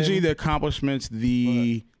the of energy, fame? the accomplishments,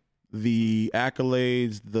 the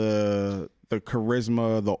accolades, the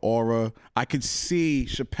charisma, the aura. I could see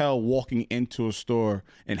Chappelle walking into a store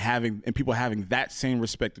and people having that same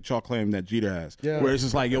respect that y'all claim that Jeter has. Yeah. Where it's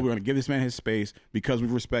just like, yo, we're gonna give this man his space because we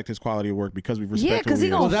respect his quality of work, because we respect because he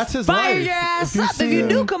gonna that's his fire life. your ass up if you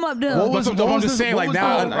do come up there. I'm just saying, like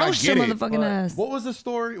now I roast get your it. motherfucking ass. What was the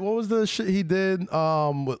story? What was the shit he did with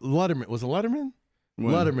Letterman? Was it Letterman?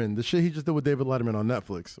 Letterman, the shit he just did with David Letterman on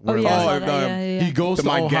Netflix. Oh yeah, he goes to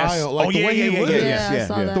Ohio. Guest. Like the way he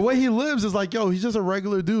lives, the way he lives is like, yo, he's just a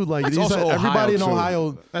regular dude. Like Ohio everybody in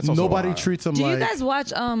Ohio, nobody treats him. Do like... you guys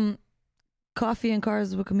watch Coffee and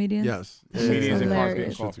Cars with Comedians? Yes, Comedians and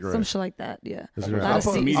hilarious. Cars. Some shit like that. Yeah, I'll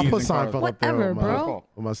put Seinfeld up there bro.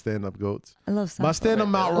 With my stand-up goats. I love Seinfeld. My stand-up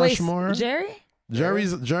Mount Rushmore.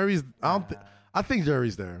 Jerry's. I think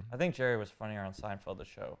Jerry's there. I think Jerry was funnier on Seinfeld the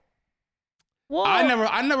show. Whoa.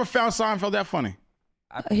 I never found Seinfeld that funny.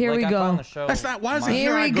 Here we go. That's not. Why is it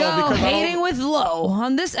here we go? Hating with Low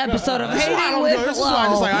on this episode of Hating with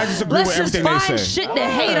Low. I disagree with everything they say. Let's just find shit to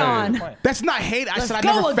hate on. That's not hate. I said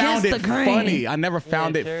I never found it funny. I never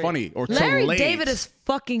found it funny or too late. Larry David is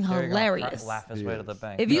fucking hilarious. Laugh his way to the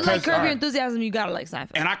bank. If you like Curb Your Enthusiasm, you gotta like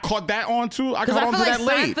Seinfeld. And I caught that on too. I caught on to that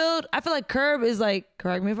late. I feel like Curb is like,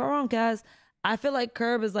 correct me if I'm wrong, guys. I feel like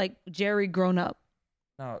Curb is like Jerry grown up.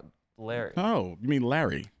 No, Larry. Oh, you mean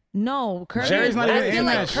Larry? No, Jerry's not even in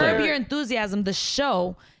that Curb show. Your Enthusiasm, the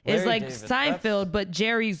show, is like Seinfeld, but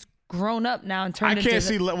Jerry's grown up now and turned into. I can't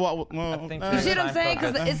see. You see what I'm saying?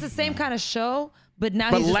 Because it's the same kind of show, but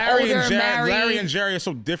now But he's just older, married. Larry and Jerry are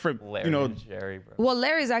so different. Larry you know, and Jerry, bro. Well,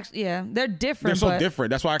 Larry's actually they're different. they're so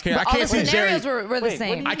different. That's why I can't. I all can't the see Jerry. scenarios were the Wait,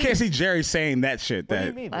 same. I can't see Jerry saying that shit. What do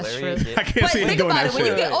you That mean? That's Larry true. and I can't But see him think doing about that it. When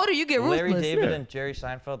shit. you get older, you get Larry ruthless. David and Jerry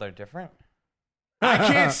Seinfeld are different. I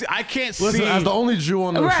can't see. Listen, as the only Jew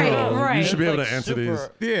on the Right, show, right. you should be able Like to answer these.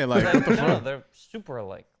 Yeah, like what the No, fuck? they're super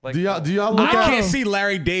alike. Like, Do y'all look I at? can't see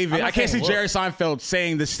Larry David. I'm I not can't see saying Jerry look. Seinfeld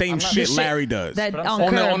saying the same not- shit The shit Larry does that But I'm on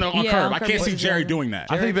saying- Curb. on Yeah, Curb. on I can't see is Jerry the- doing that.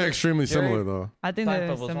 I think they're extremely Jerry- similar though. I think they're Seinfeld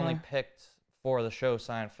was similar. only picked for the show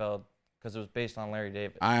Seinfeld because it was based on Larry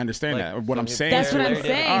David. I understand Like, that. What so I'm he- saying. That's what I'm Larry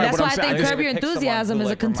David- saying. All right, That's but why I'm I saying- think I Curb Your picked someone Enthusiasm who, is a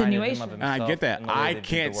like, reminded him continuation. of And I himself get that. and the way I they viewed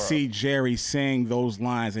can't the world. see Jerry saying those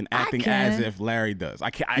lines and acting as can. if Larry does. I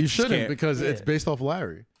can't. I You just shouldn't can't. because it's based off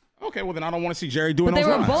Larry. Okay, well then I don't want to see Jerry doing But they those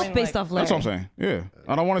were lines. both mean, based like- off Larry. That's what I'm saying. Yeah,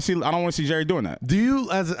 I don't want to see Jerry doing that. Do you,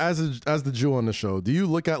 as the Jew on the show, do you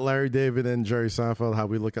look at Larry David and Jerry Seinfeld how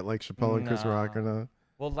we look at like Chappelle and Chris No. Rock or not?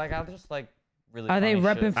 Well, like I just like really. Are they funny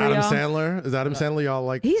repping shit. for Adam y'all? Sandler is Adam Sandler y'all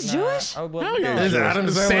like? He's Jewish? Oh, well, Hell yeah. no, Is Adam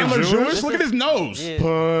Is Sandler Jewish? Look at his nose. Yeah.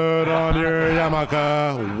 Put on your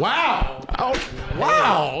yarmulke. Wow!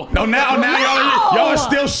 Wow! No, now y'all are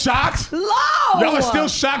still shocked. Low! Y'all are still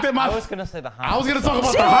shocked at I my. was gonna say the. I was gonna talk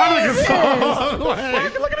about the Hanukkah song. Look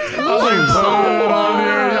at his I was like, put on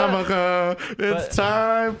your yarmulke. It's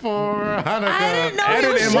time for Hanukkah. I didn't know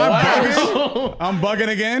Edit, you am were I Jewish. bugging? I'm bugging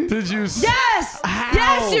again. Did you? Yes!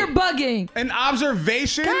 Yes, you're bugging. An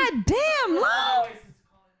observation. God damn, Low!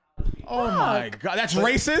 Oh my god, that's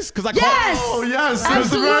racist. Because I Yes! Oh yes, that's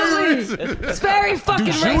the very reason. Absolutely. It's very fucking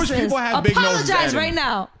Do Jewish racist. people have big noses, Apologize Eddie? right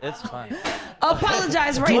now. It's fine.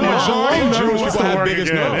 Apologize right The now. majority of Jewish What's people the have word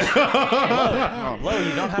biggest again? nose. Lo,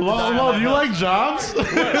 you don't have to. Lo, die on Lo, that do you hill. like jobs?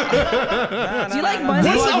 Do you like money?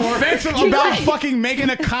 What's offensive You about like- fucking making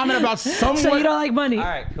a comment about someone? So you don't like money? All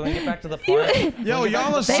right, can we get back to the point? Yo,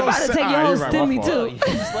 y'all are They so about to sad. take your All whole right, you're right, my stimmy fault. too.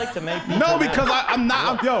 You just like to make people No, mad. because I'm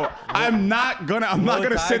not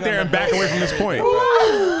gonna sit there and back away from this point.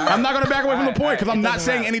 I'm not gonna back away from the point because I'm not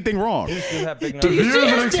saying anything wrong. You have big Do you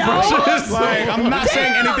noses. see yourself? Like I'm not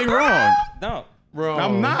saying anything wrong. No. Bro,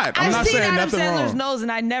 I'm not. I'm I've not seen saying Adam nothing Sandler's wrong. nose,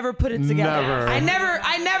 and I never put it together. Never.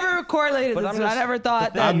 I never correlated But this. I'm I just- never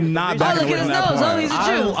thought the that. thing- I'm not Oh, backing look away at his from that nose. Oh, point. he's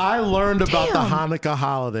a Jew. I learned about the Damn. Hanukkah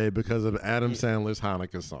holiday because of Adam Sandler's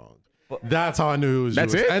Hanukkah song. That's how I knew it was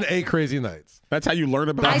That's Jewish. it? And 8 Crazy Nights. That's how you learned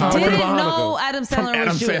about. That's how I I learned didn't about know Hanukkah. Adam Sandler Adam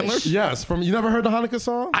was Jewish. Sandler? Yes, you never heard the Hanukkah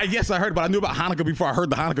song? Yes, I heard, but I knew about Hanukkah before I heard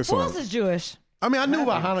the Hanukkah Who song. else is Jewish? I mean, I knew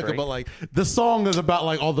about Hanukkah, Drake. but like the song is about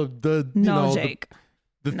like all the you No, know Jake.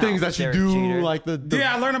 the things that you Derek do, Jeter. like the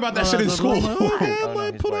Yeah, I learned about that shit in school. Oh, no,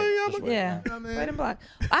 he's put on white. your Just yarmulke. white. Yeah, I mean, white and black.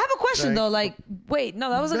 I have a question though. Like, wait, no,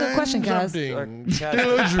 that was a good question, Kaz. Jumping.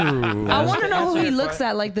 Still a Jew. I want to know who answer he your looks que-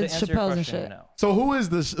 at, like the to answer your Chappelles and question, shit. no. So who's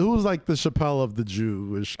like the Chappelle of the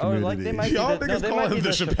Jewish Oh, community? like they might be Y'all the, niggas no, they call might him be the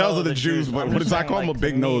Chappelles of the Jews, but I'm what just is I saying, call him a like,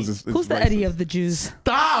 big to nose? me- Is Who's the racist. Eddie of the Jews?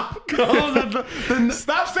 Stop!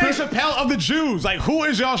 Stop saying Chappelle of the Jews. Like, who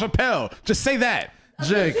is y'all Chappelle? Just say that.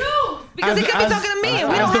 Jake, Because he could be talking to me, and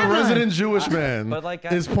we as don't the have none. resident Jewish man, But like,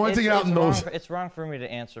 is pointing out nose. It's wrong for me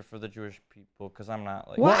to answer for the Jewish people because I'm not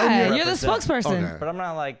like. Why? and You're the represent- spokesperson. Okay. But I'm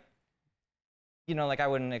not like. You know, like I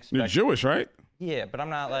wouldn't expect. You're Jewish, right? Yeah, but I'm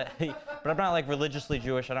not like. But I'm not like religiously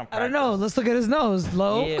Jewish. I don't. I don't know. practice. Let's look at his nose,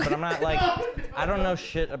 Lo. Yeah, but I'm not like. I don't know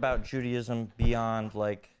shit about Judaism beyond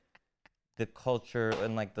like the culture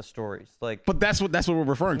and like the stories. Like. But that's what we're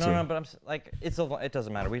referring to. No, but like it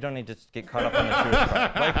doesn't matter. We don't need to get caught up on the Jewish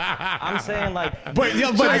part. Like I'm saying, like But I'm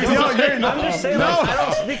just saying, like, I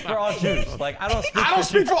don't speak for all Jews. Like I don't speak. I don't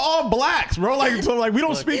speak for all blacks, bro. Like, so like we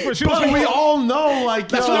don't speak for. She don't But speak we for all know, like,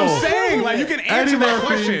 That's yo, what I'm saying. Like, you can Eddie answer that Murphy,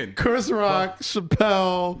 question. Chris Rock,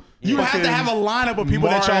 Chappelle. You have to have a lineup of people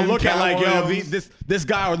that y'all Martin look at like, yo, Williams. this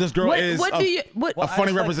guy or this girl is What do you? What? a Well, funny I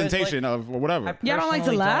just like- representation like- of whatever. Y'all don't like to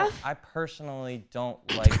personally laugh? I personally don't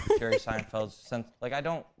like Jerry Seinfeld's sense. Like I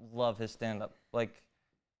don't love his stand-up. Like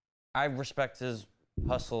I respect his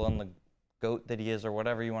hustle and the goat that he is, or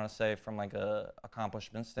whatever you want to say, from like a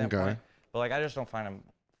accomplishment standpoint. Okay. But like I just don't find him.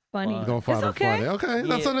 Funny. You don't find It's it okay. funny. Okay,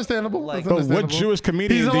 that's Yeah, understandable. like- That's But what understandable. Jewish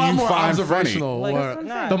comedian He's a do lot you more find funny? observational. Like, where it's the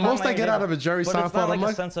not- I'm most not I get like- out of a Jerry but it's Seinfeld, not like I'm a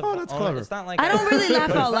like, sense of oh, that's owner- clever. It's not like I don't really laugh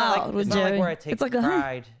But it's out not loud like, with it's not like Jerry. where I take It's like a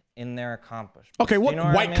pride in their accomplishments. Okay, Do what you know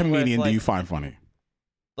what I white mean? Where it's comedian do like- you find funny?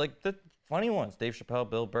 Like the funny ones, Dave Chappelle,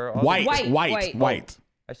 Bill Burr. all White, these- white.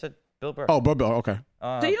 I said Bill Burr. Oh, Bill, okay.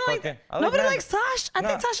 So you don't like? Nobody likes Tosh. I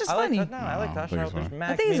think Tosh is funny. No, I like No, I Tosh. think he's There's funny.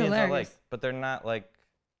 mad think he's comedians I hilarious. like, but they're not like.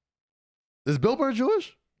 Is Bill Burr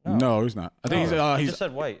Jewish? No, he's not. I think I just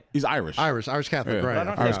said white. he's Irish. Irish Catholic, Yeah. right? But I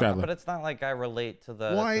don't Irish think- Catholic. But it's not like I relate to the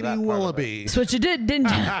to that Whitey part of it. Willoughby. That's what you did, didn't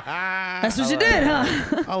you? That's what you did,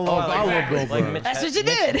 huh? I love Bill Burr. Mitch That's what you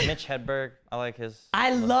did. Mitch Hedberg. I like his.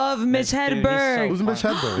 I love Mitch Dude, he's so Hedberg. Who's Mitch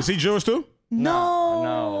Hedberg? Is he Jewish too?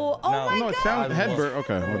 No. Oh my No, it God. sounds Hedberg.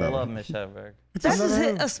 Okay, I whatever. love Mitch Hedberg. That's just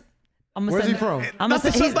hit. Where's he from? I'm gonna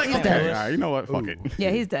say he's Okay, dead. all right, you know what? Fuck it. Yeah,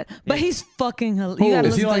 he's dead. But he's fucking hilarious. Who? You gotta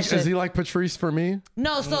Is he listen to like? that shit. Is he like Patrice for me?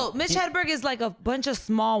 No, so Mitch Hedberg is like a bunch of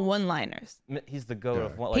small one-liners. He's the goat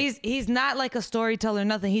of what. Like, He's not like a storyteller,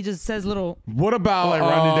 nothing. He just says little, What about Like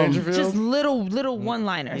Rodney Dangerfield. just little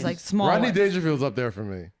one-liners, like small. Rodney ones. Dangerfield's up there for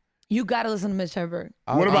me. You gotta listen to Mitch Hedberg.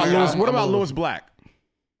 What about Lewis? What I'm about a- Lewis Black?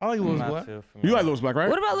 I like Louis not Black. too familiar. You like Lewis Black, right?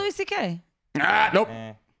 What about Louis C.K.? Nope.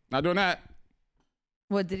 Eh. Not doing that.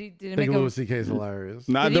 What did he I make? think A, Louis C.K.'s hilarious.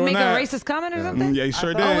 Not did he doing make that. a racist comment or something? Yeah, he sure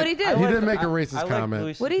I did. thought- Oh, what he did? He didn't make a racist comment.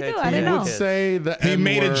 Louis What'd he CK do? too. I didn't He know. would say the He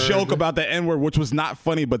made a N-word. joke about the N-word, which was not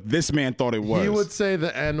funny, but this man thought it was. He would say the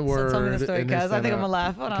So N-word. tell me the story, in his guys. I think I'm stand-up. gonna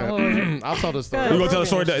laugh. Hold on. Okay. I'll tell the story. You gonna tell the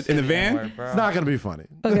story in the van? It's not gonna be funny.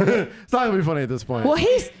 It's not gonna be funny at this point. Well,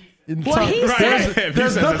 he's. Well, he Right. said. If he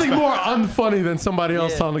There's says nothing it's more unfunny than somebody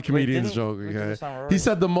else Yeah. telling a Wait, comedian's didn't- joke. wait, Okay, didn't sound right. he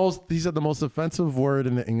said the most offensive word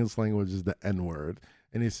in the English language is the N-word,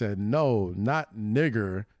 and he said no, not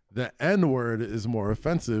nigger. The N-word is more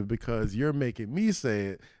offensive because you're making me say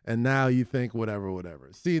it, and now you think whatever.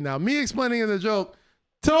 See, now me explaining in the joke.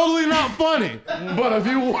 Totally not funny, but if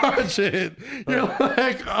you watch it, you're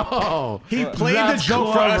like, oh. He played the that's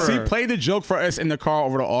joke for us. He clever. played the joke for us in the car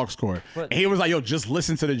over the aux cord. But- And he was like, "Yo, just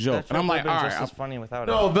listen to the joke." And I'm like, "All just right." as funny without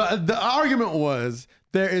No, it. the argument was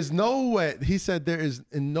there is no way. He said there is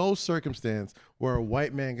in no circumstance where a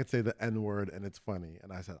white man could say the N-word and it's funny.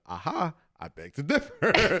 And I said, aha, I beg to differ.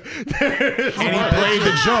 And he played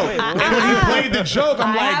the joke. And when he played the joke,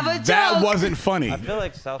 I'm I have a like, "That joke." wasn't funny. I feel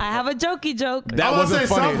like South. I have a jokey joke. That wasn't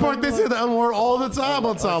funny." South Park, they say the N-word all the time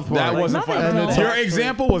on South Park. That wasn't No, they funny. don't. Your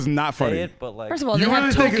example was not say funny. it, but like. First of all, they You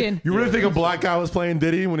have really, token. think a black guy was playing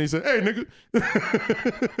Diddy when he said, hey, nigga?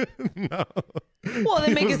 No. Well,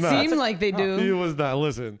 they make was it not. seem like they He do. was not.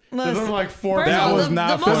 Listen, Listen. there's like four. First of That all, was the- not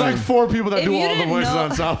the There's most- funny. like four people that If do you all the didn't voices know-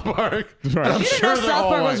 on South Park. Right. I'm You didn't know they're South all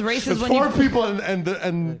Park white. was racist There's when four you- people and you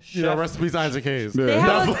know, Chef. rest in peace, Isaac Hayes. They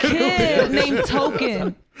have a Definitely. kid named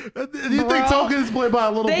Token. Do you think Bro. Token is played by a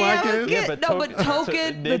little They black have a kid? kid. but No, but Token-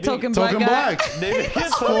 Token, the Maybe- token black Token guy. Black. Name it.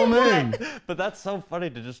 His full name. But that's so funny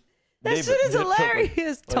to just. That name shit it. is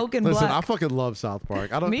hilarious. Token Listen, black. I fucking love South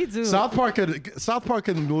Park. I don't. Me too. South Park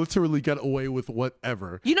can literally get away with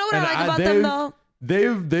whatever. You know what I And like about them, though?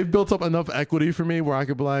 They've built up enough equity for me where I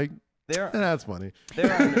could be like, that's funny.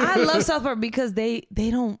 I love South Park because they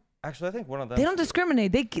don't Actually, I think one of them. they don't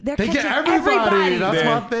discriminate. They're They catching get everybody. That's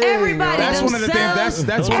Yeah. my thing. Everybody. That's one of the things. That's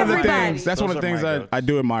Themselves, one of the everybody. things. That's one of the Those are things my I goats.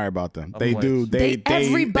 do admire about them. They Of do. which. They empty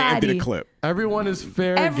Everybody. the clip. Everyone is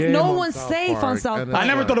fair game. no on one's South safe on Park, South and Park. I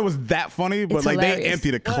never thought it was that funny, but It's like hilarious. they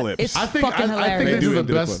empty the clip. It's I think fucking I think hilarious. they do the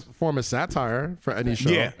empty the best clip. form of satire for any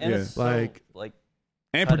show. Yeah. And it's so, Like- like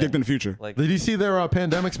And cutting. predicting the future. Like Did you see their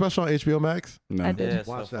pandemic special on HBO Max? No. I did. yeah, it's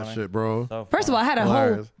Watch so that funny. shit, bro. So First of all, I had a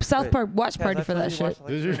Hilarious. whole South Wait, Park watch guys, party I for told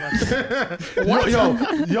that you shit. watch,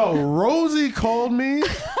 like, Yo, Rosie called me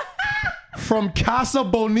from Casa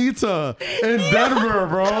Bonita in Denver,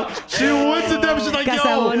 bro. She went to Denver. She's like, Casa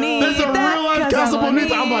yo, Bonita, there's a real life Casa Casa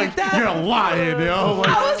Bonita. I'm like, Bonita. you're lying, yo. Like,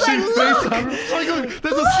 I was she like, look. FaceTimed me. She's like, look,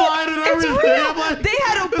 there's a slide and It's everything. real. I'm like, They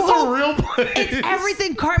had a it's whole- a real place. It's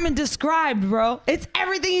everything Cartman described, bro. It's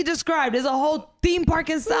everything he described. There's a whole theme park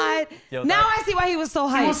inside. Yo, now that- I see why he was so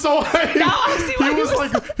hyped. He was so hyped. Now I see why he he was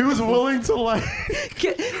was like, he was willing to like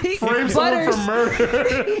he, frame someone Butters. for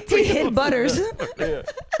murder. He hit Butters.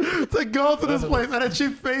 To go to this place, and then she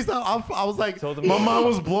faced out. I was like, Told him- my mind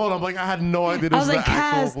was blown. I'm like, I had no idea this I was was like, the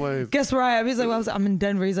actual Kaz, place. guess where I am? He's like, well, I'm in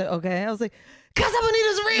Denver. He's like, okay. I was like, Casa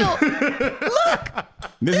Bonita's real. Look.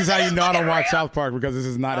 This is how you know I don't watch South Park because this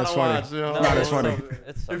is not as funny. watch, yo. Not as funny.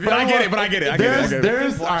 It's so But I get it. But I get it. I get it. I get it.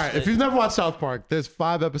 There's all right. watched If it. you've never watched South Park, there's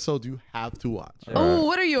 5 episodes you have to watch. Oh,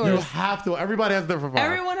 what are You yours? have to. Everybody has different 5.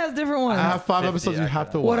 Everyone has different ones. I have 5 50, episodes you I have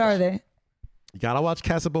to think. watch. What are they? You gotta watch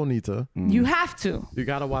Casa Bonita. You have to. You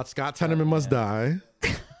gotta watch Scott Tenorman Must Die.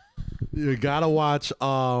 You gotta watch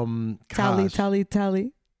Tally, gosh,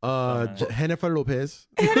 tally. Jennifer Lopez.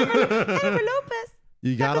 Jennifer Lopez.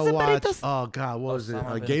 You gotta Tacos and watch. burritos. Oh God, what was it?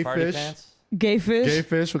 Osama bin Gay Party Fish. Pants. Gay fish. Gay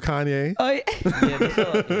Fish with Kanye. Oh, yeah. Yeah, they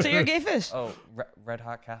still- So you're gay fish? Oh, Red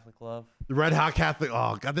Hot Catholic Love. Red Hot Catholic.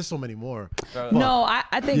 Oh God, there's so many more. Bro, No,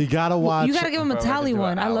 I think You gotta watch. You gotta give him a Bro, I could Tally do an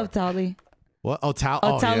one. I hour. love Tally. What? Oh, A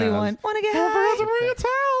Tally one. Wanna get Don't forget to high? bring a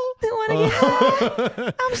towel.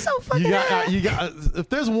 I'm so fucking high. You got. If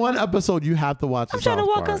there's one episode you have to watch, I'm trying to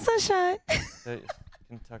walk on sunshine.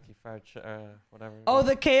 Kentucky Fried whatever. Oh,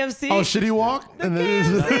 the KFC. Oh, Shitty Walk. And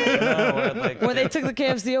then where they took the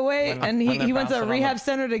KFC away, and he went to a rehab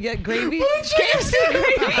center to get gravy. KFC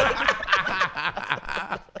gravy.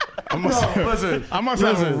 I must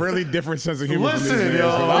have a really different sense of humor. Listen, yo.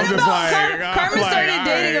 I'm just Carmen started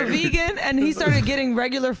dating a vegan, and he started getting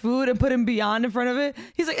regular food and putting Beyond in front of it.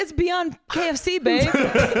 He's like, it's Beyond KFC, babe. She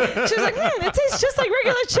was like, it tastes just like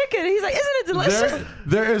regular chicken. He's like, isn't it delicious?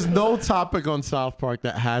 There is no topic on South Park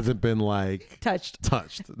that hasn't been like touched.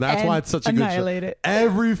 That's why it's such a good show.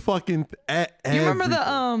 Every fucking. You remember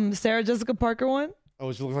the Sarah Jessica Parker one?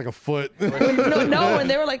 Oh, she looks like a foot. No, and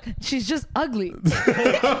they were like, she's just ugly. They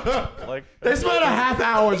spent a half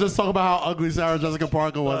hour just talking about how ugly Sarah Jessica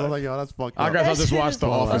Parker was. I was like, yo, that's fucked up. I guess I'll just watch The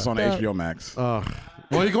Office on HBO Max. Well,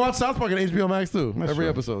 you can watch South Park on HBO Max too. Every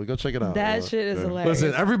episode. Go check it out. That shit is hilarious.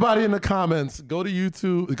 Listen, everybody in the comments, go to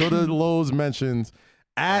YouTube, go to Lowe's mentions.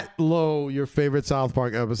 At Lowe, your favorite South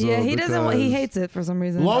Park episode. Yeah, he doesn't. He hates it for some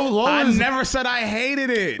reason. I never said I hated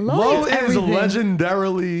it. Lowe is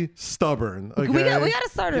legendarily stubborn. Okay? We got to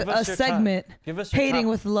start a segment. Hating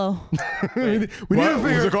with Lowe. we need to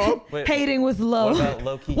figure it called. Hating with Lowe.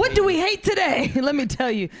 What do we hate today? Let me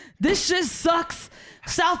tell you, this shit sucks.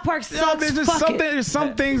 South Park sucks. There's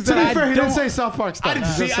some things that to be fair, he didn't say South Park stuff. I didn't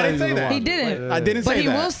say that. He didn't. I didn't say that. But he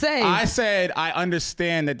will say. I said I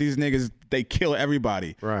understand that these niggas, they kill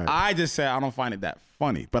everybody. Right. I just said I don't find it that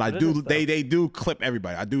funny, but I do. They do clip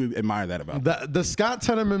everybody. I do admire that about them. The Scott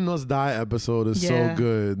Tenorman Must Die episode is so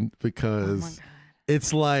good because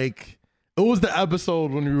it's like it was the episode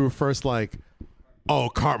when we were first like, oh,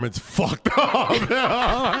 Cartman's fucked up.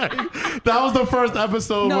 That was the first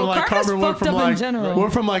episode when like Cartman went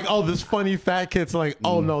from like, oh, this funny fat kid to like,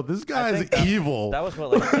 oh no, this guy is evil. That was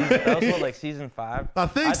what season 5. I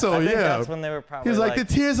think so. I think yeah. That's when they were probably. He was like the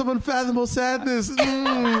tears of unfathomable sadness. Look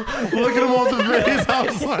at him on the face. I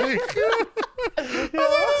was like, this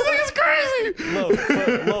thing is crazy.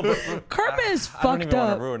 Cartman is fucked I don't even up.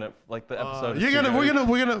 want to ruin it. Like the episode.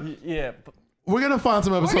 We're gonna find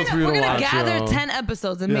some episodes for you to watch. We're gonna gather 10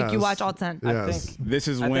 episodes and make you watch all 10. Yes. I think this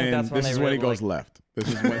is when he goes left. This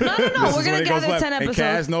is when No. We're gonna gather 10 episodes.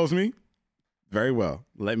 And Kaz knows me very well.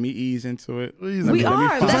 Let me ease into it. We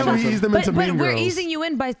are. But we're easing you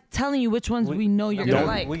in by telling you which ones we know you're gonna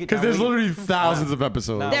like. Because there's literally thousands of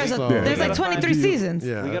episodes. There's like 23 seasons.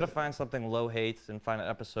 Yeah. We gotta find something Lowe hates and find an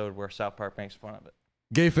episode where South Park makes fun of it.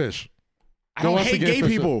 Gay fish. I don't hate gay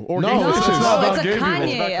people or gay it's fishes. not about it's gay a Kanye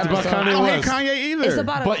people. episode. It's about Kanye I don't hate West. Kanye either. It's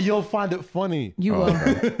about But you'll find it funny. You will.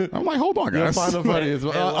 I'm like, hold on, You'll guys. find it funny.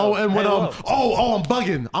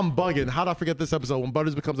 I'm bugging. How did I forget this episode when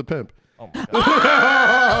Butters becomes a pimp? Oh my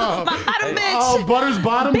God. My bottom bitch. Oh, Butters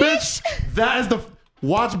bottom bitch. That is the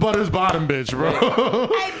watch Butters bottom bitch, bro.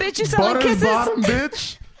 Hey, bitch, you selling Butters kisses? bottom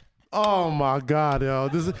bitch. Oh my God, yo!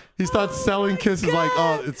 He starts selling kisses like,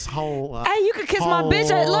 oh, it's whole. Hey, you could kiss my bitch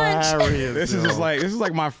at lunch. This is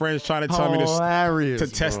like my friends trying to tell me to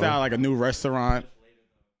test out like a new restaurant.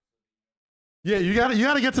 Yeah, you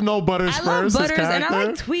gotta get to know Butters I first. love Butters and I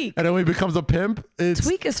like Tweek. And then when he becomes a pimp,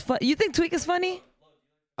 Tweek is fun. You think Tweek is funny?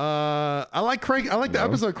 I like Craig. I like the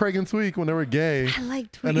episode Craig and Tweek when they were gay. I like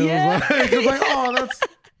Tweek. And it was like, oh, that's.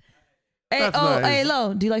 That's nice. Hey,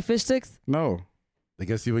 Lo, do you like fish sticks? No. I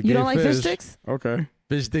guess you would. You don't like fish sticks? Okay.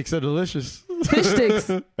 Fish sticks are delicious. Fish sticks.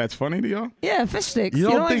 That's funny to y'all? Yeah, fish sticks. You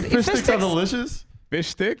don't think fish sticks are delicious? Fish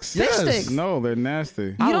sticks? Fish sticks. No, they're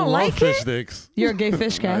nasty. You don't like fish sticks. You're a gay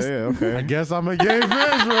fish cast. Yeah, okay. I guess I'm a gay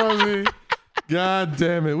fish, Rosie. God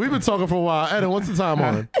damn it. We've been talking for a while. Eden, what's the time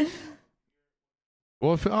on?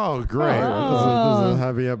 Well, great. This is a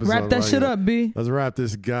heavy episode. Wrap that shit up, B. Let's wrap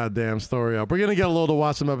this goddamn story up. We're going to get a little to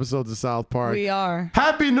watch some episodes of South Park. We are.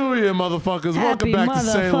 Happy New Year, motherfuckers. Happy Welcome back to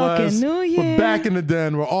Say Less. New Year. We're back in the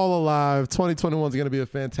den. We're all alive. 2021 is going to be a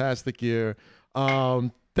fantastic year.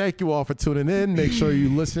 Thank you all for tuning in. Make sure you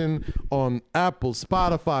listen on Apple,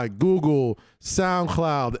 Spotify, Google,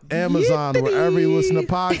 SoundCloud, Amazon, wherever you listen to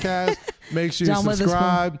podcasts. Make sure you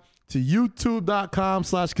subscribe to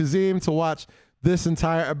youtube.com/Kazim to watch this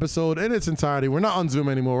entire episode in its entirety. We're not on Zoom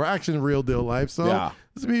anymore. We're actually in real deal life. So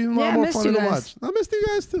it's be a lot more fun to watch. I missed you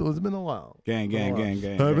guys too. It's been a while. Gang.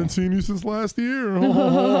 Haven't seen you since last year.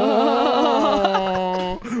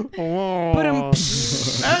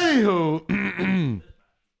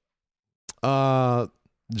 Anywho,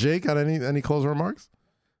 Jake, got any closing remarks?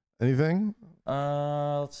 Anything?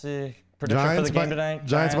 Let's see. Prediction for the game tonight?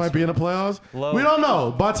 Giants might be in the playoffs. Low. We don't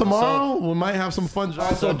know. By tomorrow, we might have some fun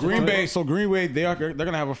Giants. So Green Bay, they're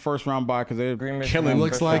gonna have a first round bye because they're killing.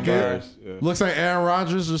 Looks like it. Yeah. Looks like Aaron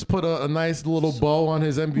Rodgers just put a nice little bow on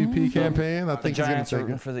his MVP campaign. I think the he's gonna Giants take are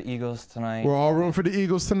rooting it. for the Eagles tonight. We're all rooting for the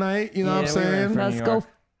Eagles tonight. You know what I'm saying? Let's go.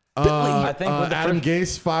 I think with the Adam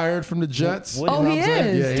Gase fired from the Jets. Would- Oh, he is.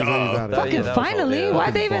 Yeah, he's already out of Fucking it. was finally. all-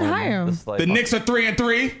 Why'd they even hire him? This, like, The Knicks are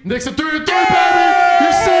 3-3. Knicks are 3-3, baby.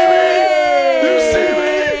 You see me? You see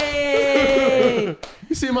me?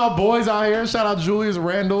 You see my boys out here. Shout out Julius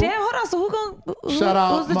Randle. Damn, hold on. So Shout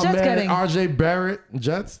out who's the my Jets man getting? RJ Barrett.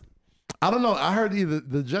 Jets. I don't know. I heard either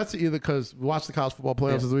the Jets because we watched the college football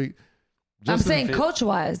playoffs this week. I'm Justin saying Fields-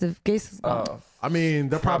 coach-wise, if Gase is gone. I mean,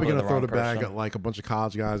 they're probably going to throw the the wrong bag person. at like a bunch of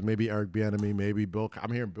college guys. Maybe Eric Bieniemy. Maybe Bill.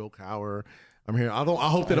 I'm hearing Bill Cowher. I'm hearing. I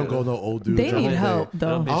hope they don't go no old dudes. They I need hope help,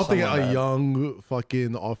 though. I don't think Someone a bad. young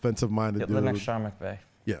fucking offensive minded Get dude. the next Sean McVay.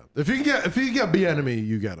 Yeah, if you can get Bieniemy,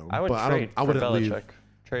 you get him. I would but trade I for wouldn't Belichick. leave.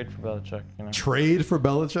 Trade for Belichick. You know. Trade for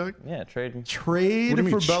Belichick. Yeah, trade. Trade What do you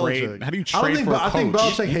for mean Belichick. trade? How do you I don't trade think, for a I think coach?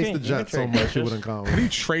 Belichick You hates can- the you Jets so can much trade he coaches. wouldn't come. How do you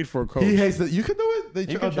trade for a coach? He hates that. You can do it.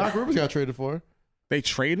 You can Doc trade. Rivers got traded for. They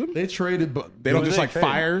trade him? They traded, but They don't Who just did like they trade?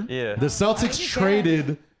 fire? Yeah. the Celtics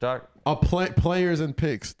traded Doc. players and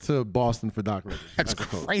picks to Boston for Doc Rivers. That's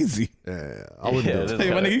crazy. Yeah, I wouldn't Yeah, do it it. is. Hey,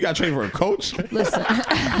 my nigga, you got traded for a coach? Listen, If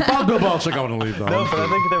I was Bill Belichick, I wouldn't leave though. No, but I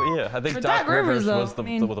think I think For Doc Doc Rivers, Rivers though, was the I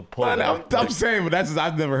mean- pull. I'm saying, but that's just,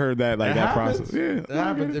 I've never heard that like It that happens. process. Yeah, It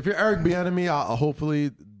happens. If you're Eric Bieniemy,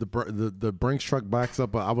 hopefully the Brinks truck backs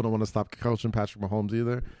up. But I wouldn't want to stop coaching Patrick Mahomes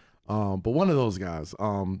either. But one of those guys.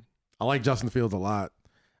 I like Justin Fields a lot.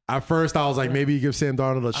 At first, I was like, maybe you give Sam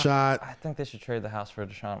Darnold a shot. I think they should trade the house for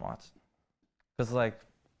Deshaun Watson. Because like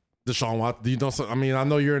Deshaun Watson. Do you know? I mean, I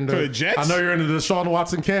know you're in For the Jets? I know you're in the Deshaun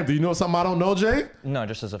Watson camp. Do you know something I don't know, Jay? no,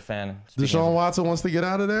 just as a fan. speaking Deshaun as- Watson wants to get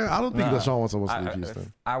out of there. I don't think Nah, Deshaun Watson wants to leave if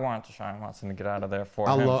Houston. I want Deshaun Watson to get out of there for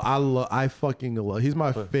him. I fucking love. He's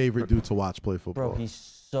my favorite dude to watch play football. Bro, he's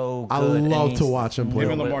so good. I and love he's- to watch him play.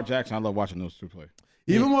 Him and Lamar Jackson, I love watching those two play.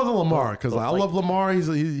 Even more than Lamar, because I like- love Lamar.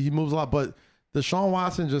 He moves a lot, but Deshaun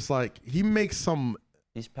Watson just like he makes some.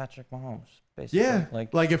 He's Patrick Mahomes, basically. Yeah,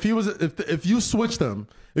 like if he was if you switched them,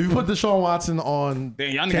 if you put Deshaun Watson on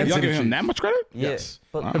Damn, y'all Kansas giving City him that Chiefs. much credit? Yes.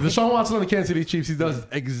 But If Deshaun Watson on the Kansas City Chiefs, he does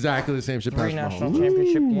exactly the same shit. 3 Patrick national Mahomes.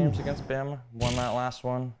 championship games against Bama, won that last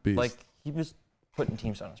one. Beast. Like he was putting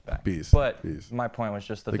teams on his back. Beast. But Beast. my point was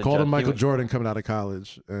just that They the called Jets, him he Michael was- Jordan coming out of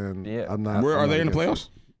college, and Yeah. I'm not. Where I'm are not they in the against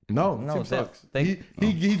playoffs? it. No, No, team they- sucks. they-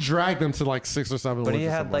 he dragged them to like 6 or 7 But wins he or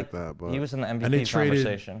had something like that. But he was in the and they MVP traded.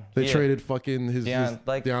 conversation. They Yeah. traded fucking his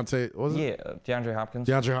like- Deontay. Was it? Yeah, DeAndre Hopkins.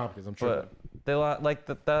 DeAndre Hopkins. I'm sure. But they like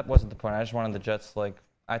that wasn't the point. I just wanted the Jets like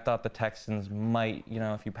I thought the Texans might,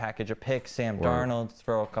 if you package a pick, Sam Darnold,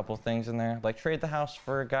 throw a couple things in there, like trade the house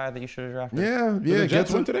for a guy that you should have drafted. Yeah, Did yeah. the Jets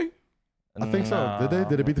get win to- today? I think so. Did they?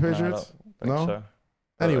 Did it beat the No, I Patriots? don't think No? so.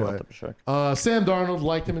 Anyway, I'll double check. Sam Darnold,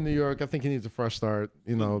 liked him in New York. I think he needs a fresh start.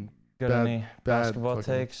 Got bad- any bad basketball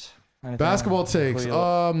fucking- takes? Anything? Basketball takes. Who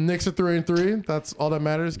you- Knicks are 3-3. That's all that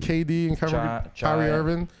matters. KD and Kyrie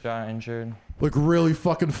Irving Ja injured. look really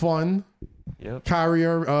fucking fun. Yep.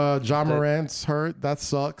 John Morant's hurt. That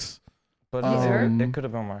sucks. But He's hurt? it could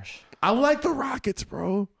have been worse. I like the Rockets,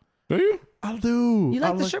 bro. Do you? I do. you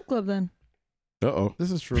like I the strip club then? Uh-oh.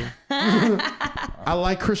 This is true. I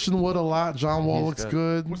like Christian Wood a lot. John Wall He's looks good.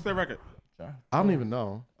 good. What's their record? I don't even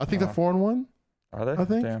know. I think they're 4-1. Are they? I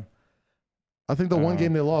think. Damn. I think the one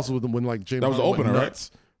game they lost was when like James That was the Harden went opener, right?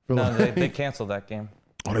 nuts for, No, like- they canceled that game.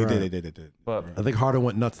 Oh, they Right. did. They did. But I think Harden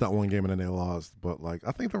went nuts that one game and then they lost. But like,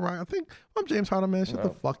 I think I'm James Harden, man. Shut the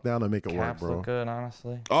Bro, fuck down and make it work, Caps bro. look good,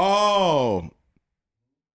 honestly. Oh.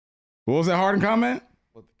 What was that Harden comment?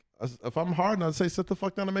 If I'm Harden, I'd say sit the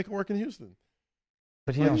fuck down and make it work in Houston.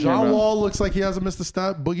 But he Like, don't John care about- Wall looks like he hasn't missed a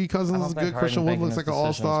step. Boogie I Cousins don't is think good. Christian Harden Wood looks making like an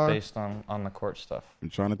his decisions all-star. based on the court stuff. I'm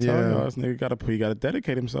trying to tell Yeah. y'all, this nigga he gotta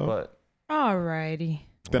dedicate himself. But Alrighty.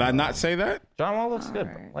 Did I not say that? John Wall looks good.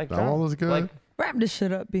 Alright. Like John Wall looks good. Like, Wrap this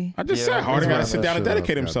shit up, B. I just Yeah, said Harden wrap gotta sit that down and shit up, dedicate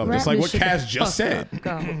goddamn. himself, Wrap just like this what shit Kaz the just fuck said. up.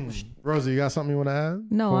 Go. Rosie, you got something you want to add?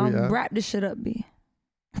 No, before we I'll add? wrap this shit up, B.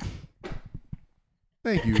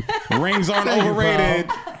 Thank you. Rings aren't Thank you, overrated.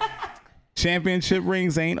 Championship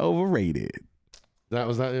rings ain't overrated.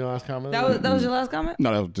 Was that your last comment? That was your last comment?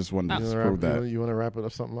 No, that was just one to You prove that. want to wrap it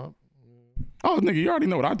up something up? Oh, nigga, you already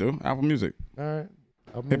know what I do. Apple Music, All right.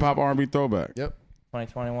 hip hop, R&B throwback. Yep.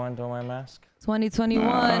 2021, don't wear a mask.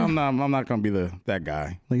 2021. I'm not gonna be that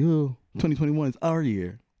guy. Like, oh, 2021 is our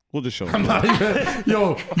year. We'll just show them.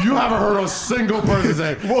 Yo, you haven't heard a single person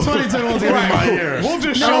say 2021's gonna be my year. We'll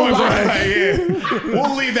just show him. Like, yeah.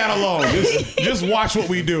 We'll leave that alone. Just watch what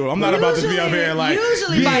we do. I'm not about to be up here like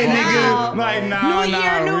usually by now, like nah, New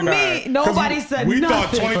year, new me. Nobody said we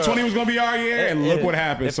nothing. thought 2020 was gonna be our year, and look what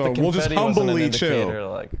happened. So we'll just humbly chill.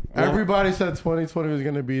 Like, Everybody said 2020 was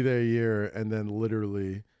gonna be their year, and then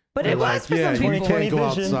literally. But it was for some people. You can't go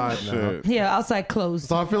outside now. Yeah, outside closed.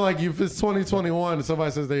 So I feel like if it's 2021 and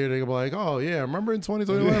somebody says they're gonna be like, oh yeah, remember in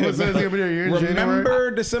 2021 it says it's gonna be their year in January?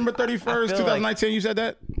 Remember December 31st, 2019? You said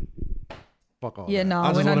that? Fuck all yeah, that. no, I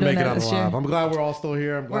just we're not want to doing make it that out this year. alive. I'm glad we're all still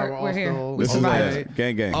here. I'm glad we're all here. still. We This is survived.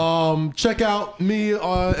 gang. Check out me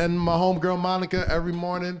and my homegirl Monica every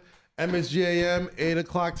morning. MSGAM 8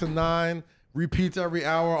 o'clock to 9. Repeats every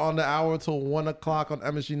hour on the hour till 1 o'clock on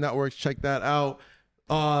MSG Networks. Check that out.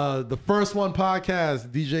 The First One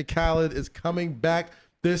podcast, DJ Khaled is coming back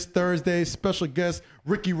this Thursday. Special guest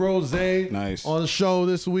Ricky Rose nice on the show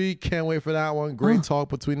this week. Can't wait for that one. Great talk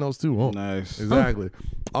between those two. Nice. Exactly.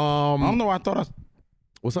 I don't know.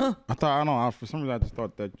 What's up? I don't. For some reason, I just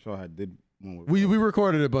thought that y'all did one with. We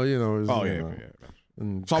recorded it, but you know. It was, yeah.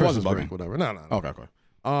 And So I wasn't Christmas break, bugging. whatever. No.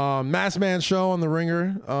 Okay. Mass Man Show on the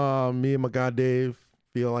Ringer. Me and my guy Dave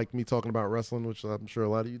feel like me talking about wrestling, which I'm sure a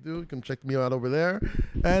lot of you do. You can check me out over there.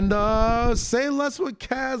 And Say Less with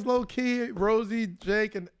Kaz, Low Key, Rosie,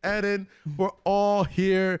 Jake, and Eden. We're all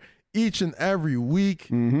here each and every week.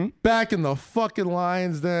 Back in the fucking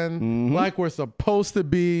Lions Den, like we're supposed to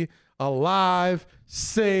be, alive,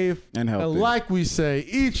 safe, and healthy. And like we say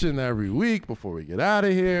each and every week before we get out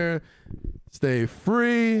of here, stay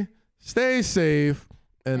free, stay safe,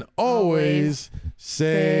 and always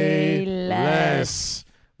say less.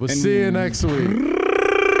 We'll see you next week.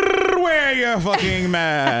 Wear your fucking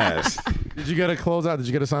mask. Did you get a closeout? Did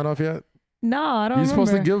you get a sign off yet? No, I don't You're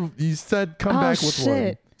supposed to remember. give. You said come back with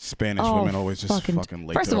one. Spanish women always just fucking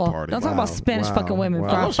late First to of the all, party. don't talk about Spanish fucking women. Wow.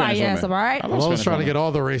 I'll fire your ass up, all right? I I was trying to get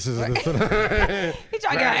all the races. He trying to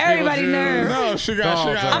get everybody nerves. No, she got.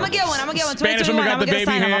 I'm gonna get one. 2021. Spanish women got the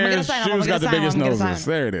baby hair. Shoes got the biggest noses.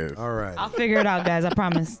 There it is. All right. I'll figure it out, guys. I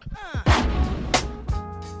promise.